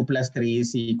 2 plus 3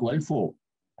 is equal 4.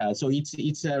 So it's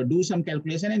do some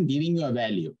calculation and giving you a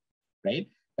value, right?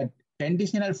 But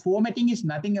conditional formatting is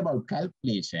nothing about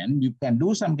calculation. You can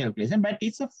do some calculation, but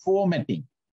it's a formatting.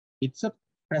 It's a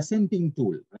presenting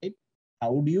tool, right?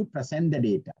 How do you present the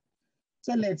data?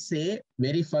 So let's say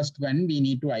very first one, we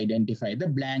need to identify the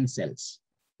blank cells.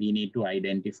 We need to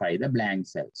identify the blank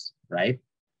cells, right?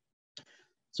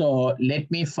 So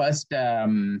let me first,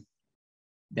 there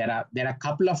are a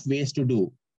couple of ways to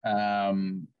do.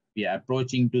 We are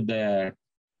approaching to the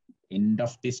end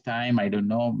of this time. I don't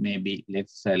know, maybe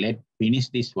let's finish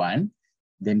this one,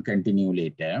 then continue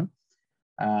later.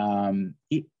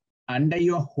 Under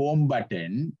your home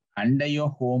button,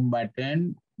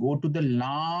 go to the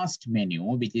last menu,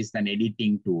 which is an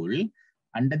editing tool.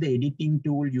 Under the editing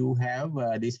tool, you have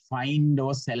this find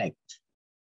or select,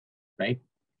 right?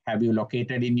 Have you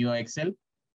located in your Excel?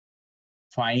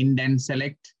 Find and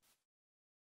select.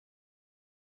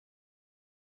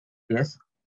 Yes.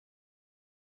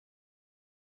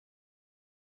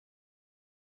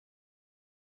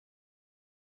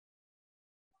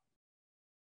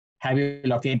 Have you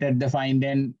located the find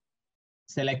and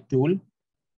select tool?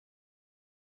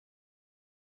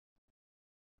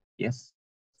 Yes.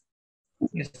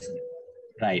 Yes.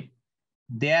 Right.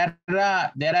 There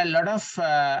are a lot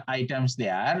of items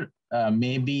there.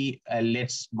 Maybe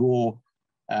let's go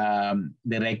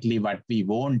directly what we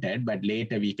wanted, but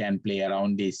later we can play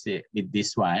around this with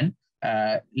this one.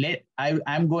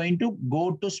 I'm going to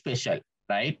go to special,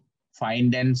 right?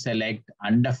 Find and select.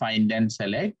 Under find and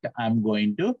select, I'm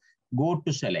going to go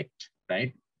to select,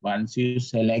 right? Once you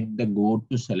select the go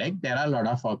to select, there are a lot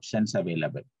of options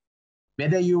available.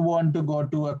 Whether you want to go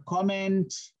to a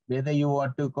comment, whether you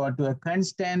want to go to a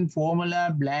constant,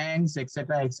 formula, blanks,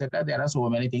 etc., there are so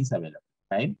many things available,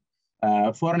 right?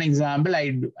 For an example,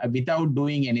 without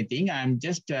doing anything, I'm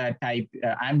just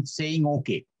I'm saying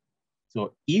okay.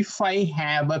 So if I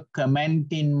have a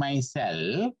comment in my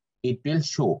cell, it will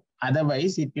show.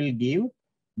 Otherwise, it will give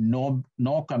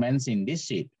no comments in this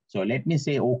sheet. So let me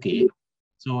say okay.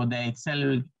 So the Excel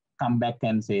will come back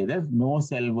and say that no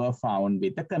cell were found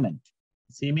with a comment.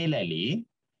 Similarly,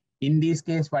 in this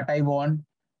case, what I want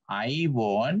a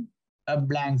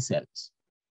blank cells,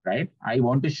 right? I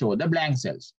want to show the blank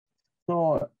cells.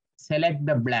 So select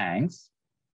the blanks,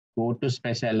 go to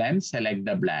special and select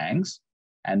the blanks,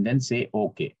 and then say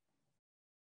okay.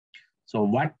 So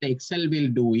what Excel will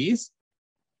do is,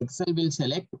 Excel will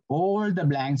select all the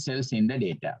blank cells in the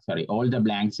data, all the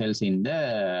blank cells in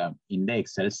the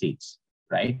Excel sheets,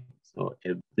 right? So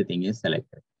everything is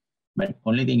selected. But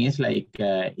only thing is like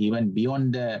even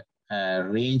beyond the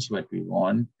range what we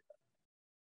want.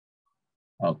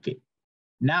 Okay.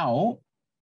 Now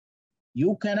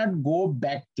you cannot go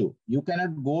back to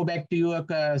your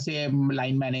say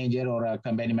line manager or a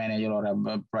company manager or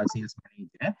a sales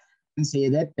manager and say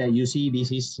that you see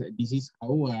this is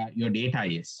how your data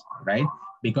is, right?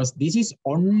 Because this is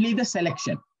only the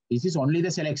selection.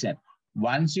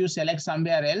 Once you select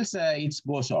somewhere else, it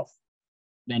goes off,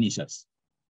 vanishes.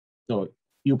 So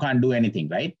you can't do anything,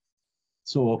 right?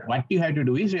 So what you have to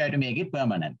do is you have to make it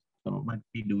permanent. So what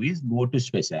we do is go to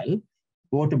special,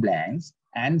 go to blanks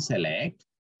and select,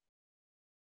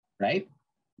 right?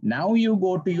 Now you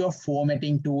go to your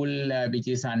formatting tool, which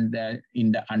is under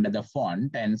the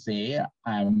font and say,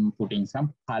 I'm putting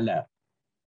some color.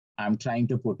 I'm trying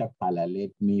to put a color.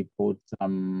 Let me put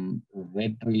some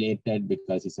red related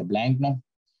because it's a blank now.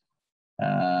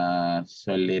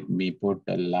 So let me put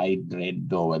a light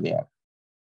red over there.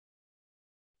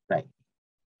 Right.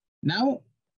 Now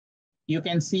you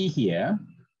can see here,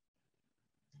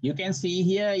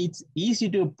 it's easy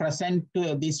to present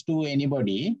this to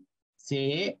anybody.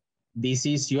 Say, this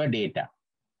is your data.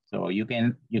 So you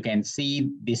can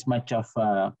see this much of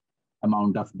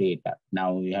amount of data.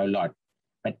 Now you have a lot.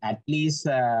 But at least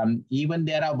even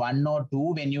there are one or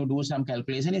two, when you do some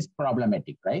calculation, is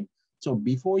problematic, right? So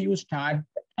before you start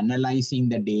analyzing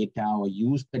the data or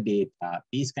use the data,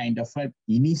 this kind of an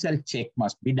initial check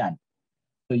must be done.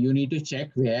 So you need to check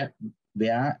where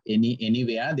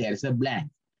anywhere there is a blank.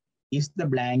 If the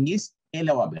blank is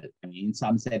allowable, I mean, in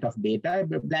some set of data,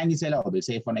 the blank is allowable.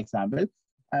 Say, for example,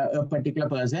 a particular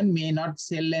person may not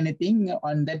sell anything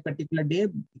on that particular day.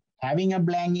 Having a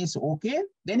blank is okay,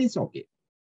 then it's okay.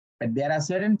 But there are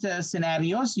certain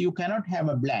scenarios you cannot have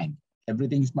a blank.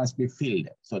 Everything must be filled.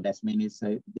 So that means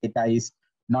data is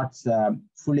not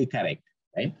fully correct,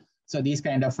 right? So this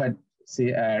kind of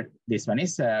this one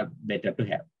is better to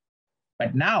have.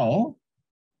 But now,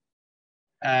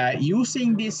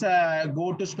 using this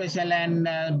go to special and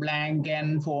blank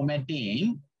and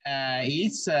formatting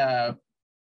is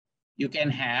you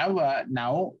can have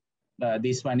now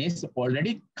this one is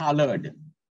already colored.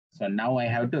 So now I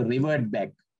have to revert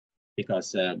back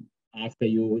because after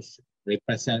you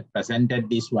presented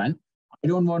this one, I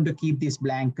don't want to keep this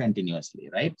blank continuously,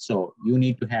 right? So you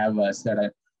need to have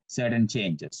certain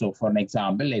changes. So for an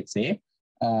example, let's say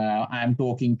I'm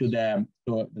talking to the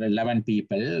relevant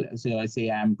people. So I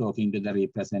say I'm talking to the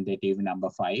representative number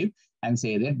 5 and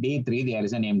say that day 3 there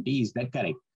is an empty. Is that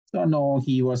correct? So no,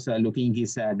 he was looking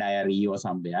his diary or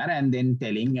somewhere and then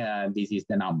telling this is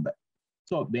the number.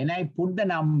 So when I put the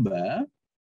number,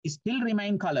 it still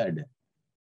remain colored.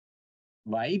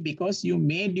 Why? Because you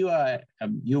made your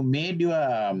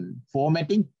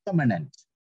formatting permanent.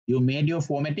 You made your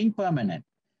formatting permanent.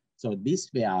 So this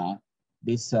where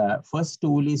this first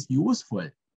tool is useful.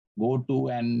 Go to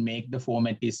and make the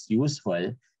format is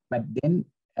useful, but then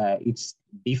it's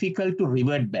difficult to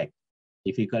revert back.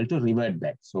 Difficult to revert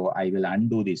back. So I will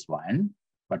undo this one.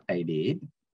 What I did.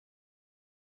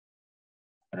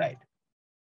 Right.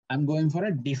 I'm going for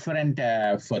a different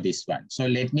for this one. So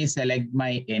let me select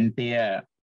my entire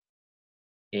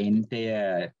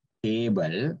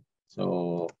table.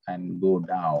 So and go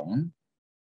down.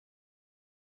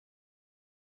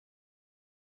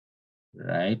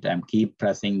 Right, I'm keep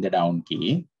pressing the down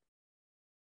key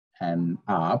and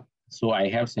up. So I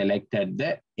have selected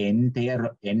the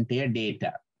entire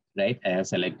data. Right, I have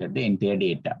selected the entire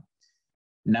data.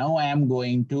 Now I am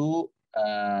going to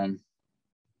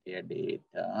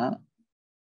data,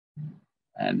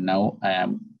 and now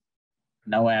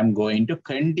I am going to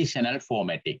conditional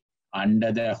formatting.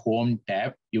 Under the home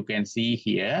tab, you can see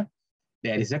here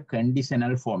there is a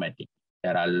conditional formatting.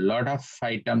 There are a lot of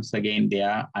items again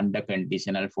there under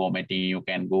conditional formatting. You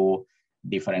can go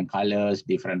different colors,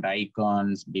 different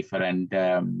icons, different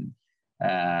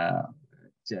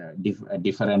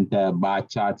different bar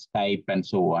charts type and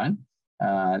so on.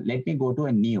 Let me go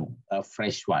to a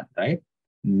fresh one, right?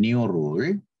 New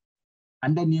rule.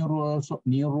 Under new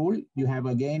rule, you have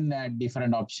again a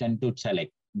different option to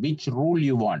select which rule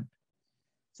you want.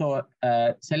 So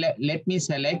let me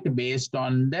select based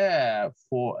on the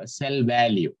cell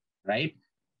value, right?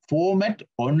 Format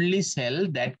only cell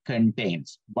that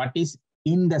contains what is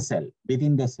in the cell,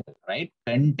 within the cell, right?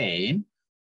 Contain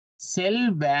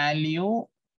cell value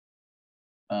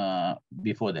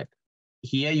before that.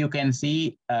 Here you can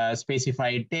see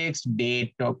specified text,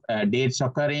 dates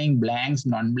occurring, blanks,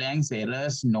 non-blanks,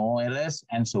 errors, no errors,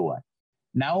 and so on.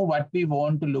 Now what we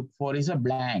want to look for is a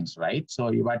blanks, right?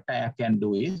 So what I can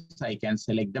do is I can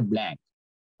select the blank.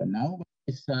 So now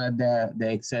the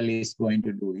Excel is going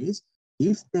to do is,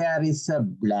 if there is a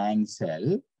blank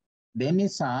cell, then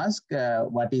it's ask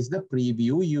what is the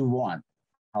preview you want,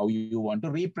 how you want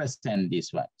to represent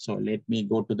this one. So let me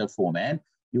go to the format.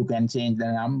 You can change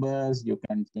the numbers, you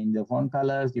can change the font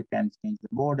colors, you can change the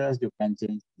borders, you can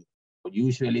change.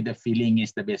 Usually the filling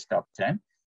is the best option.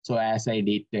 So as I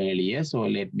did earlier, so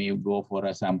let me go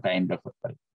for some kind of,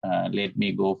 let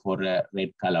me go for a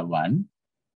red color one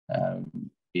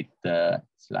with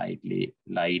slightly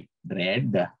light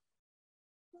red.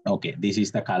 Okay, this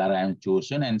is the color I am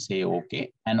chosen and say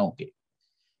okay and okay.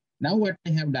 Now what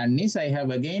I have done is I have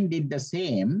again did the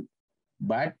same,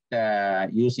 but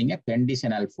using a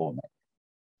conditional format.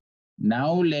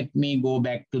 Now let me go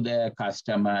back to the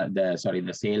customer, the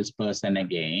salesperson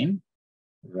again,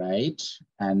 right?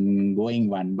 And going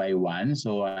one by one.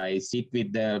 So I sit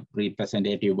with the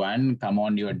representative one, come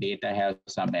on, your data has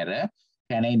some error.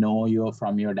 Can I know you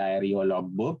from your diary or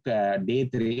logbook? Day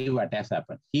 3, what has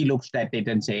happened? He looks at it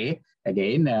and say,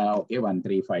 again, okay,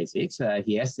 1356,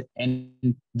 he has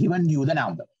given you the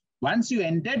number. Once you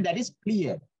enter, that is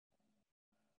clear.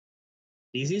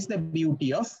 This is the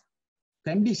beauty of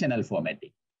conditional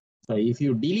formatting. So if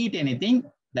you delete anything,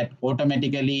 that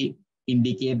automatically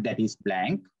indicate that is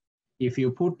blank. if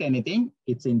you put anything,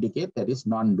 it's indicate that is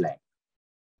non-blank.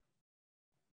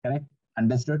 Correct?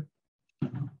 Understood?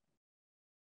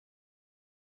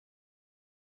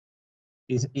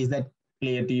 Is that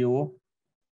clear to you?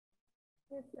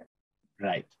 Yes, sir.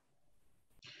 Right.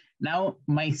 Now,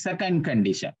 my second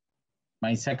condition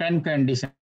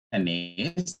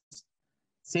is,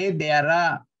 say there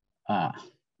are,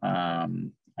 I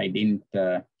didn't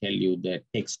tell you the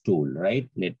text tool, right?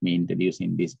 Let me introduce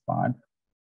in this part.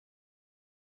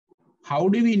 How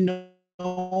do we know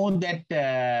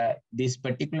that this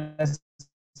particular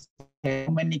how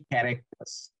many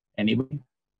characters? Anybody?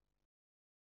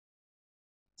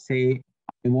 Say,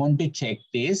 I want to check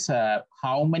this,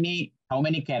 how many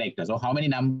characters or how many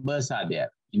numbers are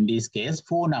there? In this case,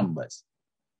 4 numbers,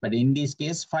 but in this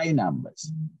case, 5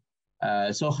 numbers.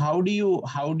 So how do you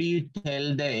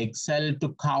tell the Excel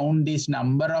to count this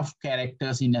number of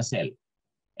characters in a cell?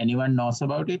 Anyone knows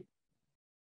about it?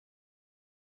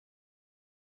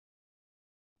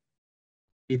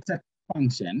 It's a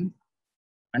function.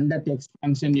 Under text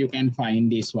function, you can find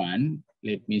this one.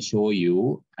 Let me show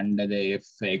you. Under the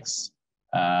fx,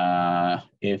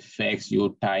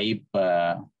 you type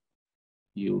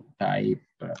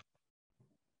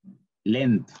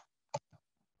length.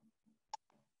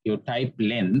 You type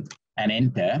length and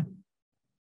enter.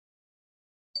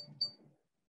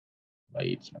 Why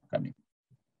it's not coming?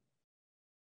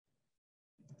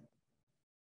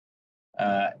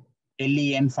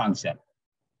 LEN function,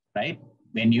 right?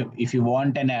 When if you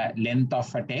want a length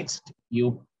of a text,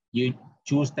 you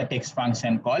choose the text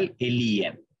function called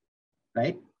LEN,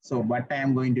 right? So what I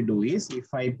am going to do is,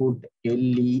 if I put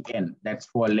LEN, that's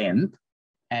for length,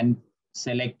 and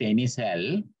select any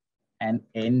cell and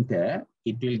enter,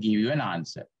 it will give you an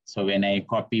answer. So when I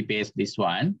copy paste this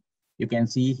one, you can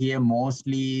see here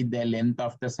mostly the length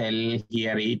of the cell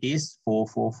here it is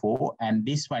 444, and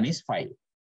this one is 5.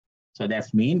 So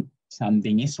that means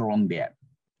something is wrong there,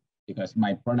 because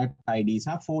my product IDs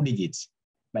are 4 digits,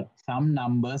 but some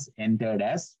numbers entered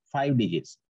as 5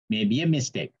 digits. Maybe a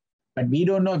mistake, but we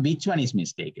don't know which one is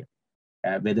mistaken.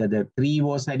 Whether the 3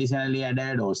 was additionally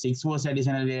added, or 6 was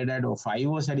additionally added, or 5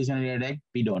 was additionally added,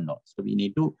 we don't know. So we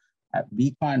need to,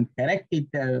 we can't correct it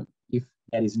if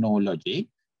there is no logic.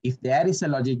 If there is a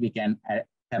logic, we can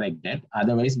correct that.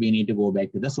 Otherwise, we need to go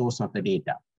back to the source of the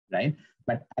data, right?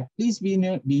 But at least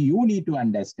you need to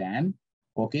understand,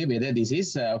 okay, whether this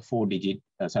is 4 digit,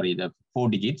 the 4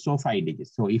 digits or 5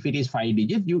 digits. So if it is 5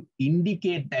 digits, you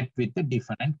indicate that with a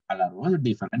different color or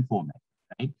different format,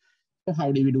 right? So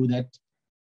how do we do that?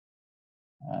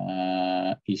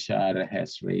 Ishara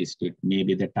has raised it.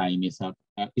 Maybe the time is up.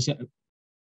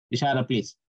 Ishara,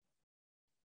 please.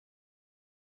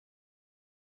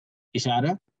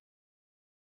 Ishara?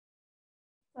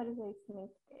 Sorry, sir, it's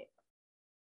mistake.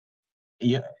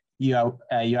 You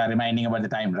are reminding about the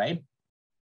time, right?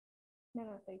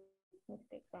 No, sir, it's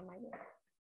mistake from my end.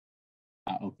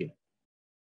 Okay.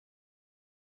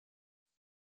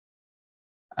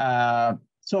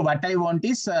 So what I want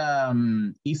is,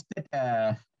 if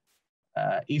the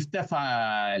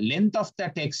length of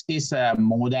the text is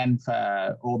more than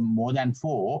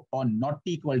 4 or not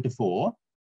equal to 4,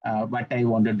 what I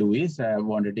want to do is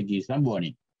wanted to give some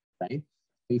warning, right?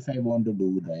 If I want to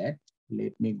do that,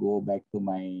 let me go back to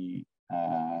my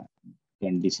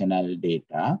conditional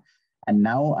data, and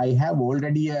now I have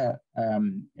already a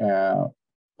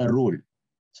rule.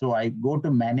 So I go to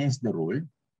manage the rule,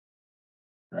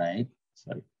 right?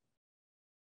 Sorry.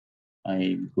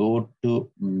 I go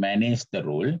to manage the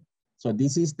rule. So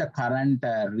this is the current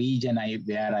region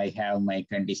where I have my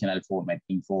conditional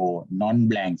formatting for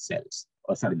non-blank cells,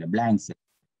 or sorry, the blank cells.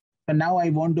 So now I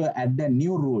want to add the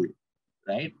new rule,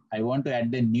 right? I want to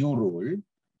add the new rule,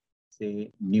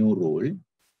 say new rule.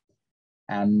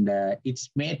 And it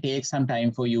may take some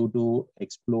time for you to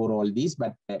explore all these,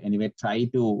 but anyway, try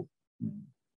to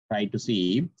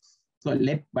see. So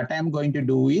what I'm going to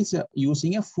do is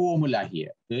using a formula here.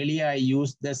 Earlier I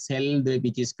used the cell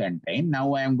which is contained.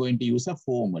 Now I am going to use a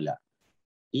formula.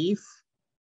 If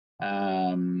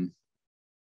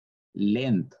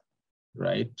length,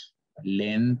 right?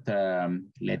 Length,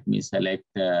 let me select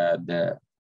the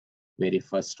very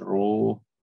first row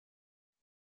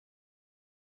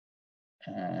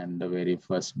and the very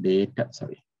first data,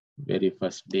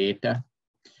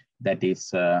 that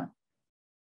is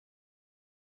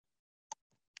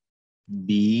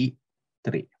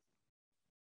B3.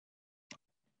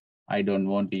 I don't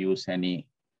want to use any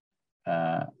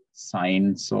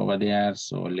signs over there,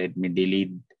 so let me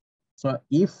delete. So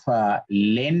if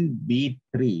len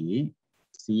B3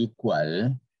 is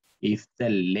equal, if the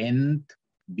length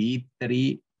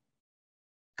B3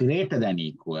 greater than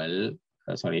equal,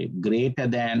 greater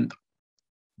than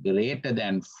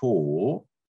 4,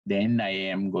 then I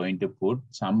am going to put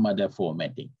some other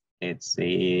formatting. Let's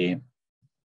say,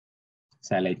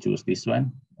 shall I choose this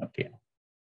one? Okay.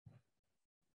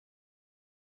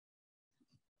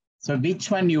 So which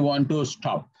one you want to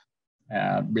stop?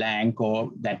 Blank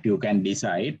or that you can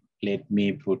decide. Let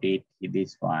me put it in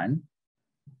this one.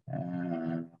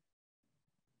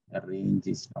 The range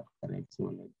is not correct. So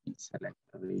let me select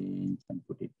the range and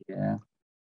put it here.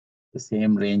 The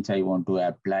same range I want to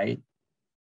apply.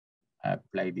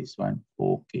 Apply this one.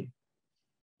 Okay.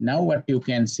 Now what you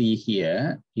can see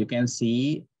here, you can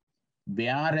see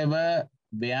wherever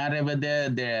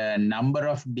the number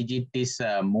of digit is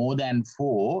more than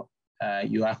 4,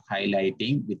 you are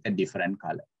highlighting with a different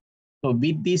color. So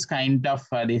with this kind of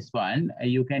this one,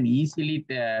 you can easily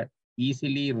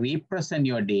represent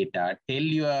your data, tell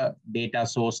your data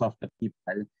source of the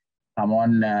people, come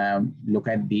on, look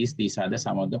at these. These are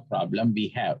some of the problem we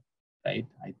have, right?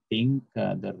 I think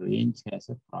the range has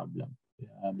a problem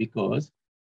because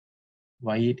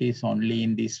why it is only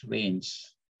in this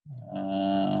range?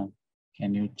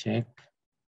 Can you check?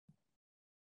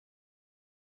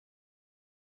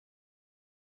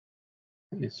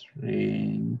 This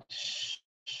range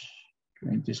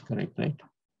is correct, right?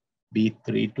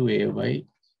 B3 to AY,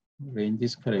 range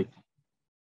is correct.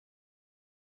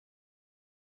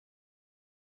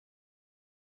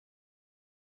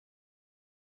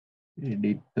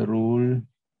 Edit the rule.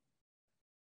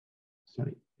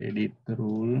 Sorry, edit the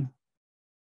rule.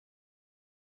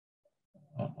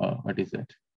 What is that?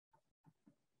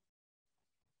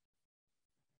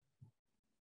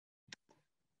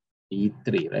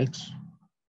 E3, right?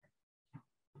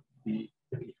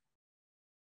 E3.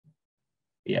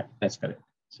 Yeah, that's correct.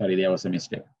 Sorry, there was a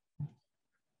mistake.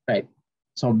 Right.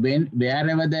 So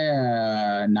wherever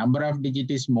the number of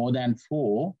digits is more than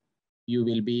 4, you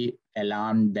will be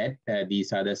alarmed that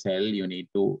these are the cell you need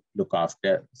to look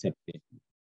after separately,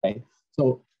 right?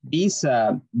 So these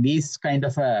kind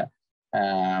of a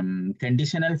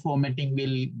conditional formatting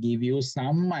will give you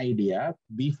some idea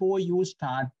before you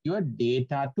start your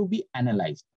data to be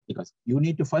analyzed, because you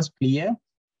need to first clear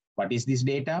what is this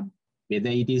data, whether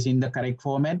it is in the correct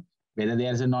format, whether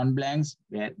there is a non-blanks,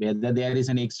 whether there is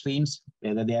an extremes,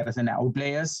 whether there is an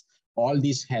outliers. All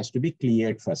this has to be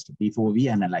cleared first before we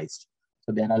analyze.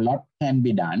 So there are a lot can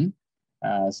be done.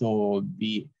 So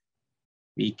we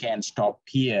can stop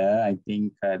here. I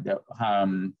think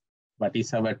what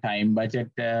is our time budget,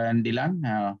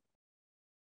 Dylan?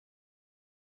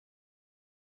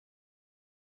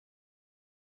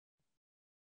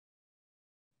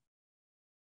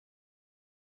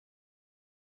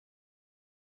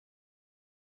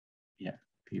 Yeah,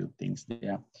 few things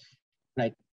there.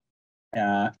 Right.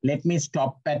 Let me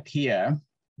stop at here.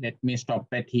 But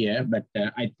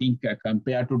I think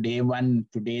compared to day one,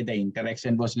 today the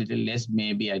interaction was a little less.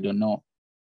 Maybe, I don't know.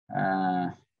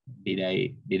 Did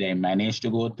I manage to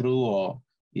go through, or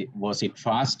was it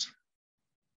fast?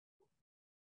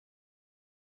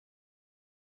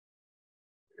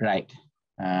 Right.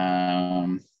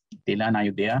 Dylan, are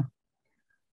you there?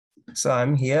 So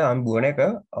I'm here. I'm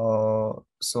Bhuvaneka.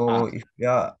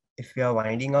 If we are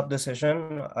winding up the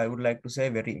session, I would like to say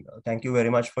thank you very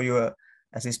much for your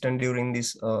assistance during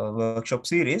this workshop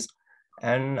series.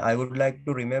 And I would like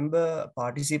to remember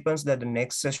participants that the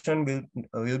next session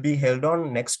will be held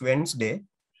on next Wednesday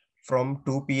from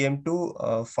 2 p.m. to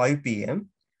 5 p.m.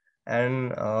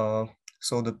 And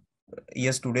today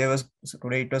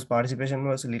it was participation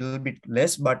was a little bit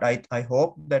less, but I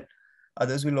hope that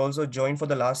others will also join for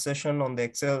the last session on the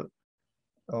Excel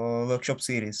workshop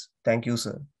series. Thank you,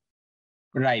 sir.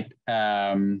 Right.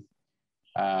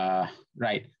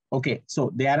 Right. Okay.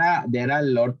 So there are a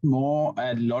lot more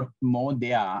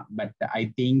there, but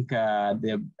I think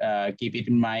keep it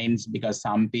in mind, because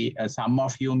some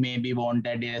of you maybe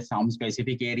wanted some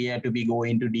specific area to be go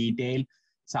into detail.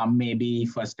 Some may be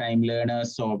first-time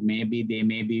learners, so maybe they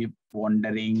may be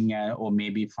wondering or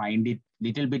maybe find it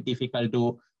little bit difficult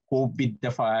to cope with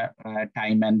the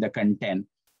time and the content.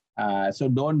 So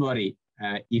don't worry.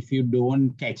 If you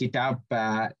don't catch it up,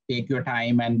 take your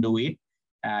time and do it.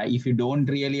 If you don't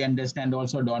really understand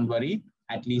also, don't worry.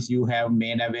 At least you have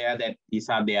made aware that these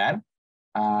are there.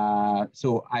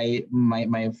 So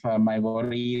my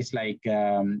worry is like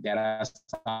there are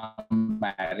some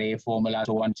array formulas,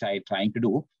 so on, which I trying to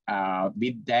do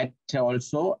with that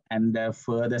also, and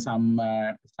further some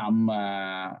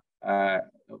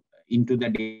into the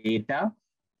data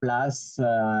plus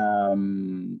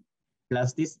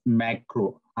this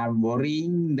macro. I'm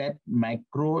worrying that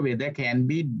macro whether can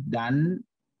be done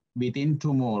within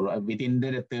tomorrow, within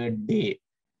the third day,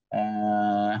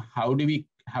 how do we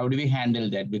handle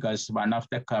that? Because one of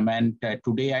the comment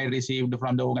today I received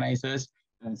from the organizers,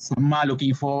 some are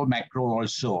looking for macro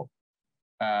also.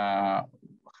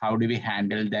 How do we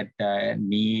handle that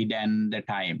need and the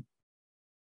time?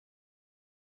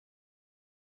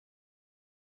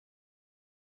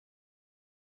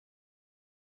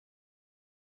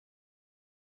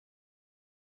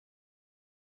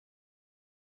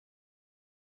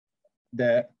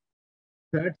 The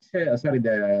third,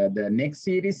 the next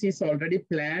series is already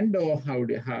planned, or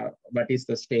what is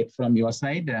the state from your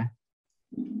side?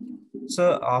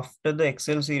 So after the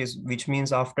Excel series, which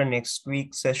means after next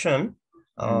week's session,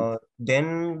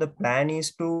 then the plan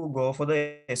is to go for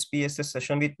the SPSS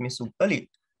session with Miss Uttali.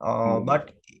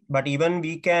 But even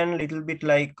we can little bit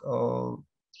like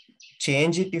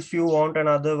change it if you want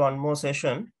another one more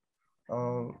session.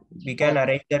 We can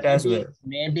arrange that as well.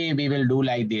 Maybe we will do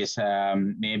like this.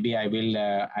 Maybe I will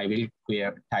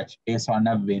touch base on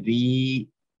a very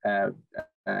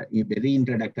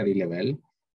introductory level.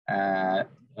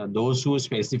 Those who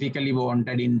specifically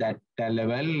wanted in that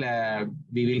level,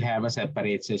 we will have a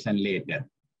separate session later.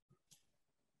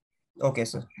 Okay,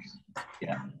 sir.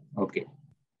 Yeah. Okay.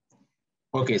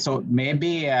 Okay, so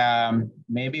maybe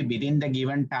within the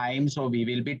given time, so we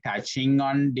will be touching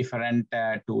on different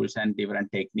tools and different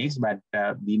techniques, but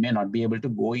we may not be able to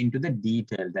go into the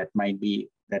detail. That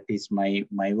is my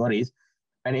worries.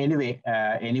 But anyway,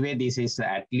 this is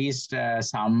at least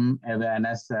some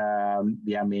awareness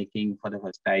we are making for the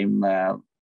first time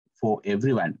for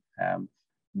everyone.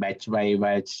 Batch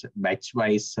wise,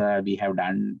 we have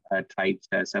tried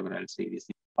several series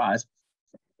in the past.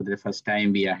 For the first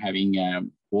time, we are having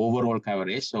overall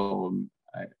coverage, so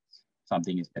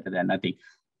something is better than nothing.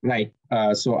 Right,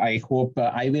 so I hope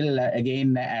I will,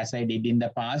 again, as I did in the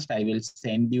past, I will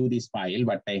send you this file,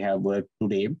 what I have worked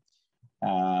today.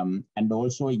 And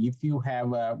also, if you have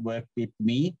worked with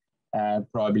me,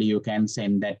 probably you can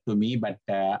send that to me, but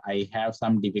I have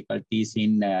some difficulties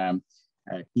in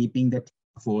keeping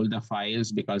all the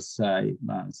files, because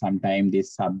sometimes the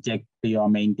subject you are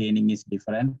maintaining is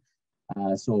different.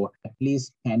 So at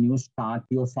least can you start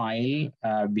your file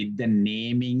with the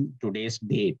naming today's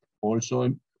date?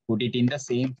 Also put it in the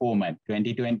same format,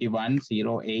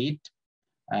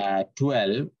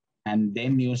 2021-08-12, and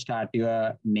then you start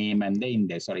your name and the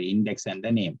index, index and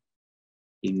the name.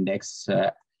 Index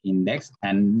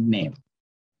and name.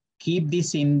 Keep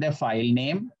this in the file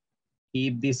name.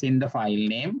 Keep this in the file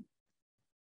name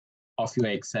of your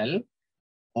Excel.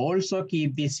 Also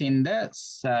keep this in the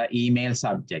email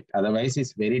subject. Otherwise,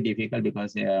 it's very difficult,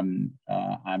 because I'm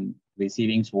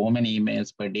receiving so many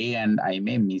emails per day and I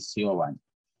may miss your one.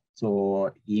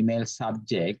 So email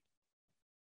subject,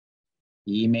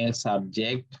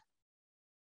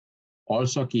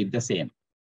 also keep the same.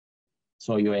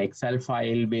 So your Excel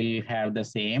file will have the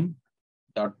same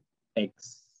 .xlsx.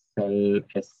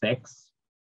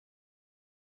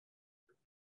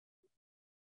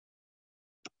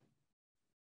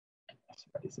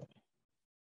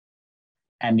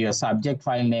 And your subject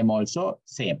file name also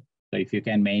same. So if you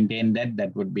can maintain that,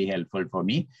 that would be helpful for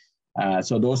me.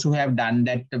 So those who have done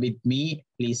that with me,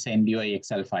 please send your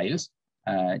Excel files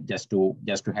just to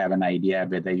have an idea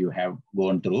whether you have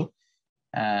gone through.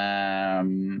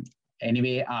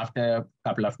 Anyway, after a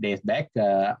couple of days back,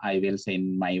 I will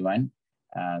send my one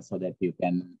so that you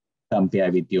can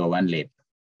compare with your one later.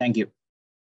 Thank you.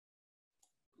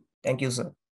 Thank you,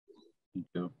 sir. Thank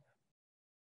you.